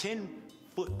 It's a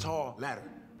 10-foot tall ladder.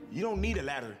 You don't need a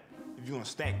ladder if you're gonna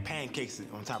stack pancakes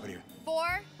on top of there.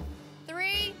 4,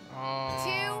 3, 2,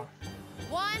 1.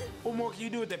 What more can you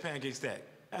do with that pancake stack?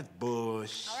 That's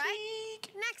bullshit. All right.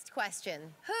 Next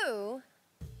question. Who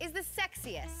is the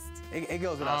sexiest? It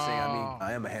goes without saying, I mean,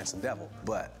 I am a handsome devil,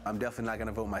 but I'm definitely not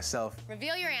gonna vote myself.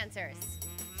 Reveal your answers.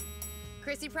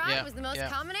 Christy Pride was the most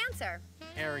common answer.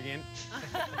 Arrogant.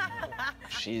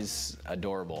 She's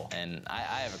adorable, and I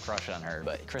have a crush on her,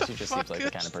 but Chrissy just seems like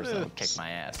the kind of person that would kick my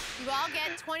ass. You all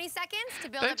get 20 seconds to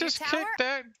build They up your just tower. kicked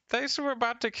that. They were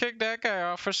about to kick that guy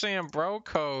off for saying bro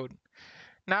code.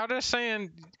 Now they're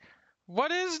saying,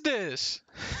 what is this?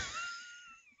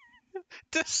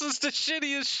 This is the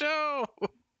shittiest show.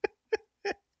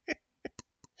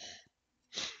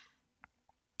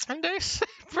 And they said,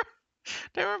 bro,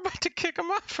 they were about to kick him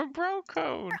off for bro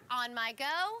code. On my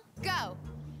go.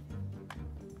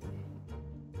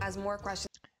 Has more questions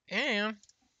And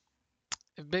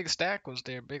if Big Stack was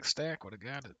there, Big Stack would have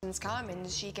got it. come, and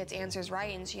she gets answers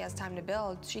right, and she has time to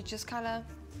build. She just kind of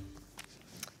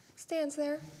stands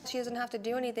there. She doesn't have to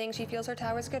do anything. She feels her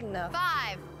tower's good enough.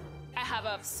 5. I have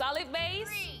a solid base,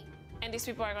 and these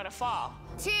people are gonna fall.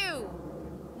 2,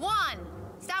 1.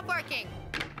 Stop working.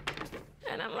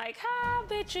 And I'm like, ha,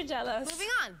 bitch, you're jealous. Moving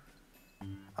on.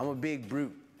 I'm a big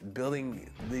brute. Building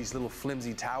these little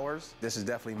flimsy towers, this is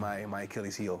definitely my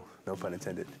Achilles heel, no pun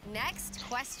intended. Next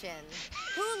question.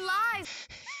 Who lies?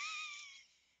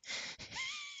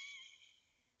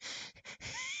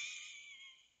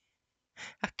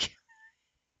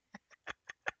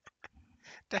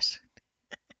 That's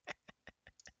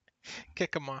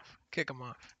kick him off. Kick him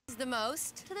off. The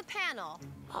most to the panel.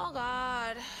 Oh,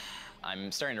 God.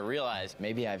 I'm starting to realize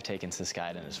maybe I've taken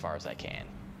Siskaiden as far as I can.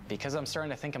 Because I'm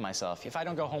starting to think of myself, if I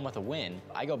don't go home with a win,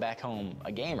 I go back home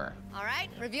a gamer. All right,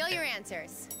 reveal your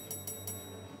answers.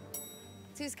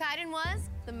 Suskaiden was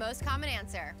the most common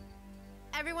answer.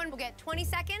 Everyone will get 20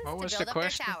 seconds to build up their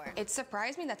tower. It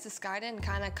surprised me that Siskaiden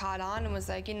kind of caught on and was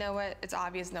like, you know what, it's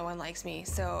obvious no one likes me.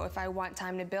 So if I want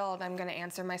time to build, I'm gonna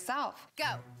answer myself.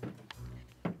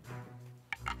 Go.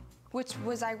 Which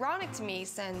was ironic to me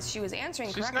since she was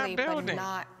answering correctly, but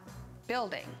not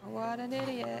building. What an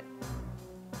idiot.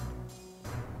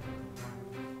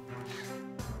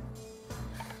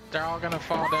 They're all gonna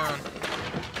fall down.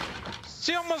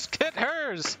 She almost hit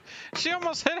hers. She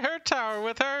almost hit her tower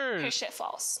with hers. Her shit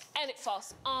falls. And it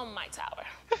falls on my tower.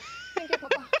 Thank you,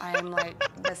 Papa. I am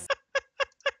like this.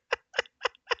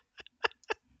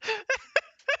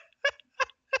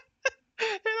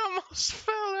 It almost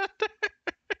fell under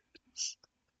hers.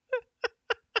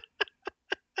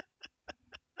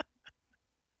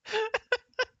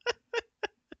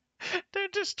 They're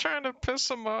just trying to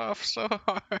piss him off so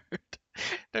hard.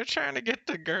 They're trying to get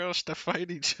the girls to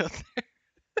fight each other.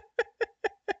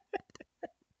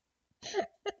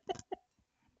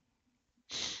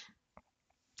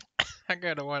 I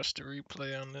gotta watch the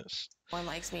replay on this. No one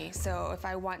likes me, so if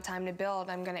I want time to build,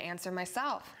 I'm gonna answer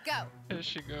myself. Go. There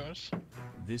she goes.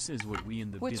 This is what we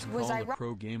in the biz call a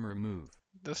pro gamer move.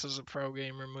 This is a pro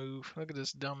gamer move. Look at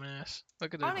this dumbass.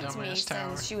 Look at this Ironic to me dumbass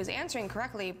tower. since she was answering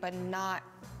correctly, but not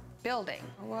building.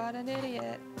 What an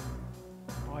idiot.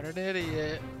 What an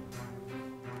idiot.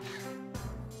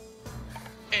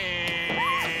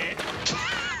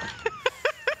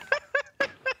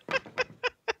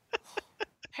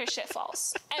 Her shit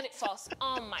falls. And it falls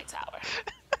on my tower.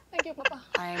 Thank you, Papa.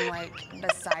 I am like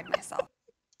beside myself.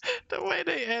 The way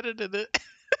they edited it.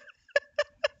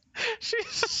 She's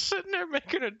just sitting there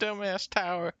making a dumbass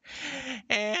tower.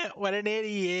 And what an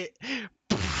idiot.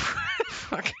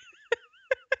 Fuck.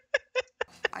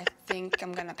 I think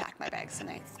I'm gonna pack my bags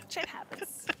tonight. Shit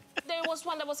happens. There was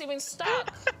one that was even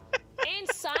stuck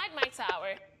inside my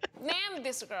tower. Damn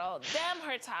this girl. Damn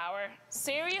her tower.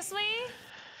 Seriously?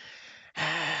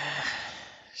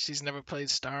 She's never played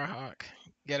Starhawk.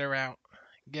 Get her out.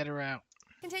 Get her out.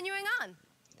 Continuing on.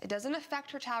 It doesn't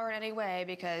affect her tower in any way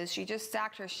because she just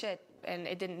stacked her shit and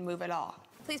it didn't move at all.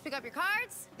 Please pick up your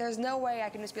cards. There's no way I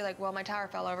can just be like, well, my tower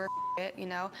fell over, it, you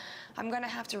know? I'm gonna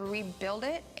have to rebuild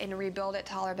it and rebuild it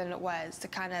taller than it was to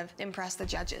kind of impress the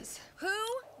judges. Who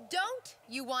don't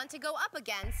you want to go up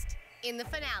against in the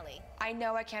finale? I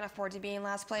know I can't afford to be in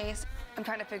last place. I'm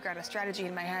trying to figure out a strategy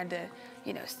in my head to,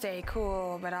 you know, stay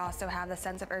cool, but also have the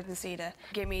sense of urgency to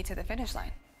get me to the finish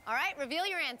line. All right, reveal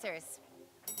your answers.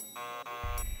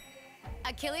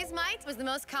 Achilles Might was the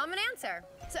most common answer.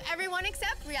 So everyone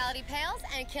except Reality Pales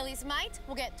and Achilles Might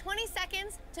will get 20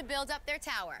 seconds to build up their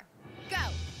tower. Go.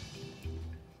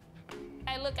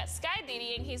 I look at Sky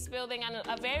Diddy and he's building on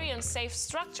a very unsafe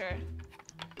structure.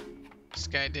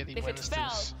 Sky Diddy If it wins fell,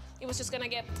 this. it was just gonna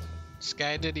get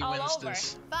Sky Diddy all wins over.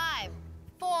 this. 5,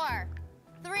 4,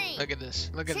 3, Look at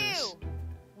this. Look at 2, this.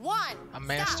 1. A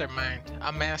mastermind.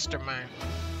 A mastermind.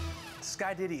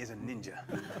 Sky Diddy is a ninja.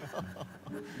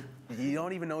 You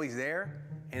don't even know he's there,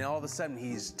 and all of a sudden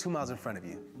he's 2 miles in front of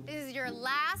you. This is your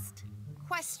last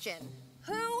question.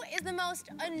 Who is the most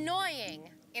annoying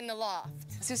in the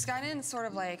loft? So Skyden is sort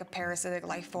of like a parasitic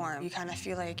life form. You kind of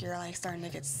feel like you're like starting to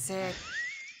get sick.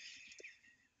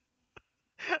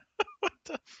 What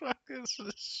the fuck is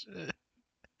this shit?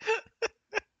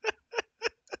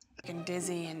 And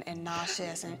dizzy and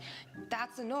nauseous, and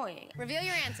that's annoying. Reveal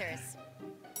your answers.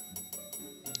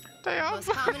 They all Most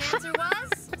common answer was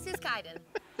Suskaiden.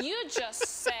 You just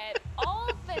said all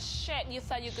the shit you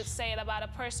thought you could say about a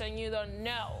person you don't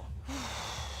know.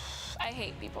 I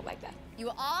hate people like that. You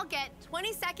will all get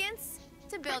 20 seconds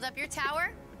to build up your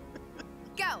tower.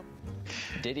 Go.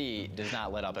 Diddy does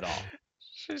not let up at all.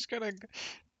 She's gonna...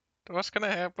 What's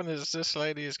gonna happen is this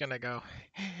lady is gonna go,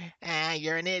 ah,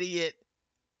 you're an idiot.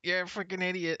 You're a freaking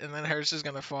idiot. And then hers is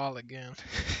gonna fall again.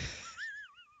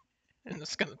 And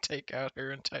it's gonna take out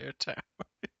her entire tower.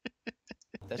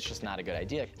 That's just not a good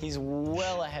idea. He's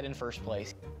well ahead in first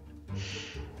place.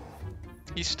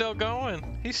 He's still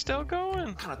going. He's still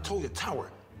going. Kind of told your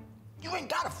tower. You ain't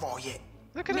gotta fall yet.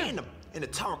 Look at me him. And the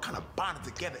tower kind of bonded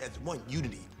together as one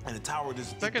unity. And the tower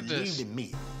just Look at believed this. in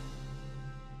me.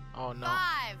 Oh no. 5,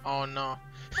 Oh no.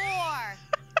 4,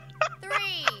 3,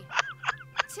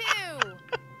 2,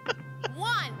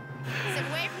 1. Step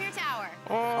away from your tower.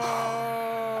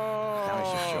 Oh. Now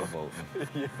he's just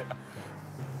showboating. Yeah.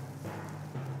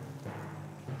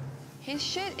 His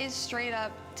shit is straight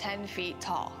up 10 feet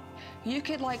tall. You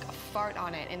could like fart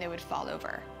on it and it would fall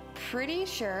over. Pretty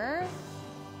sure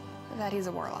that he's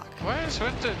a warlock. What is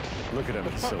with the? Look at him,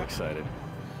 he's so excited.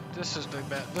 This is the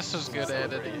best. This is good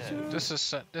editing. This is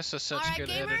such All right, good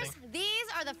gamers, editing. these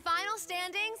are the final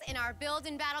standings in our build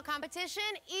and battle competition.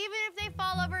 Even if they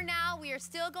fall over now, we are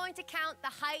still going to count the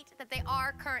height that they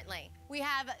are currently. We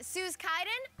have Suze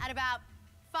Kaiden at about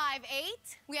 5'8".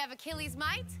 We have Achilles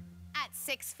Might at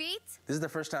 6 feet. This is the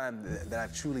first time that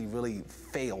I've truly, really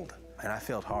failed, and I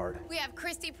failed hard. We have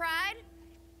Christy Pride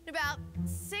at about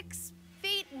 6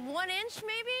 feet 1 inch,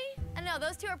 maybe? I don't know,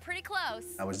 those two are pretty close.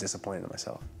 I was disappointed in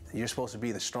myself. You're supposed to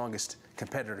be the strongest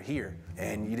competitor here,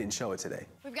 and you didn't show it today.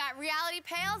 We've got Reality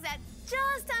Pales at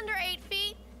just under 8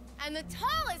 feet, and the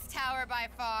tallest tower by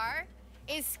far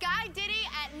is Sky Diddy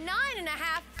at 9.5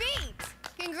 feet.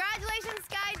 Congratulations,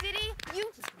 Sky Diddy. You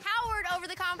towered over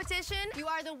the competition. You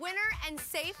are the winner and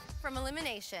safe from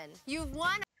elimination. You've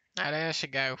won Now there's a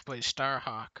guy who plays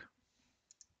Starhawk.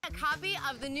 a copy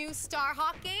of the new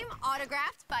Starhawk game,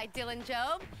 autographed by Dylan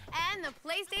Job, and the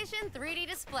PlayStation 3D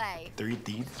display.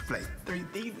 3D display.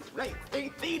 3D display.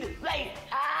 3D display.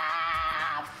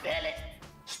 Ah, I feel it.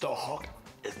 Starhawk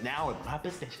is now in my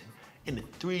possession, and the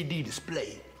 3D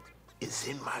display is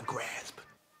in my grasp.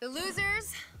 The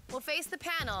losers will face the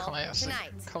panel Classic.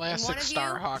 tonight. Classic And one of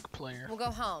Starhawk player. We'll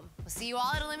go home. We'll see you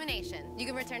all at elimination. You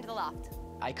can return to the loft.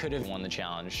 I could have won the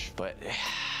challenge, but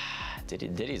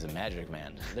Diddy's a magic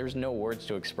man. There was no words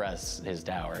to express his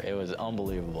tower. It was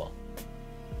unbelievable.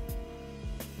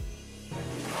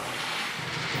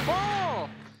 Oh!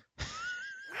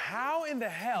 How in the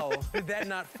hell did that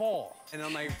not fall? And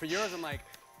I'm like, for yours, I'm like,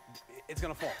 it's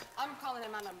gonna fall. I'm calling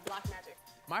him on a black magic.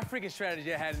 My freaking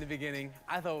strategy I had in the beginning,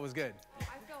 I thought it was good. I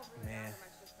feel really Man.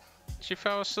 She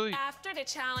fell asleep. After the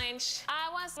challenge,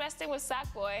 I was resting with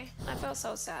Sackboy. I felt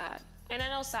so sad. And I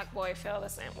know Sackboy felt the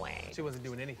same way. She wasn't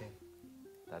doing anything.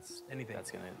 That's anything.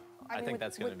 That's gonna. I I mean, think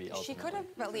that's gonna be She ultimately. could have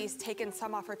at least taken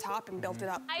some off her top and built it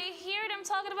up. I hear them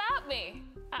talking about me.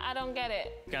 I don't get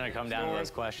it. It's gonna come down to those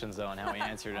questions though and how we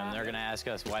answered them. They're gonna ask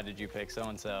us, why did you pick so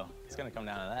and so? It's gonna come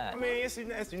down to that. I mean, it's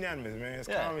unanimous, man. It's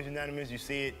Yeah. calm, it's unanimous. You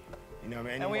see it, you know,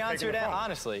 man. And we you won't take answered it it apart.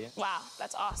 honestly. Wow,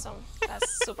 that's awesome.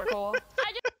 That's super cool.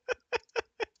 I just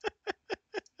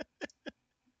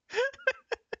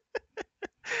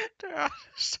They're all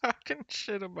just talking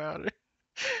shit about her.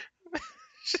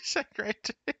 She's like right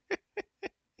there.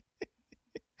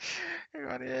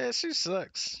 Everybody, yeah, she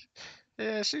sucks.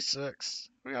 Yeah, she sucks.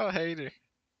 We all hate her.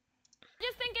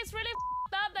 just think it's really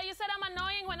up that you said I'm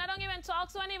annoying when I don't even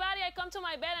talk to anybody. I come to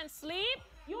my bed and sleep.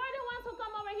 You are the ones who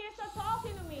come over here and start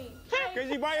talking to me. Because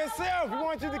you by yourself. We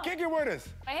want you to kick it with us.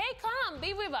 Hey, come,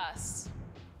 be with us.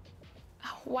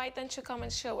 Why don't you come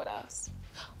and chill with us?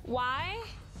 Why?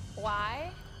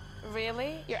 Why?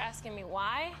 Really? You're asking me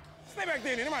why? Stay back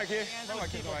there, nobody care. Nobody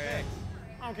kiss my ass.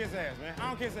 I don't kiss ass, man. I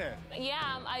don't kiss ass. Yeah,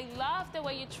 I love the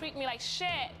way you treat me like shit.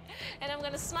 And I'm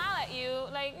gonna smile at you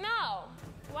like, no.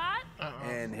 What?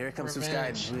 And here comes some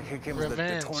Revenge. sky. Here comes the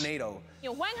Revenge. tornado.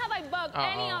 When have I bugged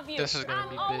any of you? This is gonna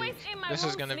be I'm always big. in my This room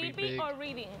is gonna be sleeping big. or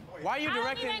reading. Why are you I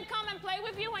directing? don't even come and play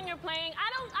with you when you're playing.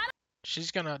 I don't.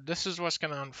 This is what's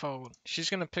gonna unfold. She's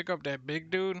gonna pick up that big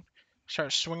dude,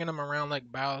 start swinging him around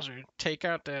like Bowser, take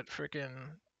out that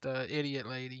the idiot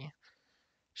lady.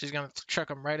 She's gonna chuck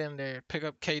him right in there, pick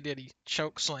up K Diddy,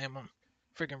 choke slam him,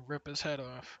 freaking rip his head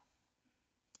off.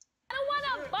 I don't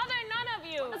want to bother none of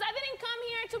you. Because I didn't come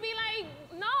here to be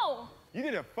like, no. You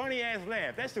did a funny ass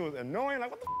laugh. That shit was annoying.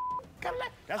 Like, what the kind of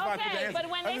laugh? That's why I put the Okay, answer. but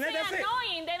when they say That's it.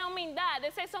 annoying, they don't mean that. They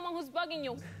say someone who's bugging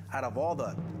you. Out of all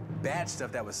the bad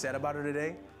stuff that was said about her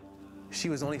today, she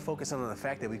was only focused on the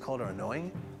fact that we called her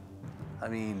annoying. I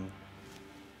mean,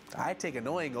 I'd take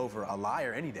annoying over a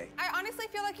liar any day. I honestly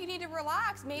feel like you need to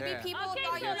relax. Maybe Yeah. people Okay,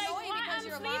 thought so you were like, annoying why because I'm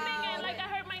you're sleeping loud. and like I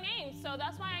heard my name, so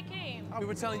that's why I came. We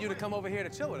were telling you to come over here to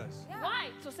chill with us. Why?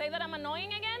 To say that I'm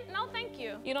annoying again? No, thank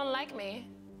you. You don't like me.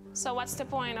 So what's the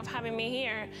point of having me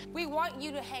here? We want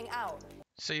you to hang out.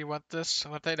 See what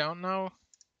they don't know?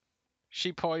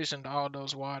 She poisoned all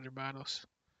those water bottles.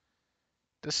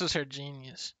 This is her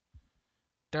genius.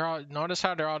 Notice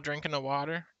how they're all drinking the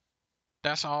water?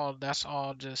 That's all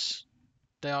just,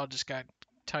 they all just got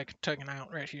taken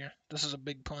out right here. This is a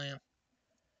big plan.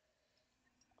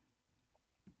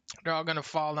 They're all gonna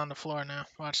fall on the floor now.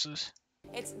 Watch this.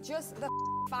 It's just the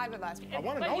 5 of us. I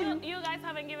want to But know you guys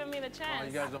haven't given me the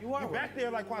chance. You back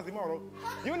there like Quasimodo.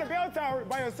 You in the bell tower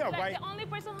by yourself, Like, right? the only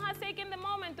person who has taken the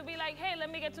moment to be like, hey, let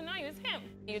me get to know you is him.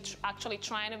 You actually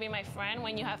trying to be my friend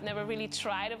when you have never really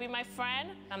tried to be my friend?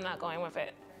 I'm not going with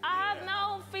it. I have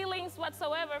no feelings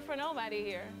whatsoever for nobody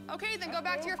here. Okay, then go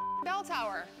back to your bell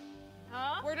tower.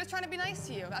 Huh? We're just trying to be nice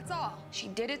to you, that's all. She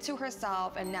did it to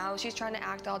herself, and now she's trying to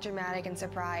act all dramatic and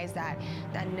surprised that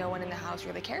no one in the house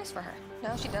really cares for her.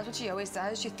 No, she does what she always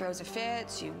does. She throws a fit,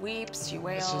 she weeps, she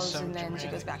wails, and then she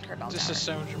goes back to her bell tower. This is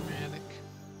so dramatic.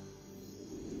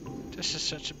 This is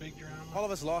such a big drama. All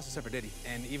of us lost except for Diddy,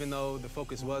 and even though the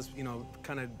focus was,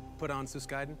 kind of put on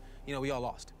Suskaiden, we all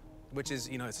lost, which is,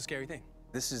 it's a scary thing.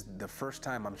 This is the first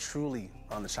time I'm truly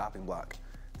on the chopping block.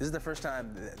 This is the first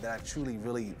time that I've truly,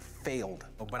 really failed.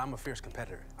 But I'm a fierce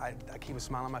competitor. I keep a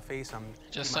smile on my face. I'm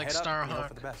just keep my like head up, Starhawk.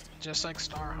 for the best. Just like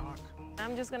Starhawk.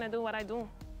 I'm just gonna do what I do.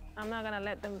 I'm not gonna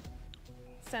let them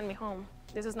send me home.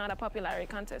 This is not a popularity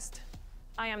contest.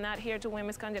 I am not here to win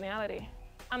Miss Congeniality.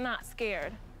 I'm not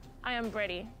scared. I am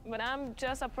ready. But I'm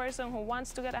just a person who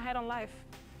wants to get ahead on life.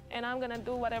 And I'm gonna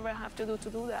do whatever I have to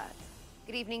do that.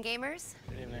 Good evening, gamers.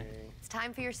 Good evening. It's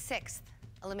time for your 6th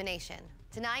elimination.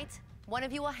 Tonight, one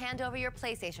of you will hand over your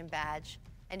PlayStation badge,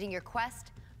 ending your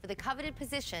quest for the coveted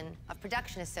position of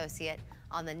production associate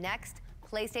on the next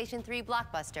PlayStation 3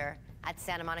 blockbuster at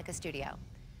Santa Monica Studio.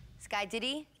 Sky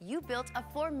Diddy, you built a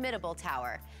formidable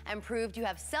tower and proved you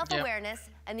have self-awareness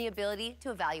and the ability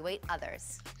to evaluate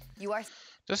others. You are.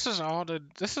 This is all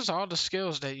the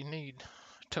skills that you need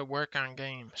to work on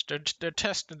games. They're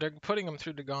testing. They're putting them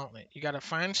through the gauntlet. You got to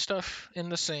find stuff in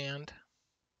the sand.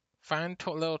 Find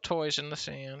little toys in the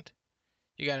sand.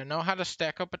 You got to know how to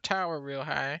stack up a tower real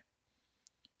high.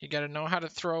 You got to know how to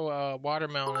throw a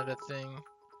watermelon at a thing.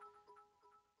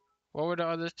 What were the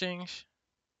other things?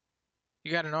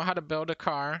 You got to know how to build a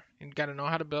car. You got to know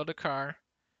how to build a car.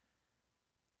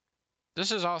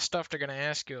 This is all stuff they're gonna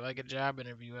ask you, like a job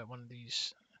interview at one of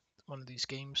these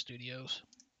game studios.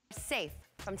 Safe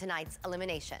from tonight's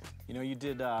elimination. You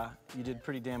did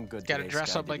pretty damn good. Got to today,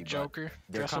 dress Sky up like Diddy, Joker.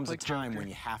 There Dress comes up like a time Joker. when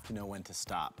you have to know when to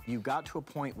stop. You got to a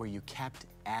point where you kept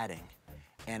adding,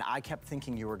 and I kept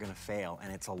thinking you were gonna fail.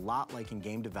 And it's a lot like in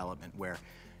game development where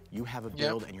you have a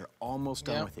build and you're almost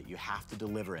done with it. You have to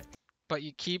deliver it. But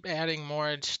you keep adding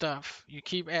more stuff. You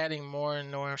keep adding more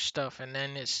and more stuff, and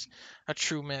then it's a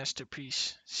true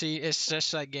masterpiece. See, it's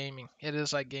just like gaming. It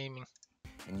is like gaming.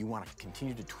 And you want to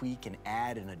continue to tweak and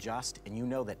add and adjust, and you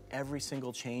know that every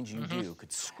single change you do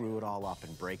could screw it all up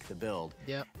and break the build.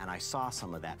 Yep. And I saw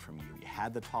some of that from you. You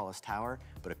had the tallest tower,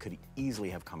 but it could easily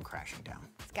have come crashing down.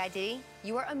 Sky Diddy,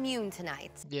 you are immune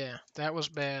tonight. Yeah, that was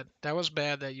bad. That was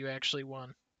bad that you actually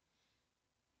won.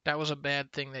 That was a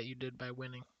bad thing that you did by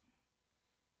winning.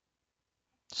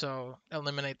 So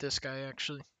eliminate this guy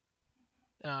actually.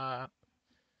 Play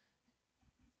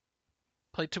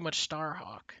too much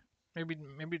Starhawk.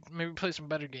 Maybe play some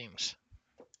better games.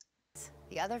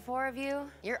 The other 4 of you,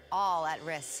 you're all at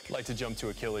risk. I'd like to jump to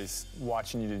Achilles.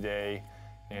 Watching you today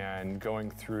and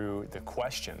going through the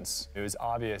questions, it was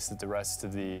obvious that the rest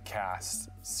of the cast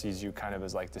sees you kind of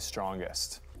as like the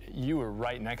strongest. You were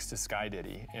right next to Sky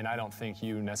Diddy, and I don't think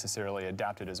you necessarily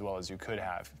adapted as well as you could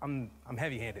have. I'm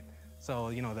heavy-handed,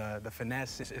 so the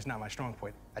finesse is not my strong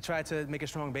point. I tried to make a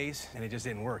strong base, and it just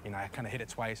didn't work. I kind of hit it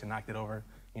twice and knocked it over,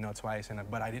 twice,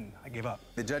 but I didn't. I gave up.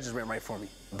 The judges went right for me,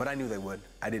 but I knew they would.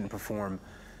 I didn't perform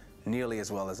nearly as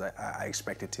well as I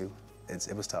expected to.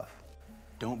 It was tough.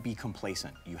 Don't be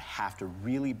complacent. You have to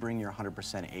really bring your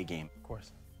 100% A game. Of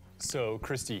course. So,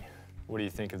 Christy, what do you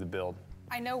think of the build?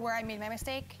 I know where I made my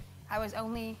mistake. I was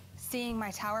only seeing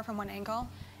my tower from one angle,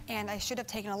 and I should have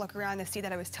taken a look around to see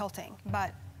that I was tilting.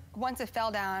 But once it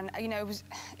fell down,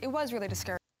 it was really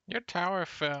discouraging. Your tower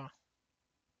fell.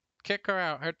 Kick her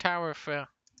out. Her tower fell.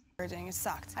 It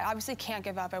sucked. I obviously can't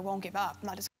give up. I won't give up. I'm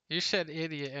not just You said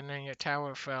idiot, and then your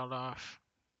tower fell off.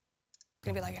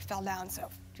 gonna be like it fell down, so,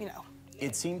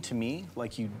 It seemed to me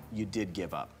like you did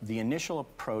give up. The initial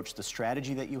approach, the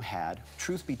strategy that you had,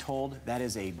 truth be told,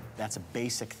 that's a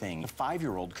basic thing. A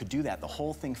 5-year-old could do that. The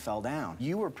whole thing fell down.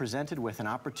 You were presented with an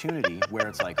opportunity where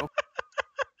it's like, okay.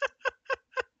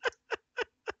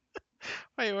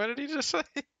 Wait, what did he just say?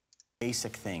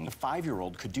 Basic thing. A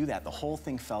 5-year-old could do that. The whole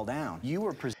thing fell down. You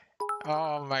were presented.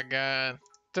 Oh my God.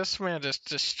 This man just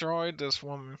destroyed this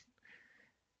woman.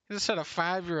 He just said a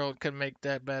 5-year-old could make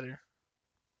that better.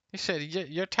 He said,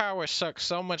 your tower sucks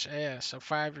so much ass, a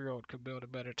 5-year-old could build a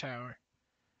better tower.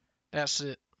 That's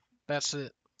it. That's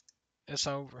it. It's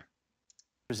over.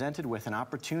 Presented with an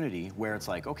opportunity where it's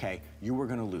like, okay, you were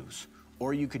going to lose.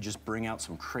 or you could just bring out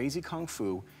some crazy kung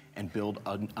fu and build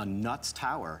a nuts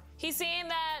tower. He's saying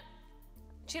that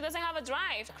she doesn't have a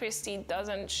drive. Christy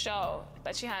doesn't show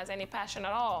that she has any passion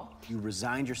at all. You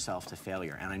resigned yourself to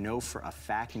failure, and I know for a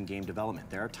fact in game development,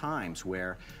 there are times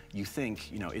where you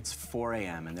think, you know, it's 4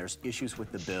 a.m. and there's issues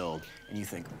with the build, and you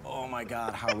think, oh my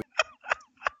God, how are we?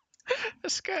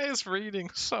 This guy is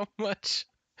reading so much.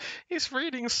 He's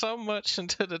reading so much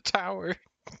into the tower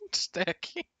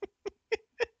stacking.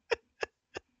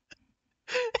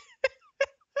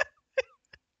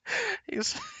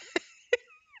 He's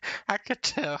I could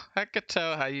tell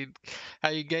how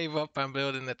you gave up on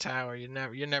building the tower.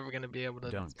 You're never gonna be able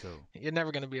to. You're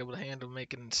never gonna be able to handle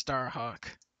making Starhawk.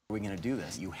 Are we gonna do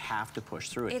this? You have to push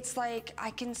through it. It's like,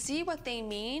 I can see what they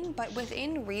mean, but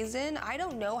within reason, I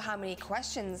don't know how many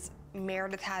questions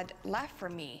Meredith had left for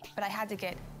me. But I had to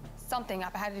get something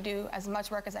up. I had to do as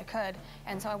much work as I could,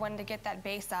 and so I wanted to get that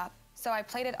base up. So I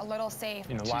played it a little safe.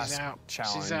 You know, last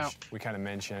challenge, we kind of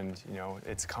mentioned, you know,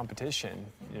 it's competition,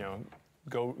 you know,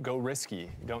 go risky.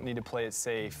 You don't need to play it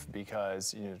safe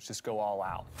because, you know, just go all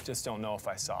out. Just don't know if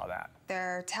I saw that.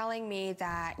 They're telling me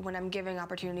that when I'm giving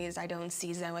opportunities, I don't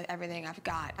seize them with everything I've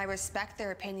got. I respect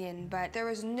their opinion, but there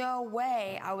was no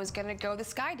way I was gonna go the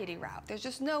Sky Diddy route. There's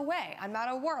just no way. I'm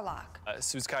not a warlock.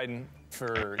 Suskaiden,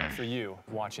 for you,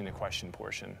 watching the question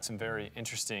portion, some very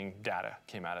interesting data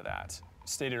came out of that.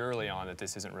 Stated early on that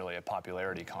this isn't really a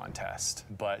popularity contest,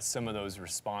 but some of those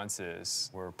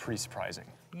responses were pretty surprising.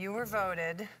 You were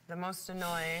voted the most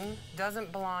annoying,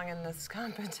 doesn't belong in this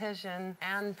competition,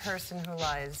 and person who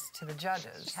lies to the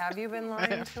judges. Have you been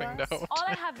lying to us? All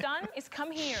I have done is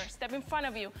come here, step in front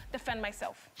of you, defend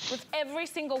myself. With every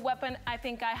single weapon I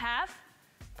think I have,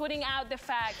 putting out the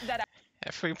fact that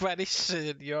Everybody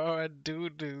said you're a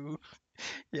doo-doo.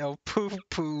 Yo,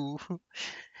 poo-poo.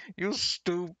 You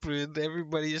stupid.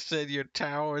 Everybody said your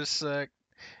tower sucked.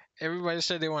 Everybody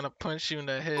said they want to punch you in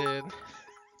the head.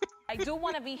 I do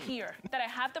want to be here, that I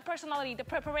have the personality, the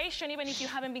preparation, even if you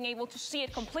haven't been able to see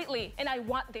it completely, and I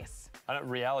want this.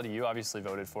 Reality, you obviously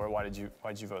voted for it. Why did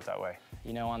you vote that way?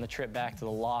 You know, on the trip back to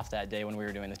the loft that day when we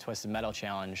were doing the Twisted Metal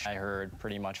Challenge, I heard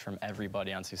pretty much from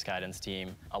everybody on Suskaiden's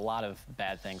team a lot of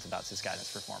bad things about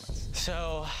Suskaiden's performance.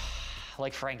 So,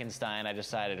 like Frankenstein, I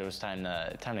decided it was time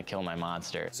to kill my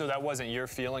monster. So that wasn't your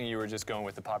feeling? You were just going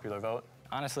with the popular vote?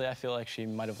 Honestly, I feel like she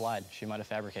might have lied. She might have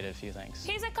fabricated a few things.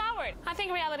 He's a coward. I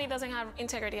think reality doesn't have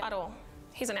integrity at all.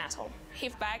 He's an asshole. He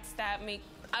backstabbed me.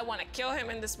 I want to kill him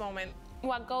in this moment.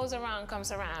 What goes around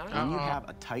comes around. When you have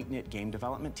a tight-knit game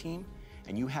development team,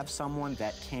 and you have someone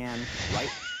that can write...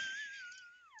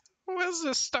 Where's the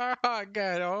Starhawk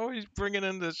guy? Always bringing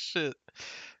in this shit.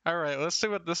 All right, let's see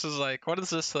what this is like. What is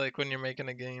this like when you're making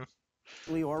a game?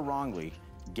 Or wrongly,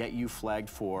 get you flagged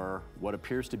for what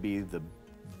appears to be the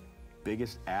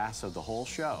biggest ass of the whole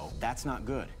show. That's not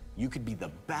good. You could be the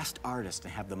best artist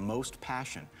and have the most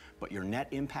passion, but your net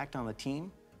impact on the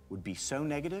team would be so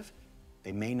negative,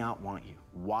 they may not want you.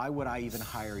 Why would I even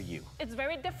hire you? It's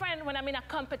very different when I'm in a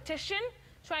competition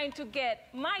trying to get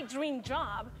my dream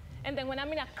job, and then when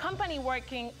I'm in a company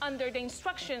working under the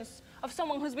instructions of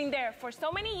someone who's been there for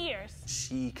so many years.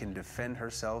 She can defend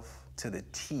herself to the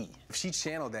T. If she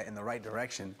channeled that in the right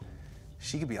direction,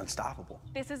 she could be unstoppable.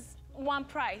 This is one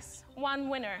prize, one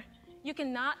winner. You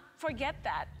cannot forget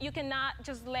that. You cannot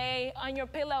just lay on your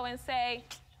pillow and say,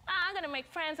 I'm gonna make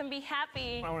friends and be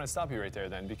happy. I want to stop you right there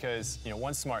then, because you know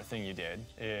one smart thing you did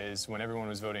is when everyone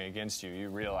was voting against you, you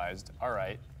realized, all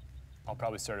right, I'll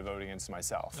probably start voting against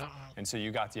myself. And so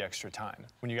you got the extra time.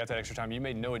 When you got that extra time, you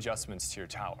made no adjustments to your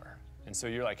tower. And so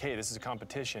you're like, hey, this is a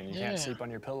competition. You can't sleep on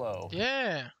your pillow.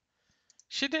 Yeah.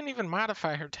 She didn't even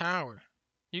modify her tower.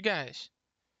 You guys.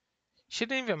 She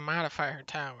didn't even modify her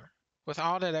tower with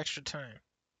all that extra time.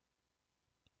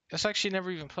 It's like she never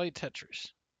even played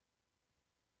Tetris.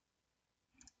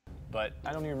 But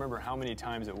I don't even remember how many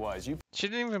times it was. She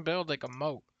didn't even build like a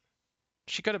moat.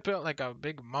 She could have built like a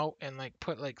big moat and like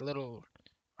put like little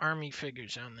army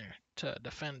figures on there to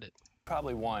defend it.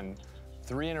 Probably won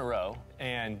 3 in a row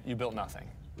and you built nothing.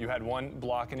 You had one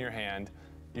block in your hand.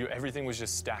 Everything was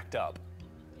just stacked up.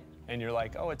 And you're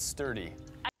like, oh, it's sturdy.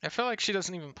 I feel like she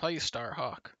doesn't even play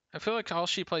Starhawk. I feel like all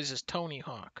she plays is Tony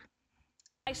Hawk.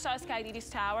 I saw Sky Diddy's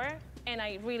tower and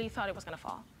I really thought it was gonna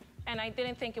fall. And I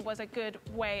didn't think it was a good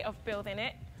way of building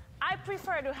it. I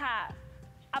prefer to have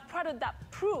a product that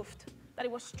proved that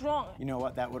it was strong. You know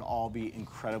what? That would all be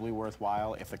incredibly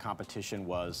worthwhile if the competition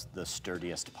was the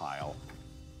sturdiest pile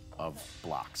of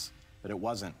blocks. But it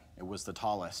wasn't. It was the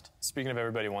tallest. Speaking of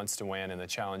everybody wants to win in the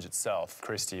challenge itself,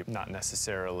 Christy not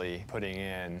necessarily putting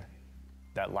in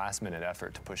that last-minute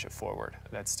effort to push it forward.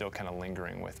 That's still kind of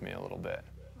lingering with me a little bit.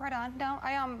 Right on. No,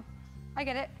 I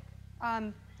get it.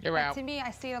 You're but out. To me, I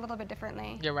see it a little bit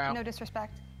differently. You're out. No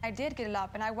disrespect. I did get it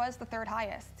up, and I was the third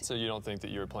highest. So you don't think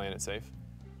that you were playing it safe?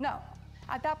 No.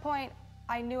 At that point,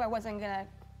 I knew I wasn't gonna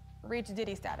reach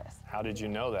Diddy status. How did you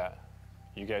know that?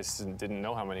 You guys didn't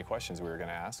know how many questions we were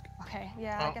gonna ask. Okay,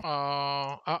 yeah,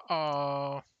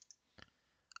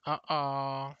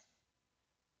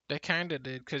 They kind of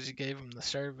did because you gave them the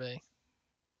survey,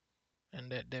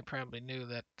 and that they probably knew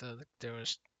that there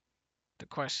was the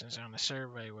questions on the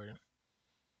survey where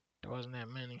there wasn't that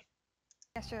many.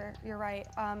 Yes, you're right.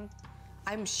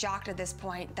 I'm shocked at this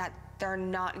point that they're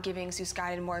not giving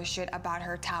Suskaiden more shit about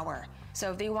her tower.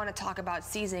 So if they want to talk about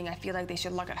seizing, I feel like they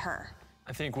should look at her.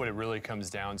 I think what it really comes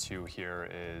down to here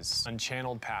is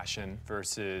unchanneled passion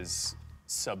versus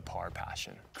subpar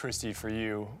passion. Christy, for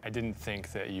you, I didn't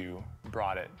think that you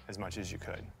brought it as much as you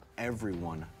could.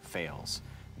 Everyone fails.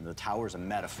 The tower's a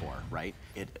metaphor, right?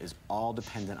 It is all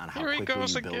dependent on how Here he quickly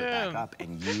goes you build it again. back up,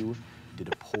 and you did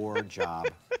a poor job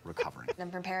recovering. I'm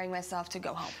preparing myself to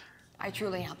go home. I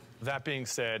truly am. That being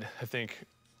said, I think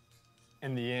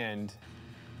in the end,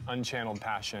 unchanneled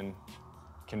passion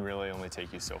can really only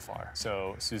take you so far.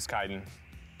 So, Suskaiden,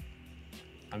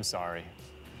 I'm sorry.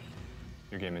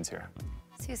 Your game ends here.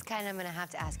 Suskaiden, I'm gonna have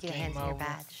to ask you to hand in your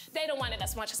badge. They don't want it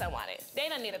as much as I want it. They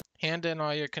don't need it Hand in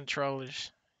all your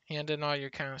controllers. Hand in all your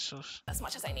consoles. as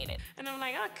much as I need it. And I'm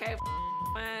like, okay,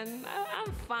 man,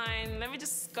 I'm fine. Let me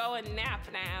just go and nap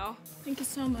now. Thank you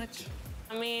so much.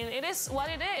 I mean, it is what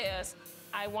it is.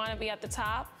 I want to be at the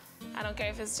top. I don't care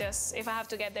if it's just, if I have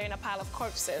to get there in a pile of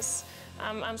corpses.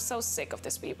 I'm so sick of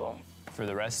these people. For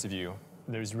the rest of you,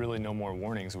 there's really no more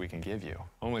warnings we can give you.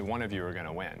 Only one of you are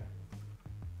gonna win.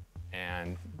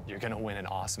 And you're gonna win an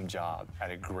awesome job at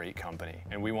a great company.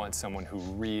 And we want someone who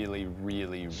really,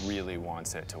 really, really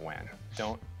wants it to win.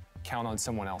 Don't count on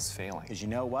someone else failing. Because you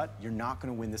know what? You're not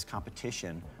going to win this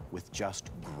competition with just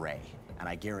gray. And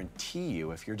I guarantee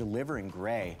you, if you're delivering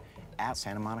gray at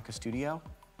Santa Monica Studio,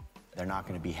 they're not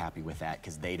going to be happy with that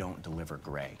because they don't deliver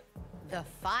gray. The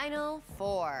final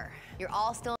four. You're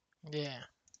all still. Yeah.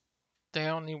 They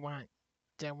want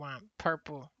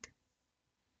purple.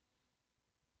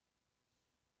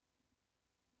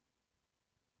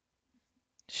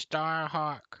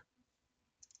 Starhawk.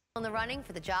 in the running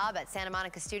for the job at Santa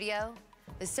Monica Studio,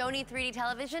 the Sony 3D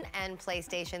television and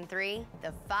PlayStation 3,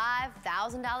 the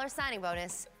 $5,000 signing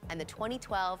bonus, and the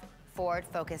 2012 Ford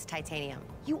Focus Titanium.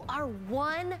 You are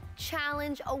one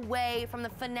challenge away from the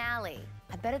finale.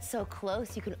 I bet it's so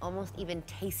close you can almost even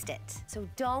taste it. So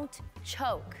don't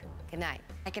choke. Good night.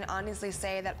 I can honestly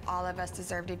say that all of us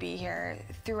deserve to be here.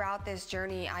 Throughout this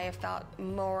journey, I have felt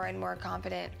more and more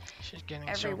confident She's getting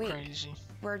every so week. crazy.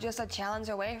 We're just a challenge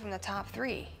away from the top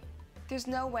 3. There's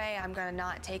no way I'm gonna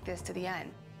not take this to the end.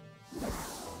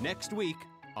 Next week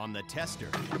on The Tester.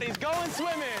 He's going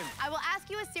swimming! I will ask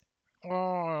you a series.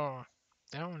 Oh,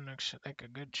 that one looks like a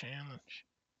good challenge.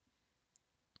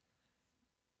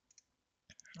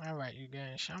 All right, you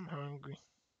guys, I'm hungry.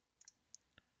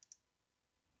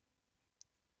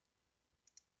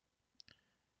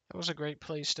 It was a great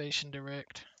PlayStation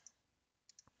Direct.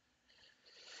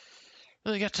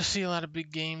 Really got to see a lot of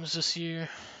big games this year.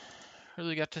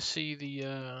 Really got to see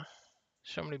the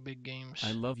so many big games.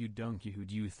 I love you, Dunkey. Who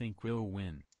do you think will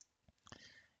win?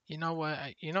 You know what?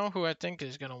 You know who I think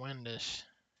is gonna win this.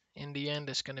 In the end,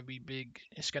 it's gonna be big.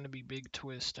 It's gonna be Big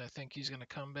Twist. I think he's gonna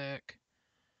come back.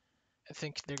 I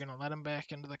think they're gonna let him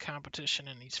back into the competition,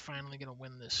 and he's finally gonna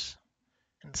win this.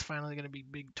 And it's finally gonna be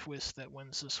Big Twist that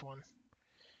wins this one.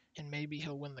 And maybe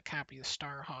he'll win the copy of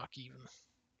Starhawk even.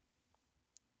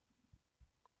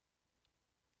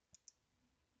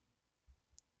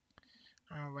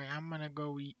 Alright, I'm gonna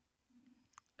go eat.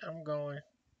 I'm going.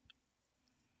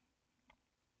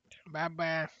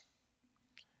 Bye-bye.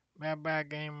 Bye-bye,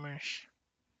 gamers.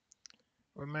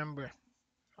 Remember,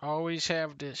 always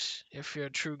have this if you're a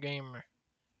true gamer.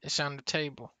 It's on the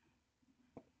table.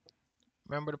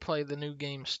 Remember to play the new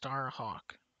game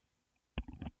Starhawk.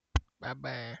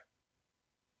 Bye-bye.